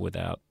Trump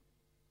without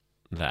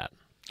that.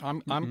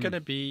 I'm going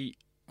to be...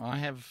 I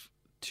have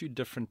two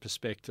different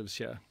perspectives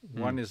here.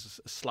 One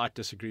is a slight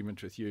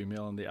disagreement with you,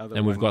 Emil, and the other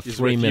and we've got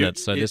 3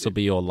 minutes, so this will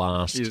be your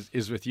last.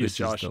 Is with you,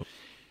 Josh.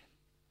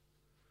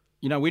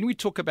 When we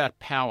talk about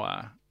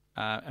power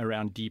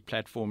around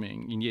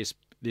deplatforming, and yes,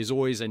 there's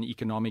always an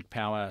economic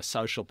power,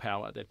 social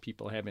power that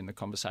people have in the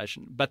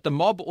conversation. But the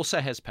mob also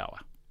has power.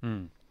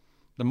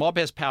 The mob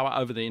has power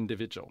over the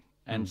individual.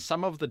 And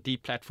some of the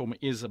deplatforming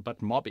is a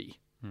bit mobby.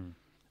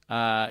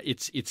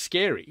 It's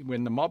scary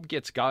when the mob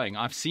gets going.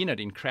 I've seen it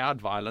in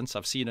crowd violence.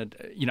 I've seen it,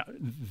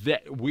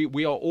 that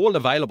we are all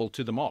available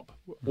to the mob,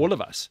 all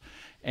of us.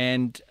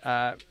 And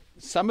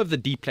some of the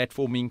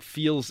deplatforming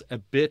feels a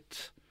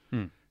bit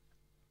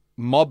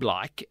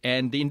mob-like,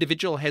 and the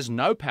individual has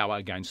no power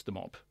against the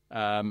mob.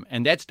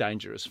 And that's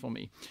dangerous for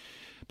me.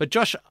 But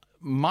Josh,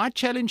 my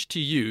challenge to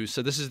you,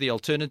 so this is the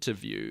alternative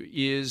view,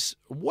 is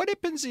what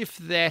happens if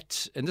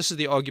that, and this is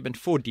the argument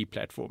for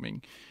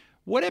deplatforming,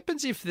 what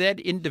happens if that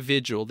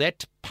individual,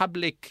 that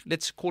public,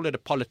 let's call it a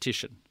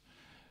politician,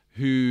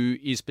 who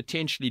is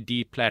potentially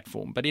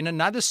deplatformed, but in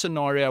another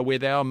scenario where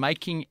they are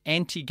making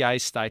anti-gay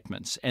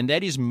statements, and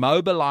that is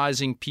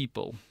mobilizing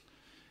people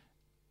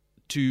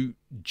to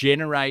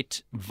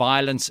generate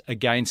violence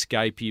against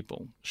gay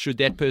people, should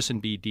that person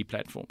be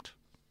deplatformed?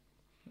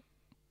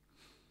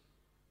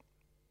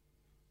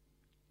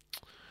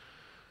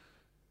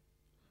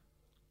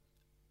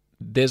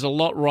 There's a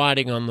lot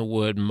riding on the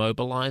word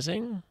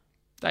mobilizing.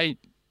 They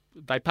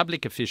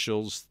public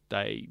officials.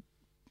 They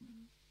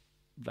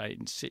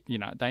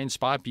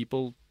inspire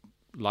people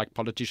like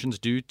politicians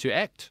do to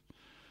act.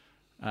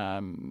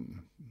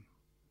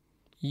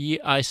 Yeah,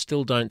 I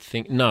still don't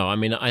think... No, I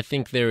mean, I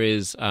think there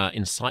is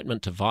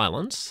incitement to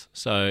violence.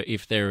 So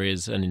if there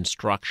is an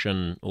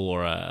instruction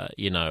or, I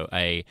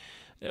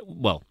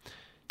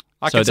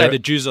can say the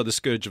Jews are the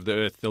scourge of the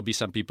earth. There'll be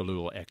some people who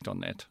will act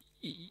on that.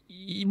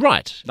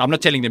 Right. I'm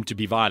not telling them to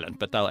be violent,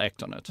 but they'll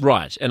act on it.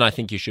 Right. And I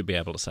think you should be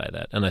able to say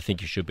that. And I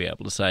think you should be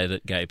able to say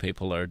that gay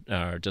people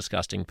are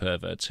disgusting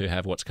perverts who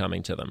have what's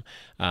coming to them.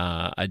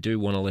 I do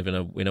want to live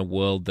in a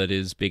world that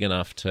is big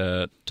enough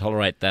to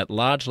tolerate that,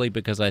 largely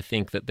because I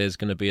think that there's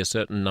going to be a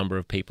certain number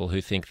of people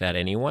who think that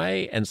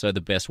anyway. And so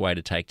the best way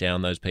to take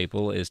down those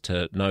people is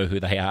to know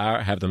who they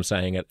are, have them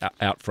saying it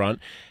out front,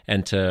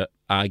 and to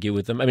argue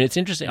with them. I mean, it's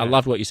interesting. Yeah. I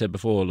loved what you said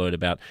before, Lloyd,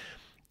 about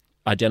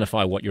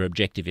identify what your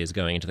objective is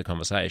going into the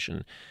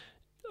conversation.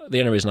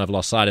 The only reason I've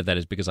lost sight of that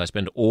is because I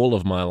spend all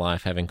of my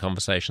life having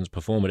conversations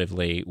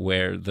performatively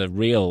where the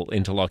real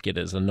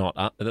interlocutors are not...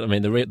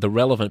 the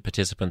relevant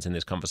participants in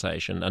this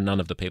conversation are none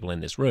of the people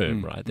in this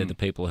room, right? They're the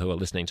people who are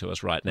listening to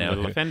us right now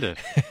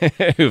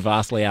who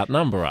vastly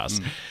outnumber us.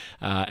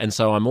 And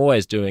so I'm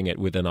always doing it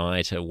with an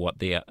eye to what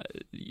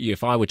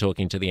if I were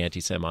talking to the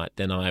anti-Semite,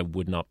 then I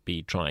would not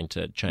be trying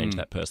to change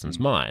that person's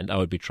mind. I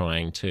would be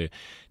trying to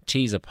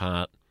tease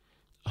apart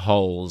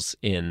holes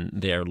in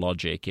their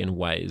logic in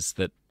ways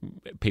that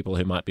people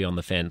who might be on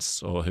the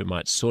fence or who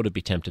might sort of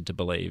be tempted to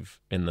believe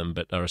in them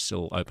but are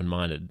still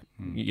open-minded,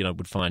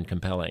 would find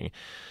compelling.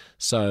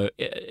 So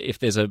if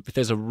there's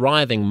a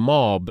writhing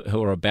mob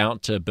who are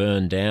about to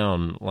burn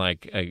down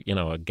like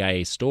a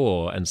gay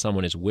store and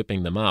someone is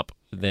whipping them up,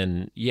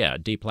 then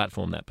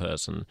deplatform that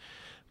person.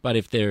 But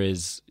if there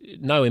is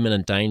no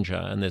imminent danger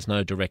and there's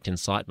no direct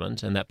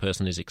incitement and that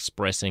person is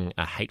expressing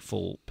a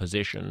hateful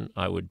position,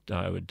 I would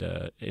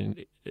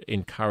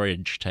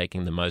encourage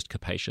taking the most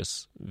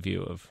capacious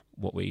view of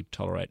what we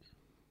tolerate.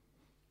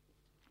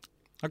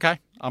 Okay.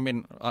 I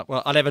mean,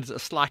 I'd have a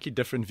slightly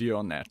different view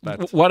on that.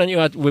 But why don't you?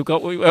 We've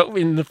got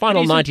in the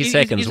final 90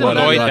 seconds. Why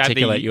don't you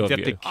articulate your view?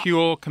 That the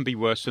cure can be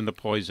worse than the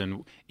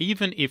poison,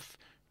 even if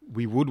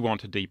we would want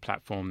to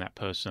deplatform that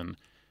person.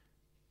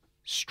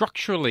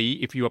 Structurally,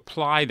 if you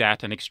apply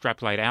that and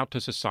extrapolate out to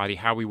society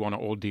how we want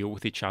to all deal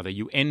with each other,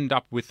 you end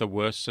up with a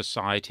worse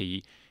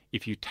society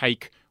if you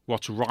take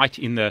what's right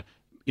in the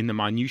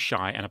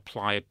minutiae and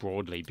apply it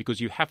broadly,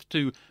 because you have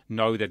to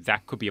know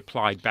that could be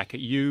applied back at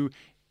you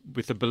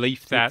with the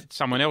belief that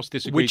someone else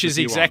disagrees with you. Which is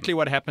exactly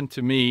what happened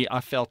to me.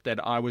 I felt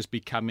that I was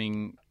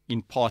becoming,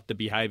 in part, the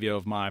behavior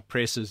of my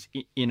oppressors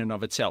in and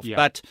of itself. Yeah.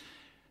 But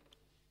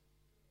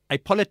a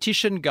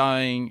politician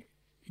going,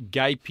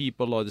 gay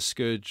people are the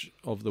scourge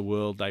of the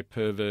world, they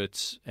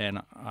perverts, and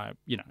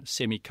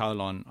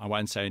semicolon, I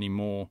won't say any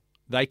more.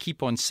 They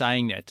keep on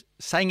saying that.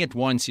 Saying it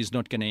once is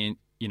not going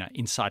to,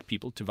 incite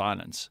people to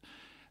violence.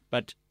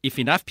 But if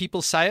enough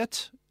people say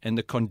it and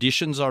the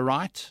conditions are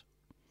right,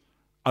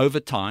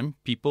 over time,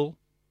 people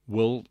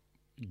will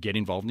get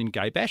involved in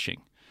gay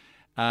bashing.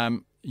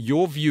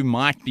 Your view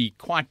might be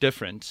quite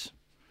different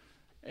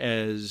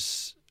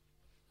as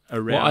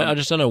around. Well, I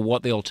just don't know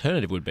what the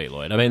alternative would be,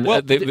 Lloyd. I mean,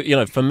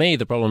 for me,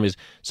 the problem is,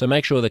 so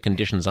make sure the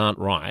conditions aren't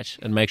right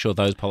and make sure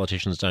those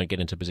politicians don't get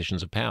into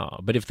positions of power.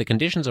 But if the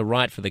conditions are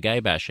right for the gay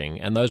bashing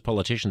and those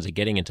politicians are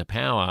getting into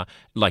power,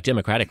 like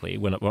democratically,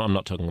 I'm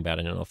not talking about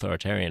in an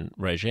authoritarian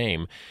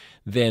regime,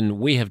 then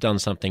we have done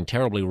something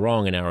terribly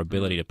wrong in our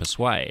ability to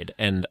persuade.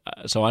 And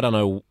so I don't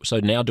know, so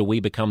now do we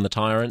become the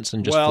tyrants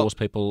and just force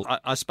people?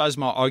 I suppose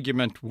my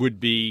argument would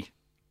be,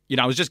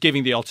 I was just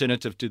giving the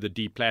alternative to the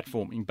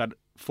deplatforming, but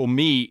for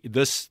me,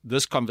 this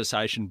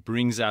conversation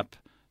brings up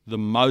the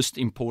most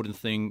important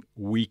thing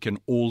we can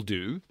all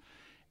do,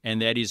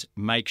 and that is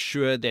make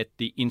sure that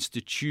the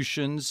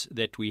institutions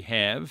that we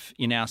have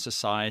in our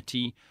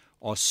society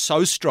are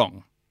so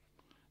strong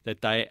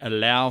that they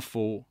allow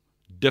for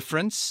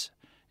difference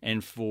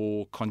and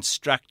for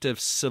constructive,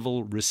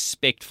 civil,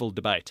 respectful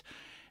debate.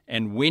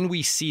 And when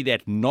we see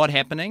that not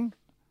happening,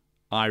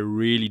 I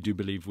really do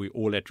believe we're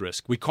all at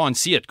risk. We can't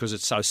see it because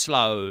it's so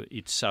slow,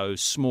 it's so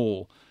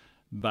small,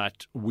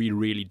 but we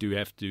really do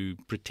have to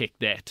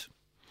protect that.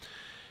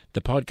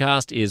 The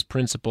podcast is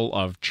Principle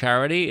of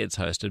Charity. It's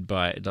hosted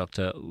by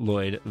Dr.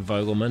 Lloyd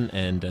Vogelman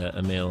and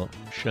Emil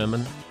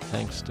Sherman.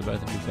 Thanks to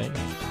both of you for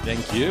being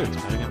here.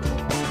 Thank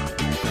you.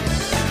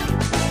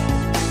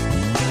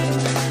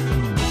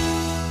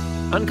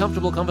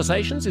 Uncomfortable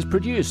Conversations is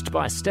produced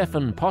by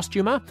Stefan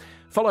Postuma.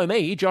 Follow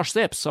me, Josh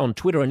Szeps, on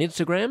Twitter and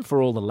Instagram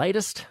for all the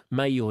latest.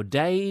 May your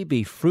day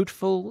be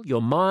fruitful,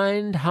 your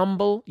mind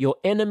humble, your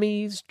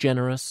enemies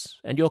generous,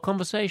 and your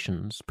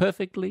conversations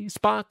perfectly,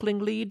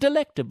 sparklingly,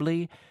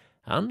 delectably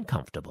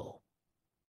uncomfortable.